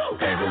fact.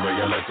 Everywhere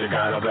you look, you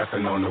got a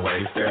blessing on the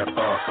way. Step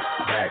up,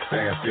 back,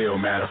 stand still,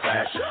 matter of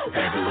fact.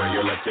 Everywhere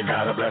you look, you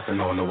got a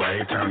blessing on the way.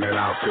 Turn it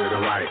out to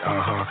the right,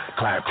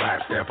 Clap,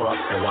 clap, step up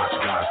and watch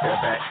God. Step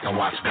back and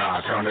watch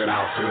God. Turn it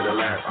out to the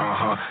left,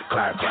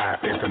 Clap,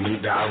 clap. It's a new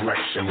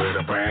direction with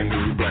a brand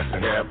new blessing.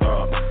 Step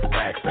up,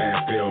 back,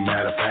 stand still,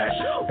 matter of fact.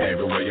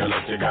 Everywhere you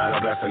look, you got a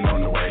blessing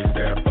on the way.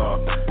 Step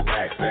up,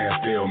 back, stand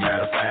still,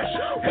 matter of fact.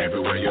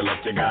 Everywhere you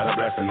look, you got a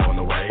blessing on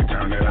the way.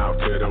 Turn it out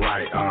to the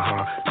right,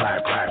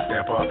 Clap, clap,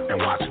 step up and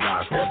watch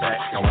God. Step back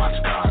and watch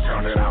God.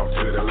 Turn it out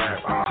to the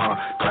left,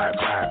 Clap,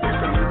 clap.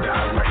 It's a new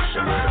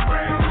direction with a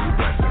brand new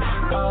blessing.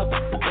 Up,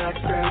 back,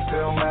 stand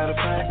still, matter of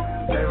fact.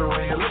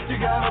 Everywhere you look, you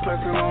got a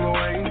blessing on the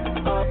way.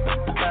 Up,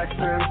 back,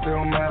 stand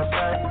still, matter of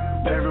fact.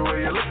 Everywhere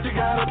you look, you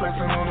got a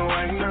blessing on the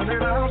way. Turn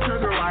it out to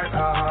the right,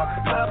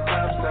 Clap,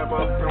 clap, step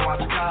up and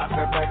watch God.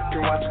 Step back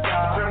and watch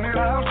God. Turn it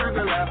out to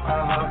the left,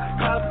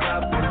 Clap,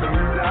 clap. It's a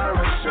new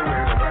direction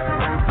with a brand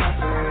new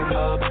blessing.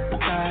 Up,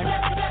 back.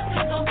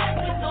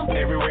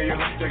 Everywhere you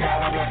look, you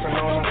got a blessing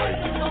on the way.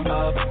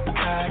 Up,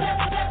 back.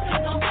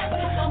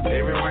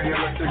 Everywhere you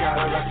look, you got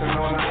a blessing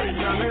on the way.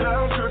 Turn it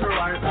out to the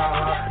right,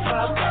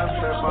 Clap, clap,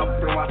 step up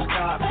and watch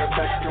God. Step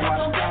back and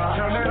watch God.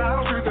 Turn it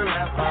out to the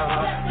left,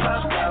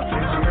 Clap, clap.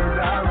 It's a new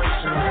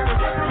direction with a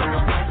brand new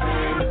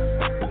blessing.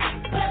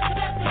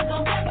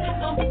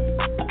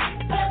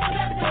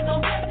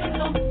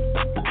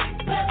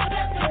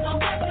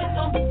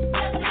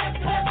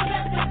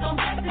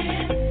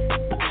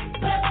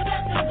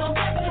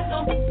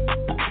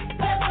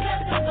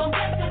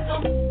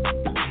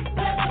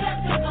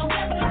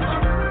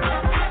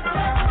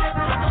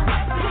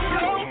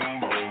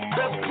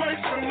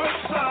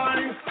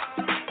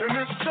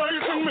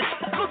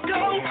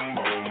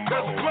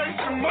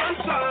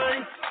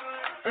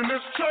 And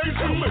it's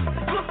chasing me.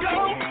 Look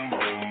out!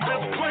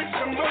 There's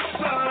placing my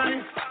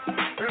sign.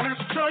 And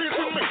it's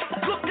chasing me.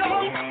 Look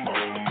out!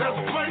 There's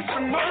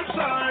placing my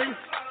sign.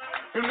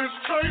 And it's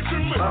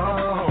chasing me.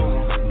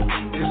 Oh,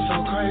 it's so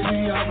crazy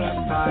how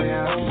blessed I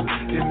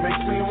am. It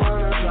makes me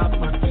wanna drop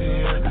a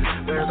tear.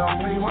 There's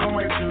only one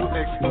way to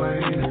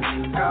explain.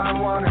 God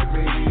wanted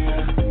me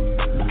here.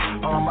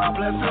 All my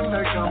blessings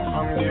they come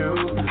from you.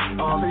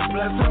 All these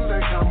blessings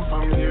they come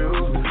from you.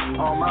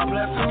 All my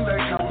blessings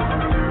they come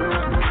from you.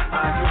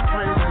 I give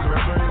praises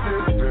where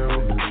praises due.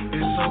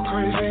 It's so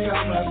crazy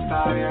how blessed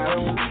I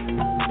am.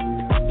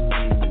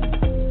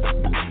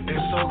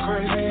 It's so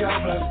crazy how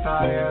blessed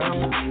I am.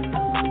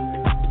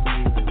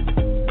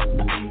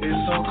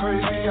 It's so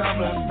crazy how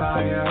blessed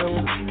I am.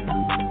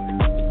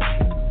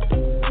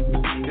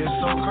 It's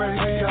so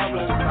crazy how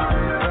blessed I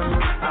am.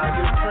 I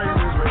give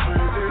praises where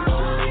praises due.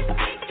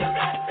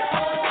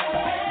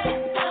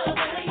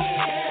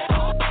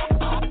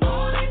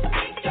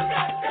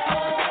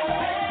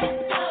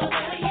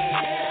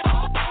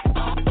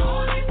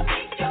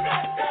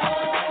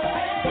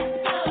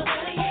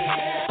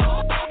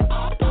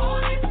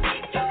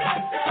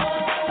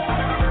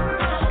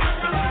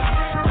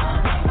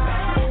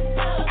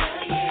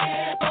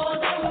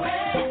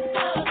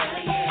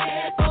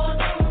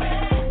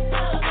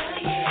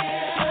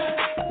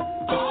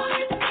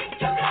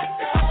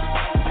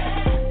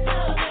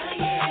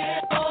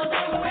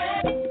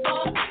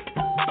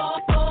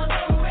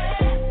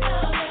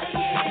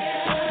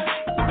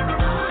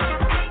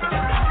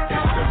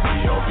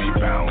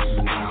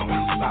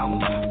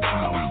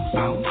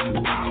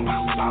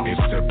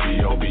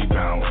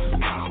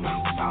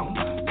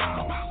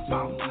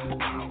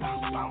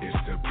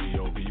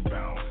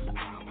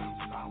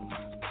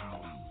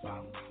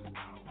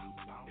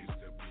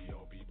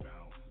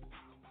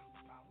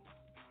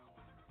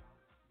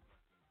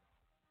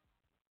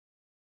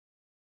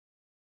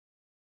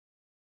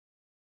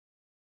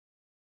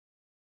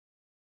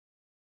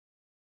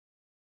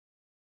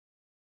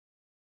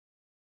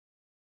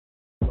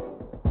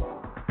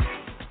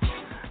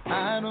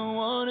 I don't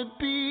wanna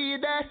be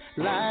that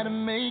lie to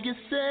make you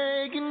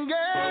second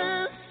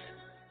guess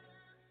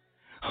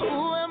who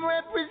I'm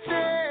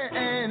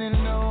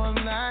representing. No, I'm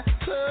not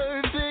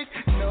perfect.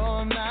 No,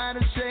 I'm not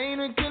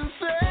ashamed to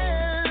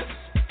confess.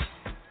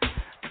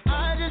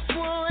 I just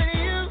want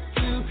you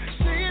to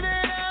see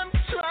that I'm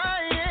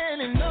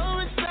trying and know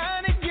it's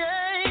not a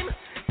game.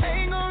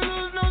 Ain't gonna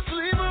lose no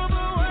sleep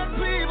over what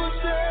people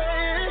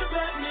say.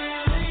 Let me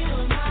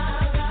live my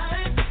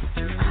life.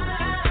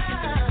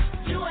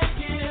 You ain't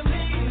giving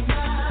me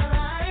my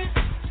life.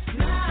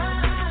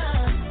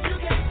 Nah, you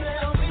can't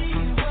tell me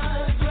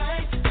what's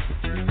right.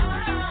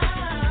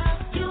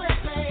 You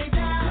ain't laid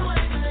down. You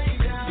ain't laid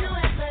down. You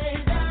ain't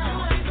laid down. You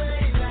ain't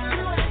laid down.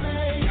 You ain't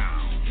laid down.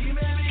 He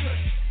made me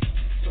great,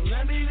 so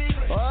let me be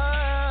great.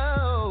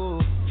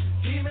 Oh,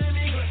 he made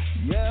me great,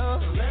 yeah.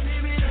 So let me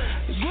be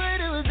great.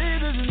 Greater was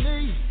Jesus than me.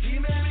 He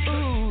made me great.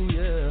 Ooh,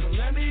 yeah. So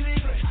let me be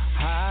great.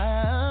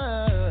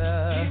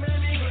 He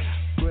made me great.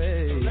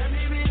 So let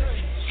me be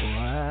great.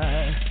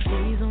 Why?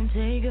 Please don't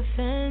take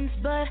offense,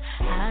 but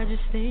I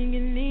just think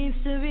it needs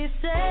to be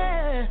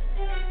said.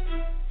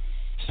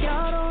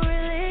 Y'all don't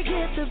really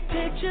get the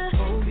picture.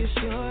 Focus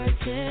your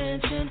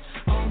attention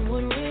on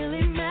what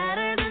really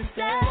matters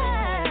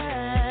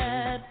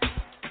instead.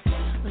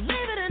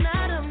 Believe it or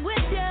not, I'm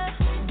with ya.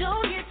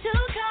 Don't get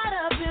too caught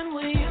up in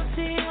what you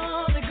see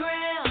on the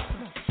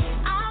ground.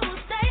 I will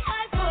stay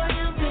high for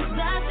him, 'cause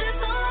that's just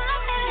who I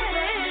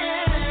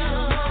am.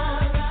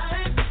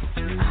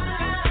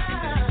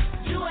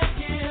 You ain't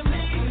give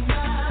me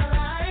my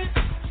life.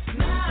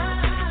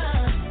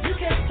 Nah, you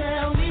can't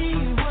tell me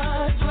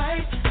what's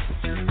right.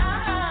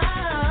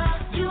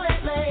 You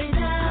ain't laid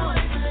down.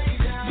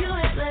 You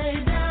ain't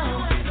laid down.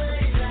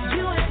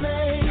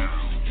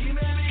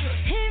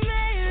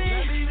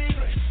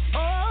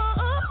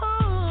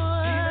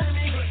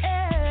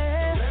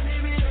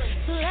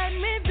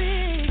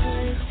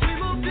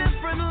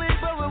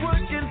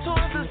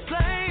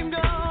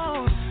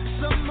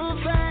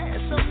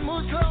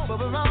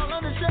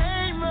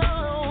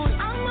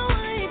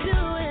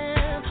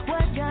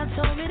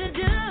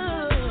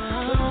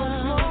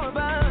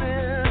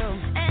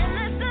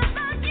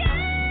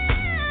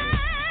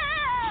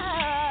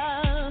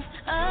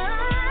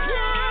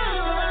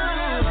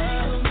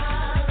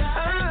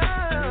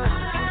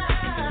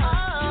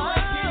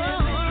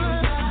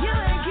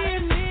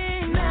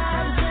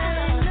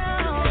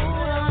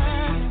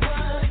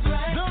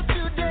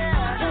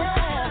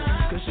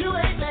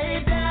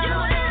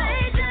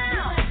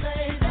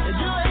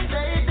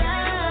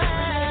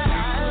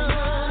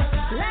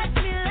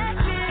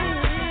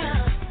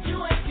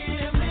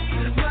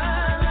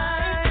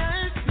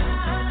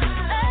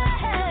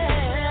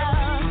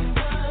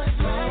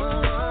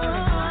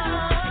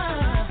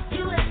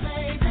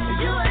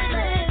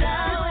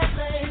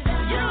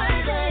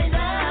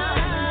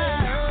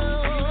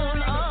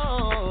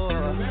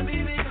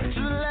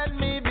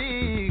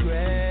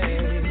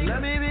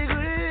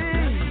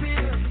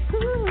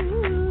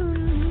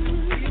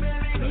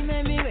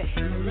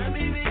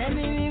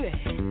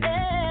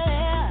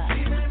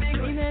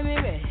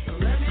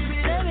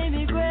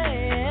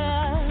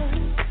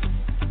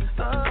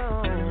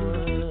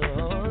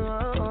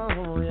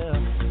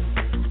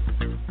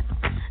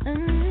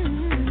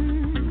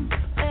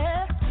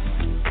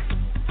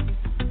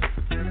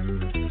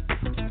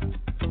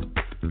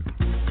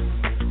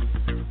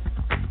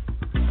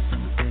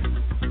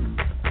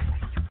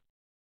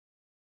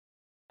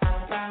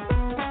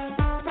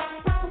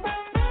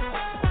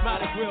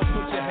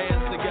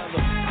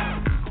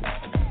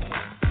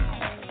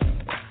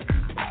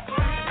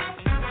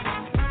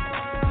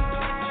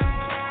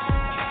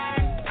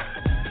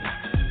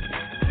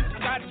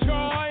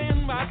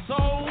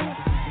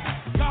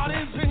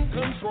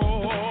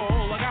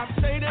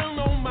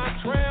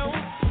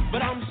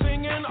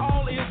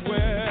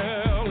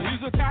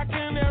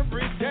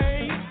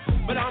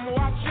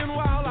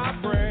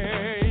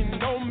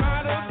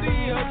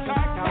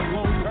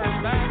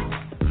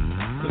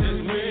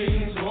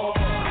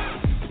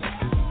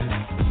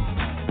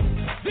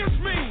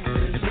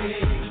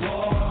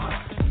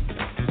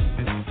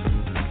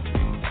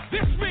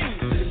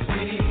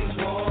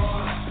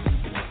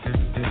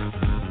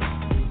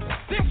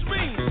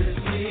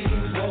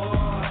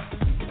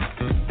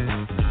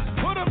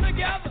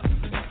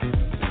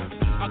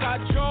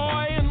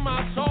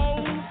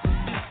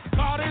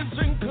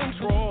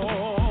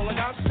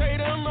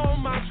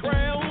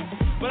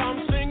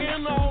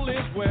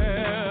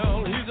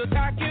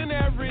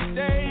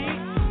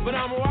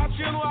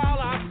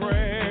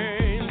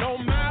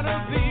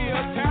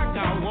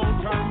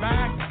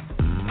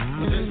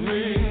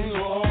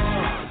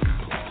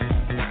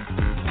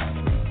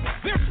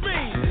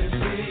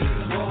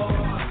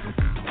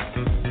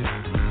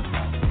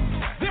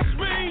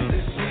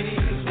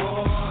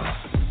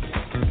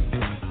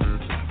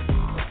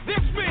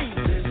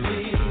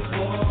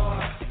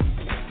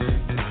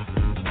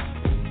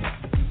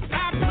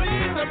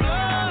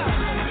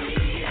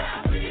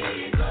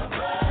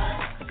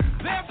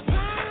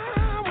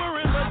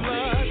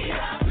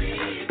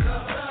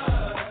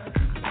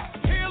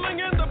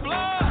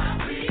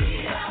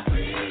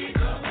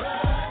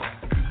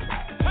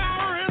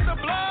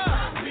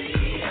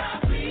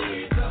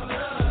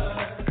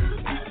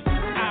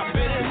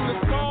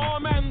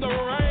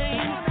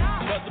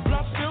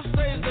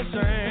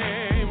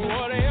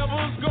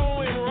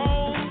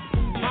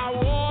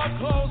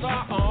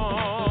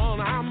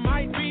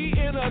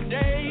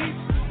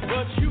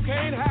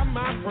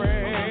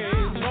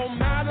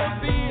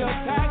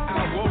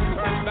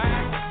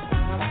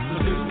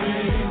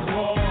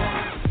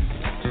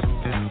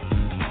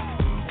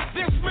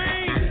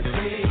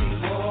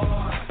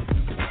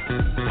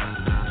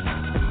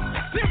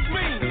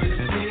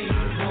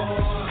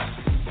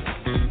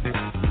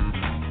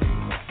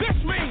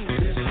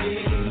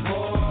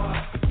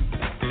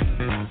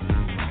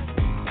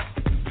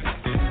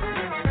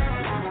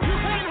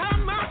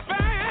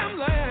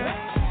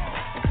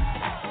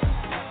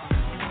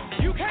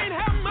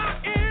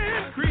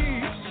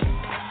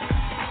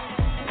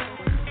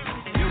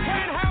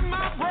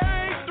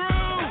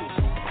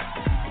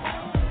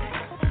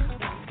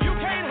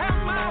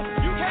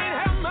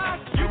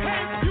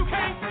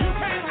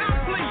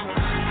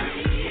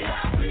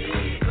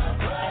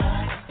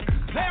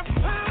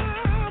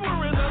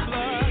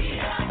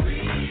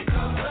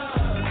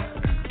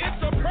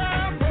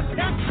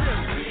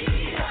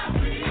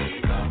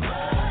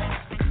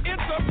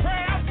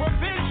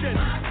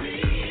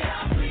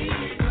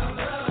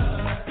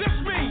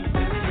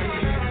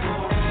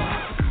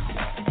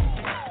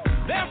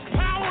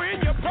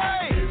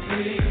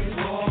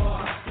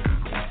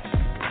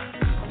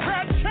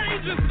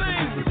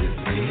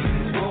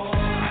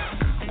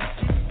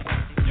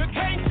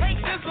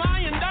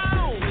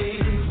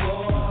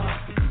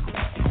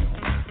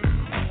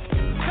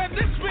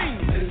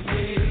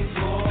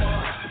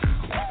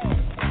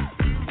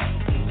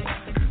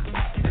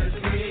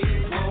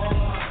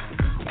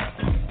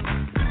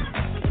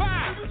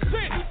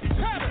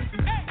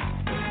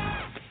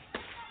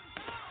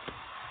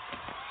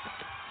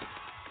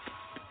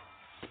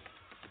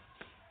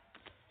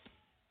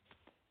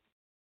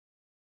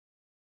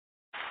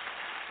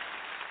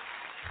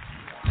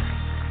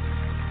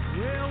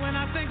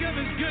 think of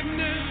his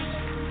goodness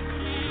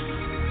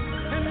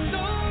and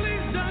all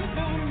he's done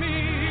for me.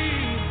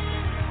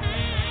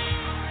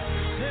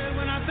 Said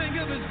when I think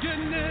of his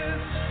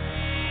goodness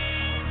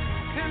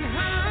and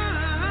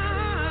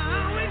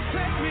how he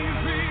set me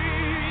free.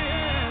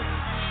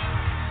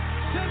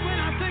 Said when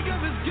I think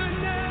of his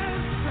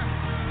goodness,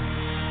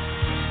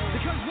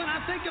 because when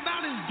I think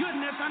about his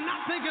goodness, I'm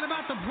not thinking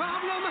about the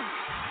problem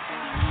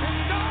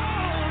and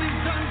all he's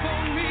done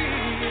for me.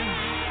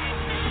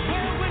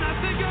 Well, when I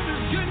think of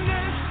his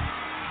goodness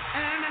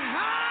and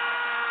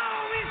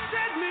how he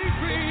set me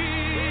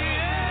free.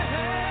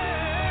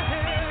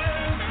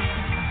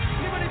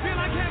 Anybody feel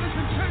like having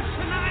some church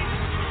tonight?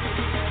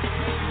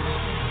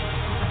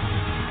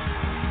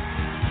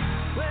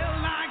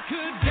 Well, I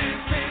could dance,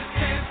 dance,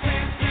 dance,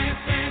 dance, dance,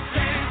 dance,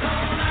 dance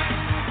all night,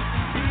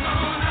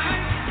 all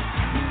night,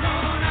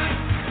 all night,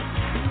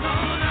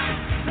 all night.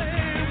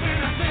 When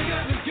I think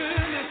of his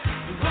goodness,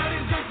 what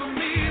he's done for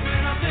me.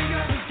 When I think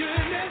of his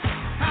goodness,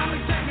 how he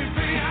set me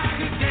free, I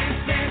could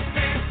dance, dance,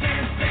 dance,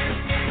 dance, dance,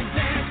 dance,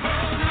 dance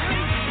all night,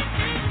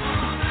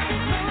 all night,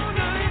 all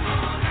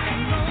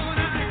night, all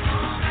night,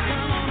 all night.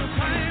 Come on and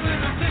play. When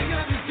I think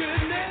of his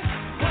goodness,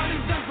 what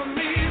he's done for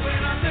me.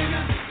 When I think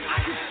of, I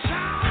could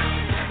shout,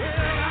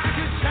 yeah, I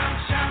could shout,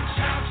 shout,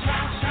 shout,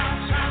 shout, shout,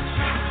 shout,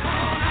 shout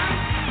all night,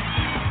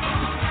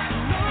 all night,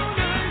 all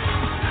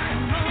night,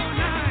 all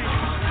night.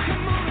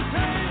 Come on and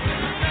play. When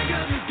I think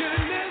of his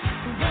goodness,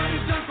 what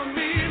he's done for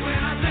me.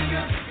 When I think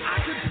of, I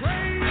could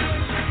praise,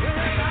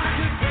 yeah, I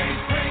could praise,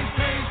 praise,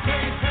 praise,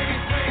 praise,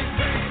 praise, praise,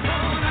 praise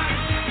all night,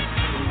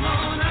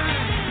 all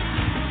night,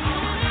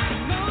 all night,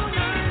 all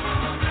night,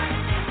 all night.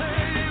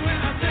 Hey, when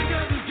I think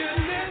of his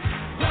goodness,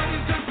 what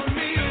he's done for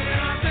me. When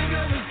I think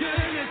of his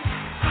goodness,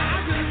 I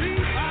could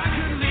leave, I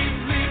could leave,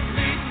 leave,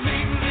 leave,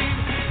 leave, leave.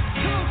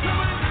 Come on, come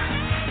on,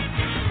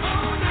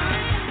 all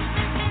night,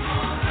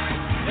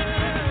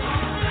 yeah.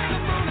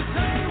 Come on and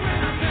say, when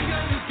I think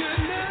of his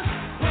goodness,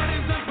 what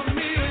he's done for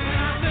me. When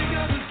I think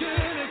of his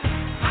goodness,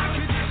 I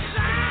could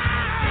shout.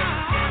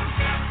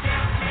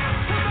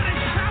 Somebody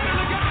shout in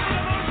the God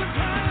of ocean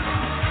time.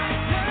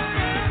 Yeah,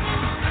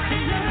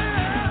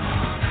 yeah.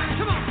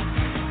 Come on.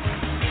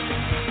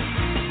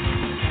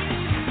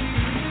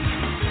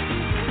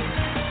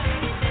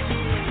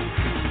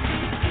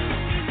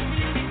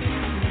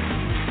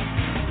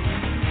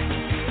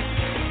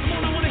 Come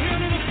on, I want to hear a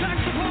little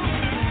saxophone.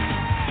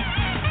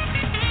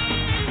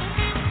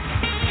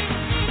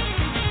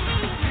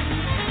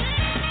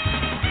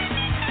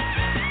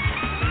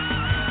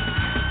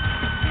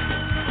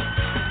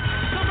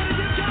 Somebody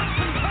give God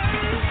some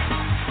praise.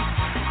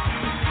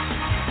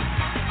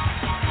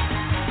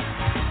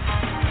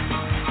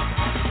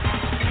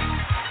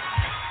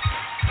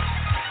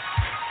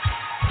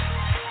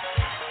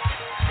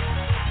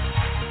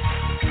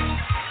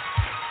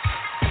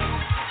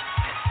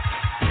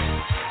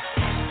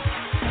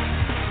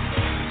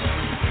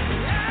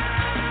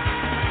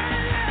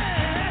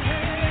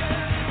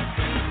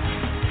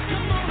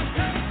 Come on and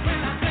say, when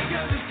I think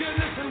of his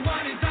goodness and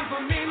what he's done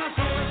for me, my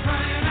soul is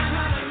crying out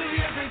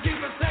hallelujah. Thank you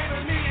for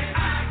saving me, and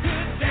I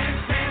could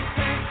dance, dance,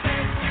 dance,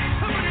 dance,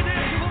 dance. Somebody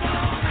dance with me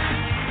all night,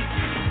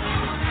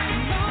 all night,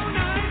 all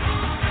night,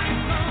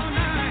 all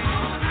night,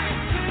 all night.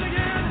 Say it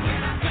again.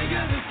 When I think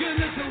of his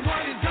goodness and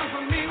what he's done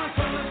for me, my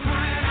soul is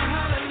crying out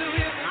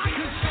hallelujah. I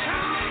could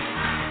shout,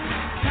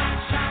 shout,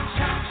 shout,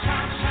 shout,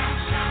 shout, shout,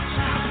 shout,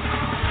 shout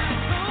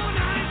all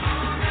night,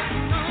 all night,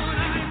 all night,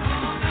 all night,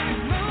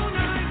 all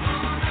night,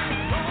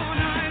 all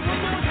night. One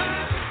more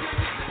time.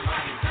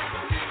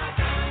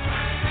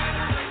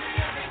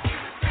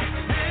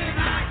 And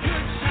I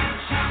could shout,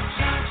 shout,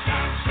 shout,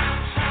 shout, shout,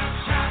 shout,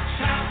 shout, shout,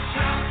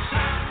 shout,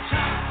 shout,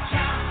 shout,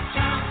 shout,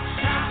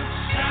 shout,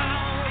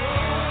 shout.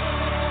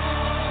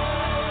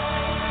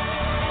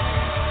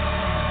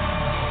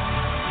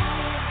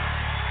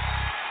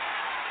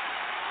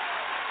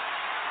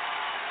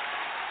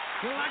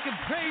 Well, I could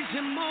praise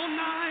him all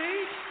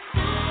night.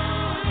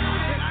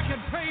 Said I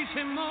could praise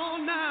him all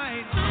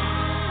night.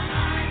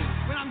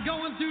 When I'm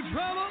going through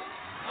trouble.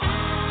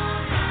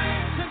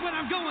 Said when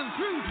I'm going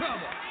through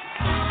trouble.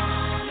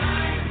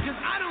 Because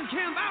I don't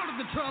camp out of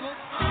the trouble.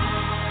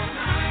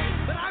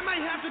 But I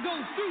might have to go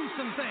through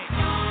some things.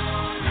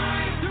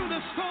 Through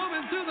the storm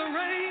and through the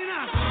rain.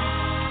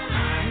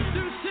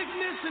 Through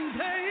sickness and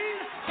pain.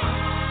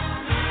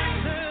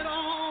 Said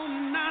all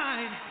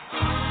night.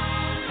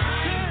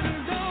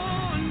 Said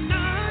all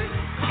night.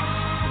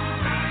 All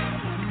night.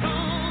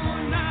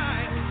 All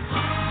night.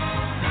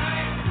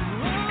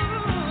 Said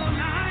all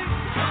night.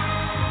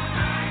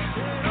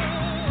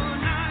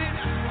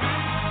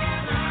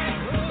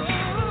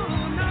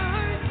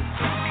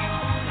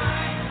 All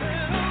night.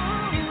 Said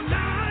all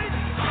night.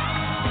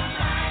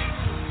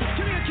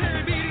 Come here,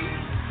 Carrie Beatty.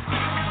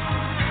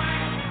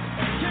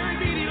 Carrie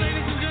Beatty,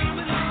 ladies and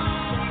gentlemen.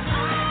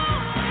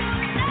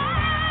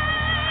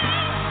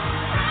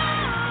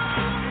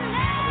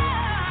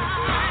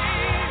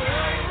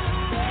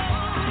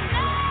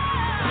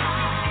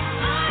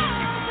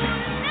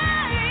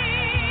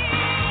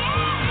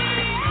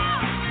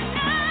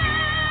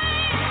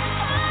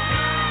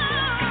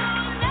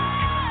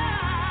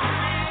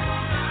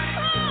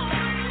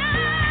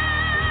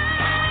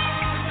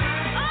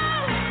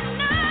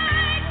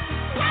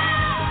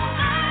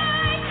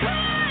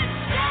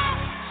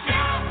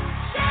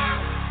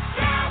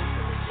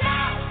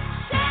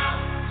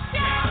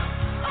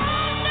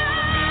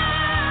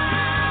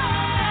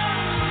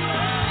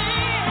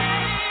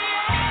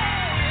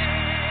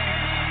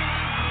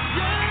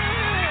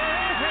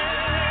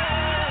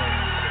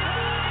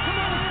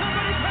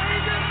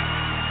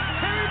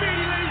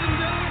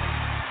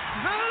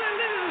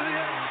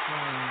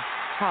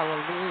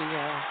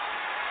 Hallelujah.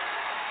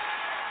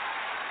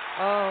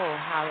 Oh, Praise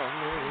the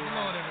hallelujah.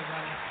 Lord,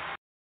 everybody.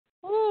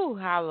 Ooh,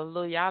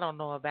 hallelujah. I don't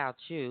know about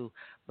you,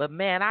 but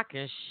man, I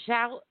can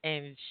shout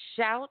and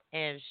shout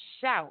and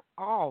shout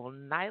all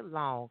night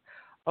long.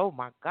 Oh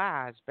my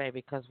gosh,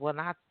 baby, because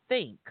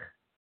think,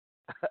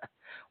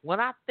 when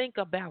I think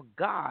about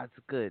God's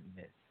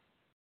goodness,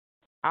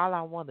 all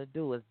I want to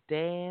do is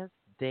dance,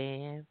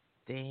 dance,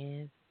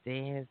 dance,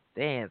 dance,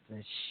 dance,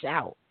 and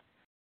shout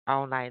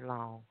all night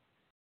long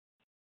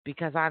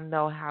because I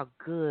know how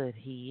good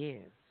He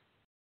is.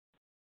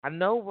 I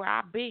know where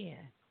I've been,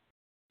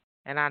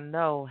 and I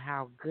know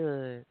how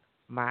good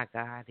my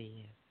God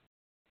is.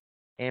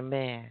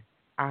 Amen.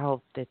 I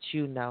hope that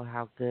you know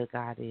how good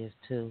God is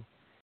too.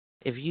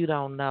 If you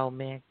don't know,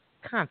 man,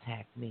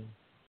 contact me.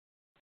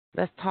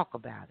 Let's talk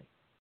about it.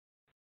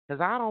 Because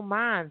I don't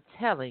mind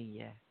telling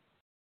you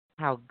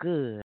how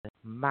good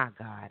my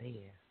God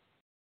is.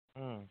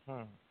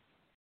 hmm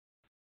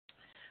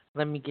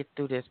Let me get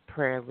through this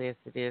prayer list.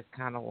 It is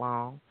kind of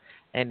long,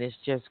 and it's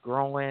just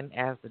growing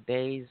as the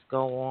days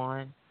go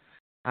on.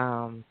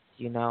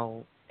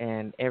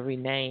 And every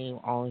name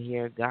on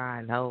here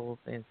God knows,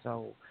 and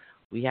so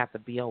we have to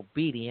be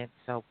obedient.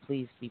 So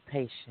please be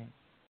patient.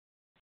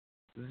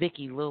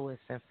 Vicky Lewis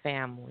and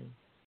family,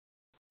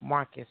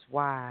 Marcus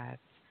Wise,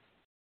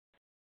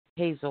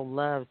 Hazel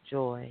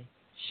Lovejoy,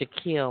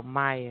 Shaquille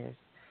Myers,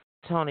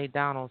 Tony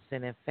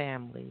Donaldson and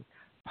family,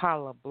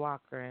 Paula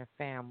Blocker and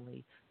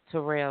family,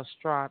 Terrell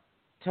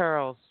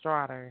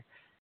Strotter,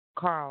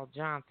 Carl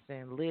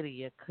Johnson,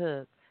 Lydia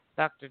Cook,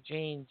 Dr.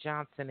 Jean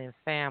Johnson and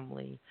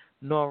family,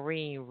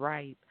 Noreen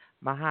Wright,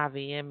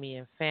 Mojave Emmy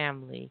and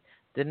family,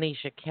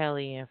 Denisha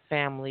Kelly and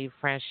family,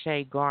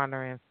 Franche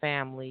Garner and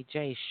family,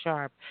 Jay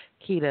Sharp,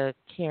 Keita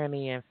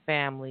Kearney and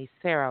family,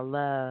 Sarah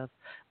Love,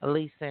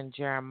 Elisa and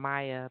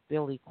Jeremiah,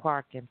 Billy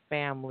Clark and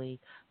family,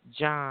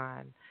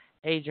 John,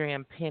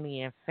 Adrian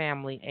Penny and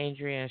family,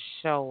 Adrian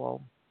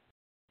Shoal,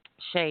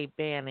 Shay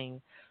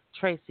Banning,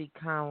 Tracy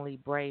Conley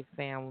Brave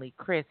family,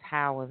 Chris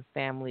Howe and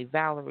family,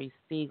 Valerie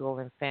Spiegel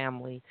and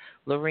family,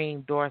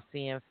 Lorene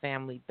Dorsey and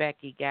family,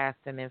 Becky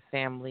Gaston and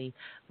family,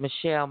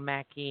 Michelle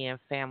Mackey and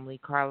family,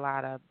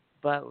 Carlotta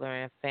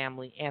Butler and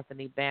family,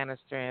 Anthony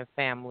Bannister and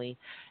family,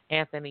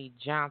 Anthony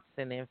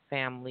Johnson and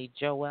family,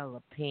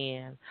 Joella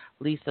Penn,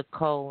 Lisa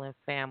Cole and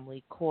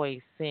family,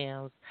 Coy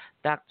Sims,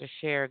 Dr.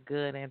 Cher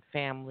Good and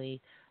family,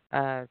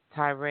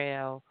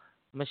 Tyrell,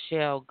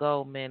 Michelle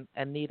Goldman,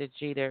 Anita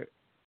Jeter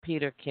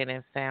Peterkin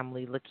and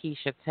family,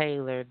 Lakeisha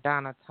Taylor,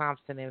 Donna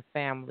Thompson and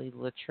family,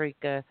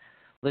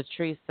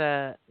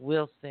 Latresa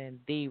Wilson,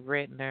 Dee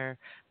Rittner,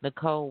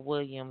 Nicole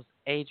Williams,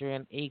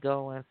 Adrian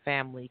Ego and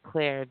family,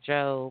 Claire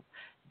Job,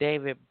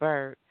 David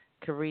Burt,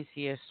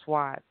 Caricia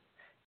Swats,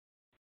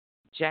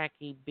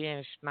 Jackie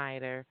Ben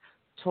Schneider,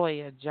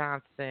 Toya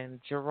Johnson,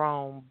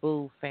 Jerome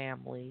Boo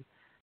family,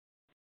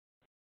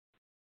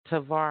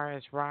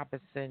 Tavares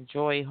Robinson,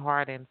 Joy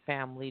Hart and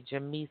family,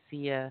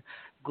 Jamesia,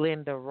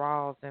 Glenda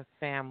Rawls and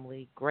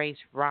family, Grace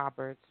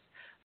Roberts,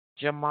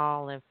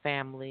 Jamal and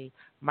family,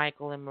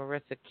 Michael and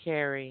Marissa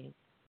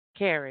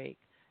Carrick,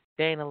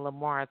 Dana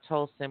Lamar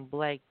Tolson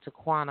Blake,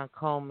 Taquana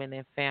Coleman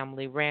and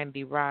family,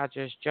 Randy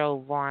Rogers,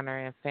 Joe Varner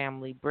and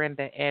family,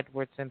 Brenda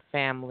Edwards and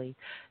family,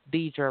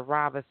 Deidre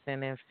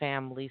Robinson and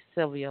family,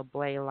 Sylvia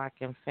Blaylock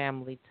and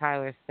family,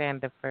 Tyler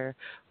Sandifer,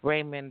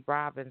 Raymond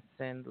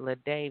Robinson,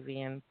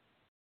 LaDavian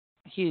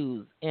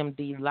Hughes,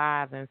 MD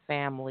Live and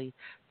family,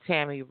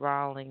 Tammy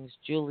Rawlings,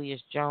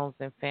 Julius Jones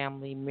and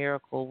family,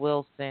 Miracle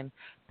Wilson,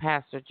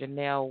 Pastor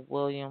Janelle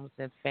Williams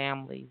and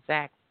family,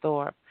 Zach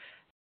Thorpe,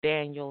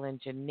 Daniel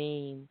and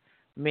Janine,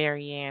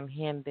 Marianne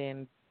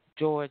Hendon,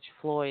 George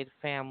Floyd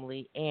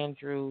family,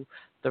 Andrew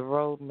the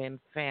Roadman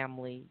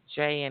family,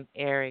 Jay and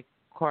Eric,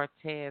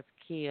 Cortez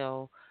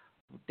Keel,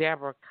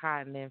 Deborah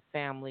Cotton and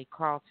family,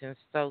 Carlton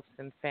Stokes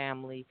and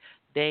family,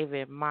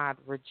 David Mott,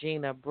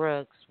 Regina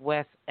Brooks,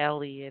 Wes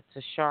Elliott,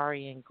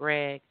 Tashari and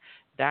Greg,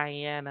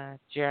 Diana,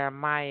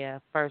 Jeremiah,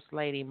 First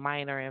Lady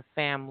Minor and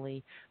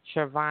family,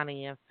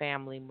 Shervani and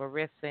family,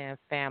 Marissa and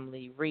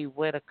family, Ree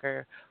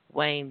Whitaker,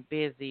 Wayne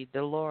Busy,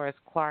 Dolores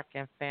Clark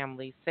and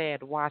family,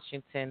 Said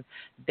Washington,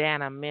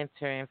 Dana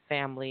Mentor and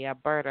family,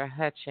 Alberta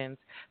Hutchins,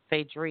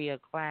 Phaedria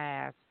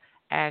Glass,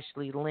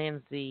 Ashley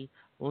Lindsay,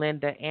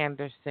 Linda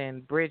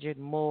Anderson, Bridget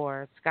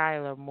Moore,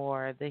 Skylar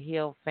Moore, the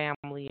Hill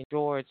family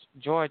in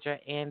Georgia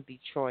and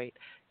Detroit,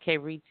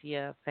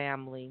 Karitia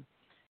family,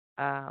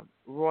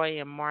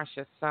 Roy and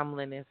Marcia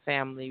Sumlin and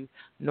family,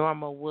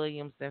 Norma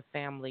Williams and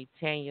family,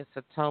 Tanya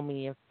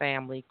Satomi and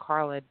family,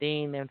 Carla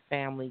Dean and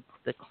family,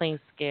 the Clean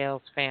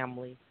Scales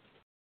family,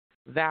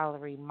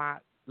 Valerie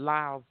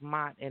Lyles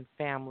Mott and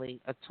family,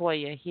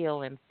 Atoya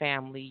Hill and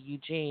family,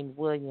 Eugene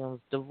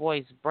Williams,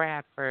 DeVoice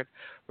Bradford,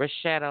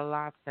 Rashetta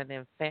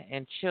Lotson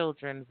and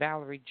children,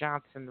 Valerie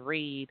Johnson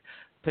Reed,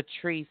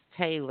 Patrice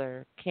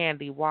Taylor,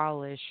 Candy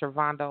Wallace,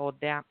 Shervonda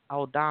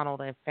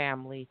O'Donnell and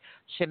family,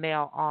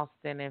 Chanel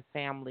Austin and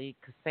family,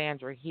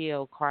 Cassandra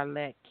Hill,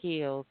 Carlette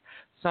Kills,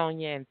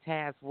 Sonia and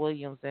Taz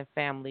Williams and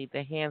family,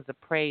 the Hands of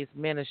Praise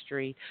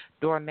Ministry,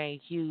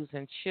 Dornay Hughes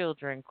and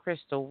children,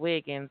 Crystal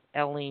Wiggins,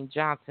 Eileen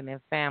Johnson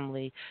and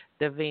family,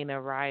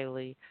 Davina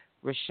Riley,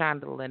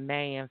 Rashonda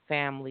Lene and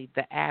family,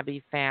 the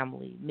Abbey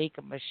family,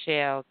 Nika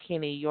Michelle,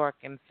 Kenny York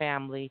and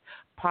family,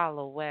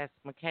 Paula West,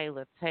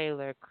 Michaela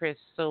Taylor, Chris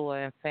Sua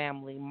and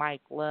family,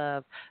 Mike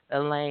Love,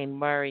 Elaine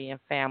Murray and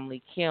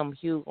family, Kim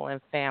Hugel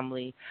and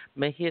family,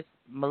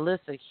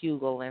 Melissa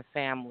Hugel and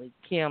family,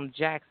 Kim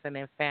Jackson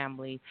and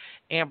family,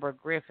 Amber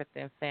Griffith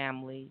and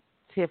family,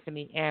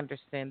 Tiffany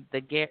Anderson,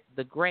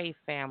 the Gray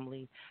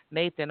family,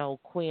 Nathan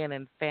O'Quinn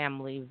and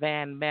family,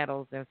 Van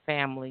Meadows and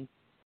family,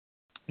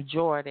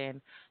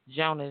 Jordan,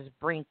 Jonas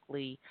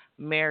Brinkley,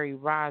 Mary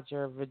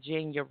Roger,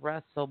 Virginia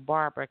Russell,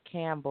 Barbara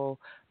Campbell,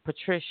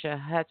 Patricia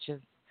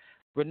Hutchins,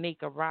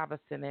 Renika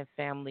Robinson and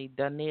family,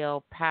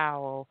 Danielle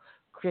Powell,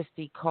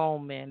 Christy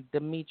Coleman,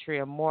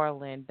 Demetria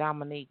Moreland,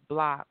 Dominique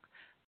Block,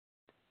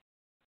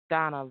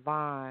 Donna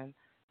Vaughn,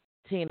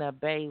 Tina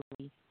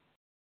Bailey,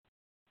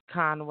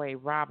 Conway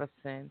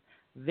Robinson,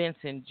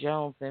 Vincent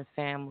Jones and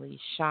family,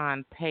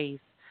 Sean Pace,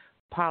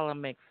 Paula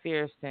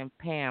McPherson,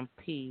 Pam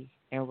P.,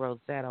 and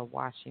Rosetta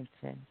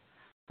Washington.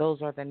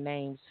 Those are the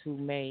names who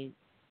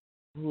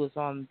is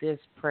on this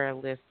prayer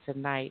list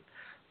tonight.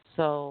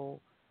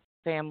 So,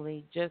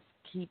 family, just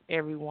keep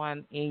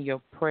everyone in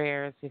your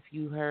prayers. If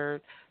you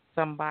heard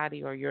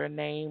somebody or your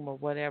name or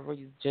whatever,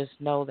 you just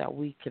know that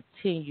we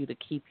continue to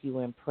keep you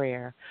in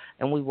prayer,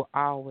 and we will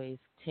always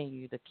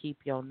continue to keep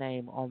your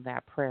name on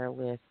that prayer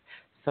list.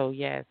 So,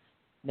 yes,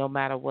 no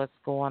matter what's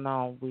going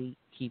on, we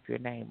keep your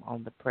name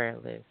on the prayer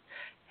list.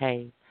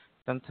 Hey,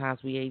 sometimes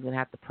we even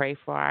have to pray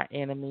for our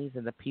enemies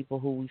and the people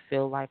who we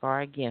feel like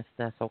are against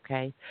us,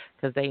 okay?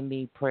 Because they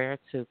need prayer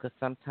too, because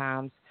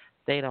sometimes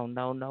they don't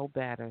know no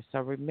better.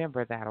 So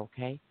remember that,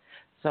 okay?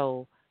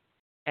 So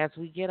as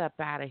we get up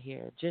out of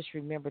here, just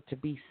remember to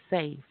be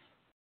safe.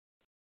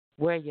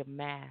 Wear your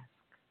mask.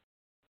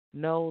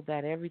 Know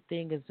that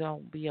everything is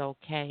going to be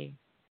okay.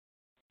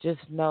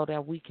 Just know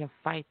that we can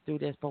fight through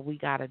this, but we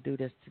got to do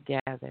this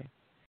together.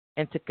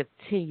 And to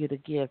continue to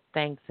give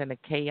thanks in a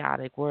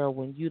chaotic world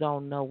when you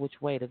don't know which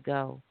way to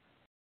go.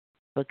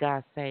 But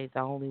God says the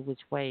only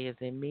which way is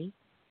in me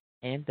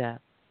and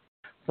up.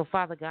 So,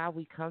 Father God,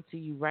 we come to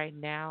you right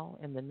now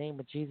in the name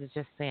of Jesus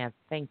just saying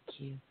thank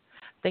you.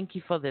 Thank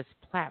you for this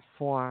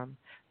platform.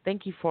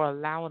 Thank you for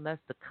allowing us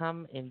to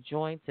come and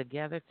join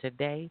together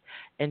today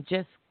and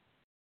just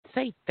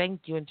say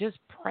thank you and just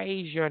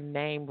praise your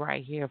name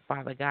right here,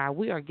 Father God.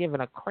 We are giving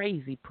a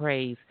crazy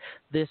praise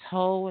this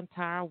whole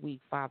entire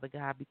week, Father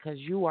God, because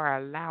you are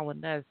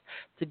allowing us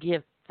to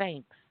give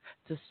thanks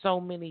to so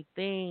many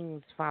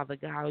things, Father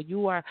God.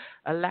 You are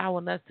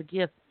allowing us to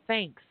give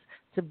thanks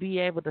to be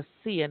able to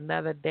see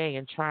another day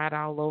and try it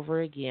all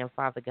over again,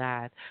 Father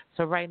God.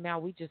 So right now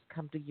we just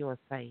come to you and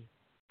say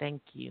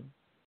thank you.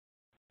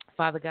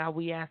 Father God,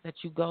 we ask that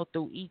you go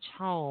through each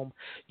home.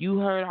 You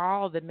heard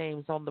all the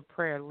names on the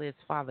prayer list,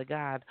 Father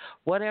God.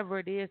 Whatever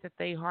it is that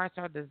their hearts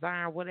are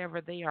desiring, whatever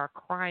they are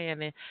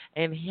crying and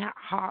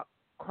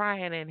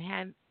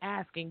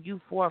asking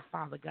you for,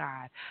 Father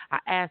God, I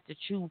ask that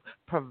you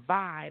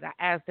provide. I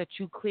ask that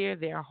you clear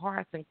their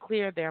hearts and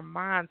clear their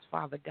minds,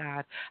 Father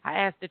God. I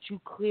ask that you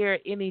clear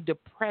any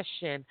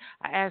depression.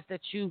 I ask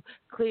that you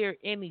clear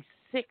any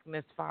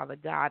sickness, Father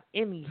God,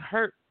 any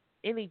hurt,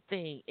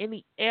 anything,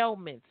 any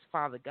ailments,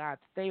 Father God,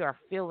 they are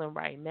feeling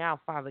right now,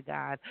 Father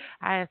God.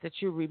 I ask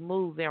that you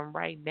remove them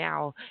right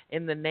now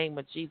in the name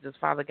of Jesus,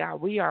 Father God.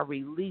 We are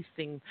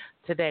releasing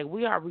today.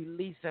 We are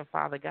releasing,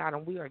 Father God,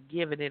 and we are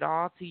giving it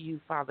all to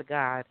you, Father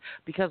God,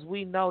 because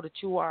we know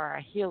that you are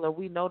a healer.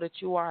 We know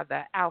that you are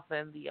the Alpha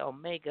and the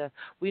Omega.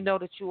 We know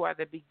that you are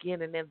the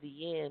beginning and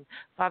the end.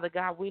 Father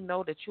God, we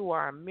know that you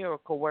are a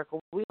miracle worker.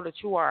 We know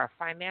that you are a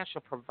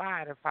financial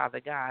provider,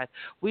 Father God.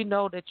 We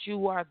know that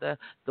you are the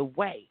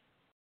way.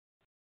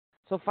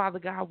 So, Father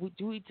God,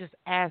 we just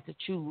ask that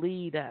you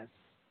lead us.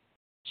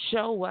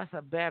 Show us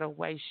a better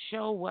way.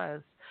 Show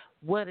us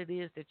what it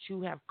is that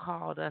you have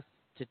called us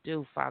to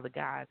do, Father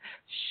God.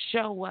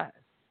 Show us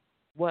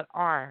what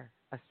our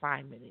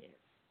assignment is.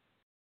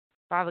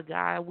 Father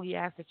God, we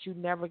ask that you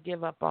never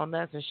give up on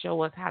us and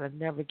show us how to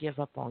never give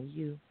up on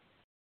you.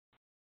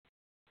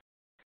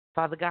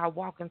 Father God,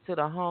 walk into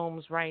the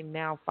homes right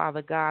now,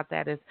 Father God,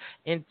 that is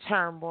in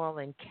turmoil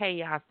and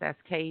chaos, that's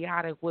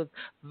chaotic with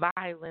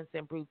violence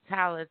and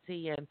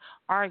brutality and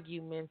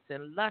arguments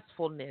and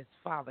lustfulness,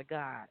 Father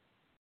God.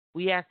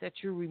 We ask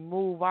that you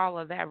remove all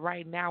of that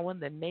right now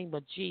in the name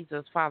of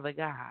Jesus, Father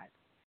God.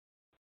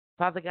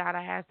 Father God,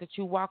 I ask that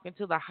you walk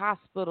into the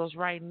hospitals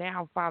right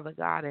now, Father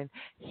God, and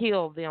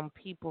heal them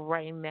people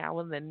right now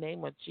in the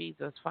name of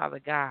Jesus,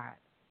 Father God.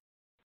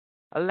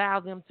 Allow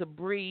them to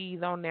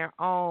breathe on their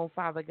own,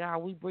 Father God.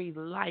 We breathe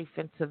life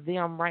into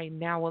them right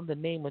now in the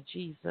name of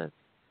Jesus.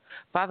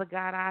 Father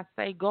God, I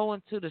say go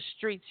into the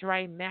streets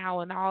right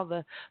now and all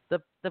the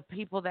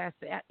people that's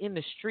in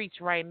the streets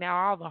right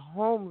now, all the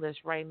homeless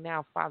right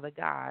now, Father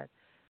God.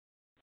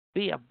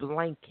 Be a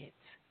blanket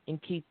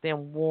and keep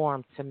them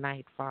warm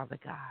tonight, Father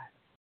God.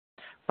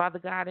 Father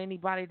God,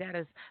 anybody that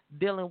is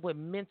dealing with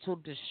mental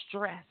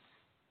distress,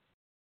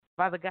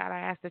 Father God, I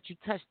ask that you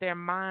touch their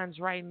minds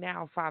right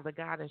now, Father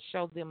God, and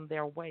show them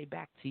their way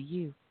back to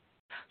you.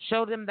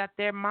 Show them that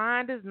their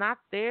mind is not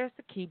theirs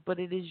to keep, but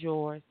it is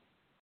yours.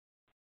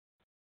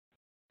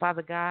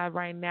 Father God,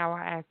 right now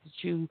I ask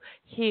that you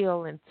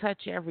heal and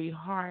touch every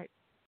heart.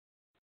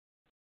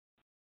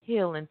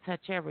 Heal and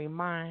touch every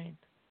mind.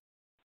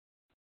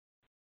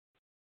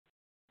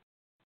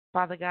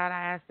 Father God,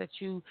 I ask that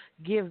you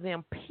give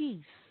them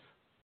peace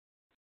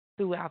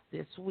throughout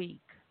this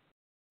week.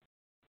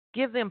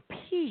 Give them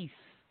peace,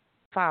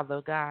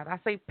 Father God. I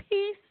say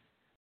peace,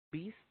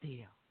 be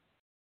still.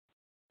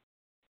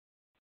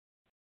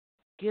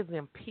 Give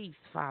them peace,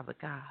 Father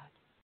God.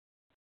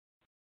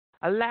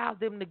 Allow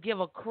them to give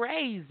a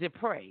crazy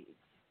praise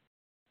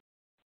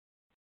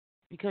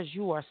because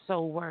you are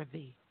so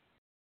worthy.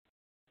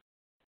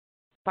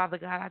 Father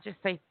God, I just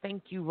say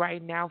thank you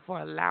right now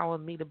for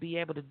allowing me to be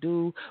able to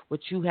do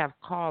what you have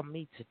called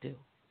me to do.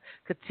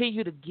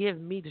 Continue to give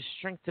me the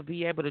strength to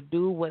be able to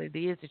do what it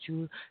is that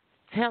you're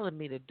telling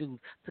me to do,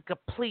 to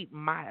complete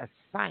my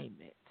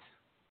assignment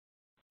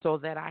so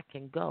that I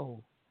can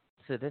go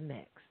to the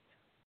next.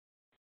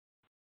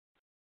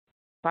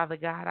 Father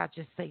God, I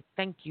just say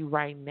thank you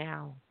right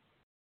now.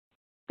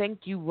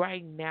 Thank you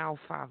right now,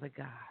 Father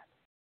God.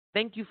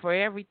 Thank you for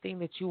everything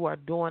that you are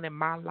doing in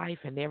my life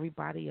and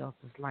everybody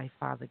else's life,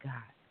 Father God.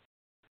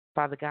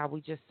 Father God, we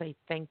just say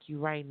thank you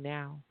right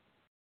now.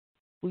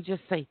 We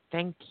just say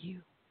thank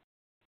you.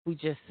 We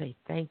just say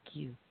thank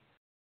you.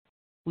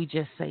 We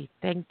just say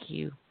thank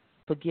you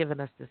for giving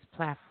us this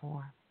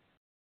platform.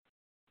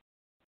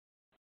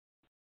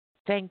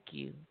 Thank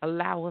you.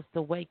 Allow us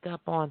to wake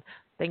up on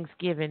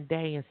Thanksgiving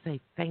Day and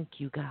say thank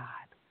you, God.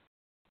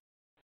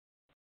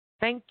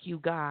 Thank you,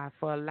 God,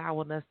 for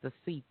allowing us to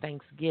see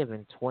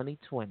Thanksgiving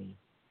 2020.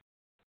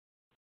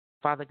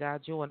 Father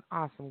God, you're an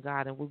awesome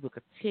God, and we will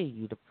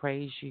continue to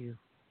praise you.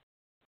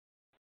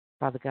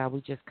 Father God,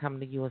 we just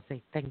come to you and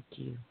say thank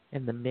you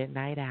in the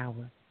midnight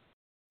hour.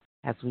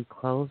 As we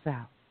close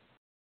out,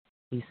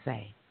 we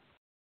say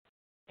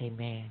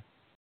amen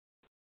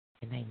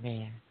and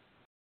amen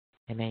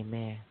and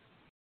amen.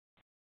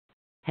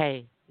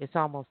 Hey, it's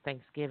almost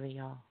Thanksgiving,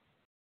 y'all.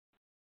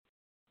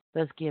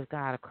 Let's give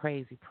God a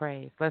crazy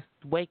praise. Let's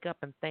wake up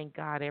and thank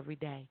God every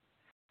day.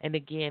 And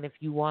again, if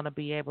you want to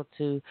be able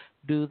to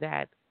do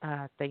that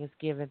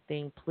Thanksgiving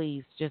thing,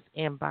 please just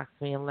inbox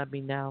me and let me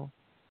know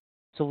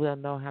so we'll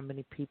know how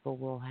many people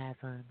we'll have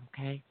on,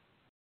 okay?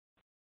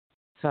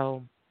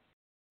 So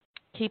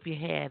keep your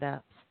head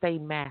up. Stay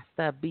masked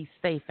up. Be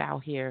safe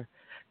out here.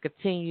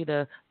 Continue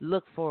to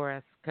look for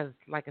us because,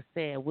 like I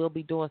said, we'll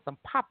be doing some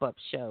pop-up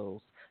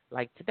shows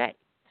like today.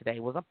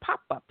 Today was a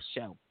pop-up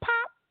show.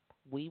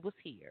 We was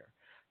here.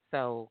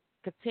 So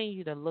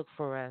continue to look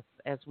for us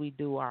as we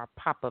do our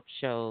pop-up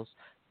shows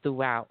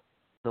throughout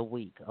the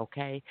week,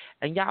 okay?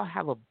 And y'all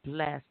have a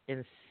blessed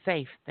and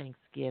safe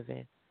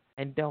Thanksgiving.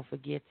 And don't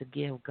forget to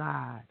give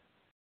God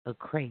a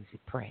crazy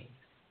praise.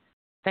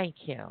 Thank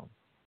him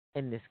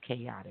in this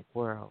chaotic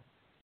world.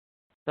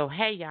 So,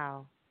 hey,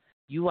 y'all,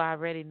 you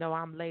already know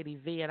I'm Lady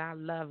V, and I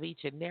love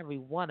each and every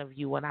one of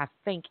you, and I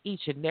thank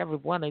each and every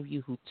one of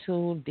you who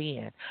tuned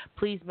in.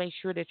 Please make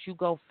sure that you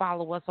go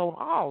follow us on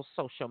all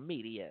social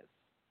medias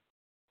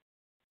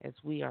as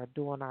we are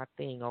doing our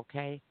thing,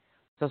 okay?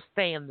 So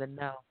stay in the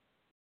know.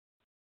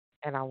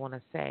 And I want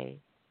to say,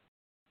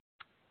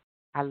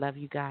 I love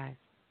you guys.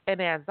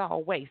 And as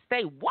always,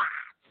 stay what?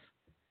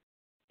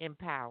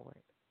 Empowered,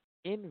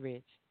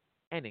 enriched,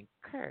 and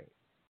encouraged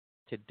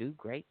to do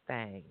great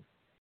things.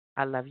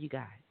 I love you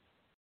guys.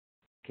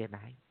 Good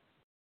night.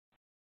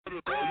 Let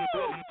me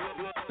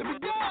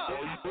go.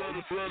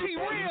 Be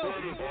real.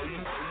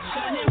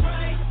 Shining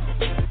bright,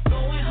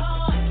 going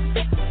hard,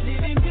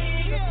 living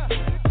big,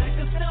 like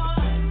a star.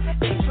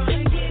 Ain't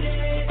trying to get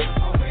it,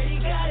 already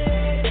got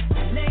it.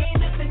 And there ain't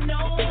nothing no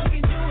one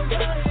can do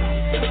about it.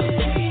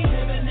 We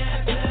living that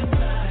best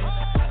life.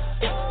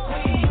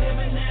 We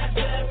living that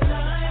best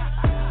life.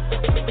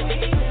 We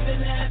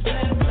living that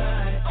best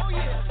life. Oh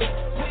yeah.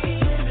 We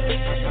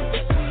living.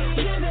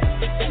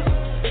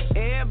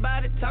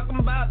 Everybody talking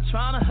about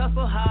trying to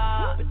hustle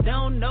hard, but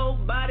don't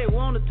nobody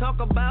want to talk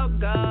about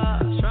God.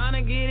 Trying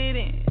to get it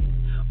in,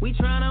 we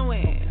trying to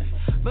win,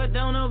 but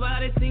don't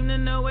nobody seem to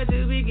know where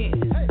to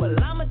begin. Well,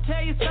 I'ma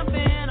tell you something,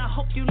 I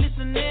hope you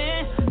listening.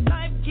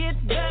 Life gets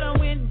better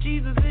when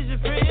Jesus is your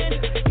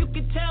friend. You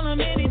can tell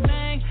him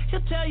anything,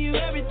 he'll tell you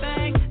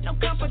everything. No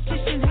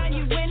competition, how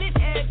you win it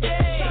every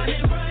day.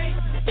 Shining bright,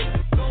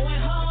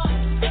 going hard,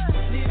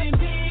 living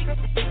big,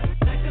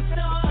 like a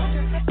star.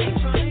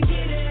 Ain't trying to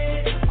get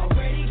it,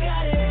 already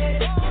got it.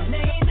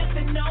 There ain't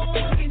nothing no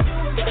one can do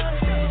about it.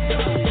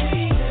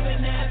 We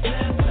living that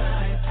best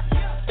life.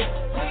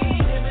 We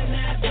living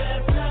that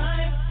best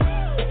life.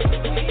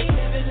 We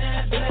living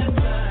that best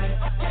life.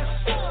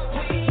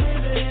 We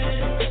living.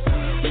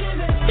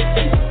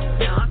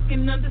 Now I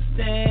can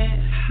understand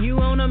you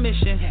on a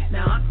mission.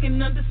 Now I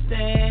can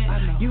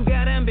understand you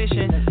got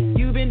ambition.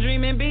 You've been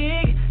dreaming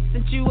big.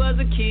 since you was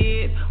a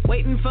kid,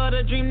 waiting for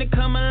the dream to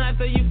come alive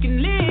so you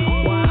can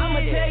live. Well, I'ma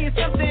tell you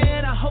something,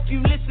 I hope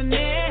you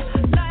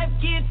listening. Life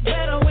gets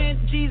better when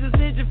Jesus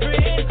is your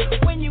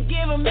friend. When you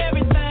give him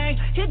everything,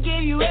 he'll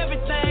give you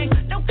everything.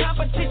 No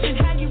competition,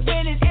 how you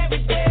win it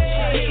every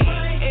day.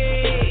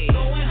 Hey,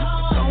 going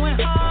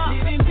hard,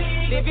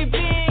 living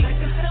big,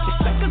 just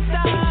like a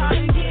star.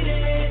 Get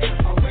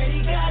it,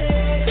 already got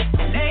it,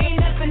 and ain't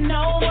nothing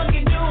no one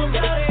can do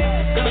about it.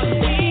 'Cause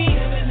we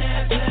living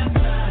that blessed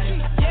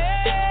life,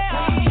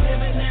 yeah. We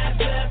living that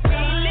blessed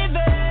life,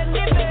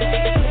 we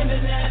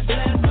living that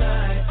blessed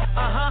life.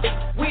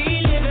 We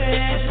living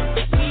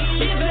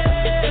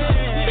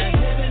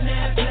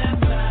that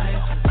blessed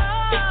life.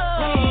 Oh,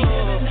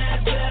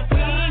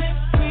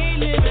 we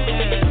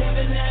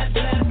living that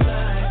blessed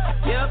life.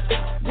 Yep,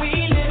 we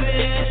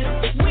living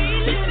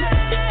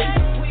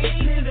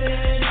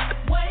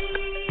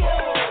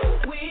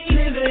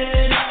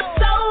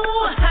so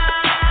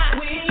high.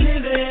 We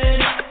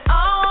living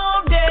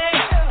all day,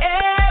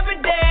 every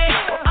day,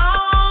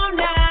 all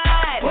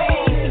night. We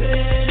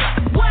living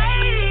way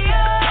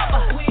up.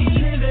 We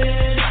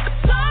living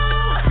so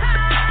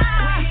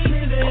high. We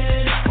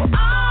living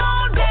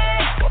all day,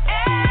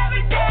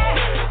 every day,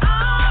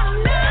 all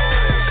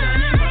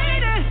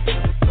night.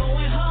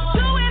 Going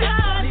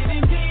hard,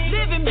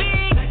 living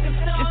big,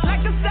 just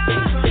like a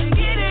star.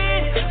 Get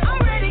it,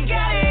 already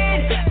got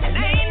it, and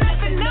ain't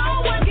nothing no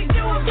one can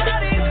do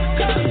about it.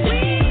 'Cause we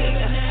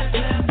living that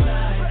blessed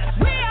life.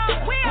 We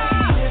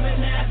are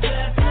living that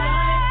blessed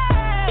life.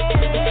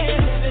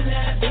 Living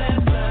that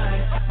blessed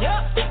life.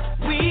 Yup,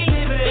 we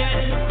living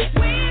that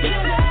blessed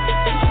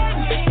life.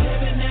 We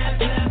living that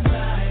blessed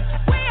life.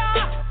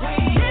 Yup, we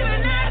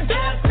living that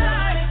blessed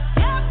life.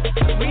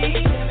 We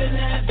living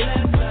that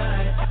blessed life.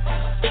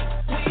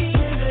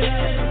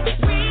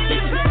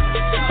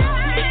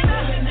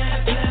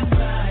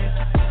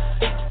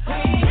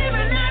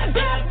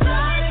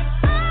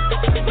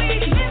 We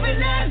living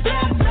that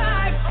blessed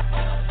life.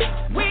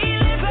 We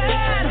living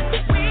that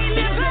blessed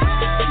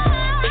life.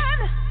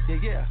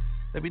 Yeah.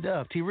 Let me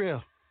dub.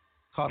 T-Real.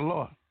 Call the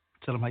Lord.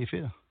 Tell him how you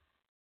feel.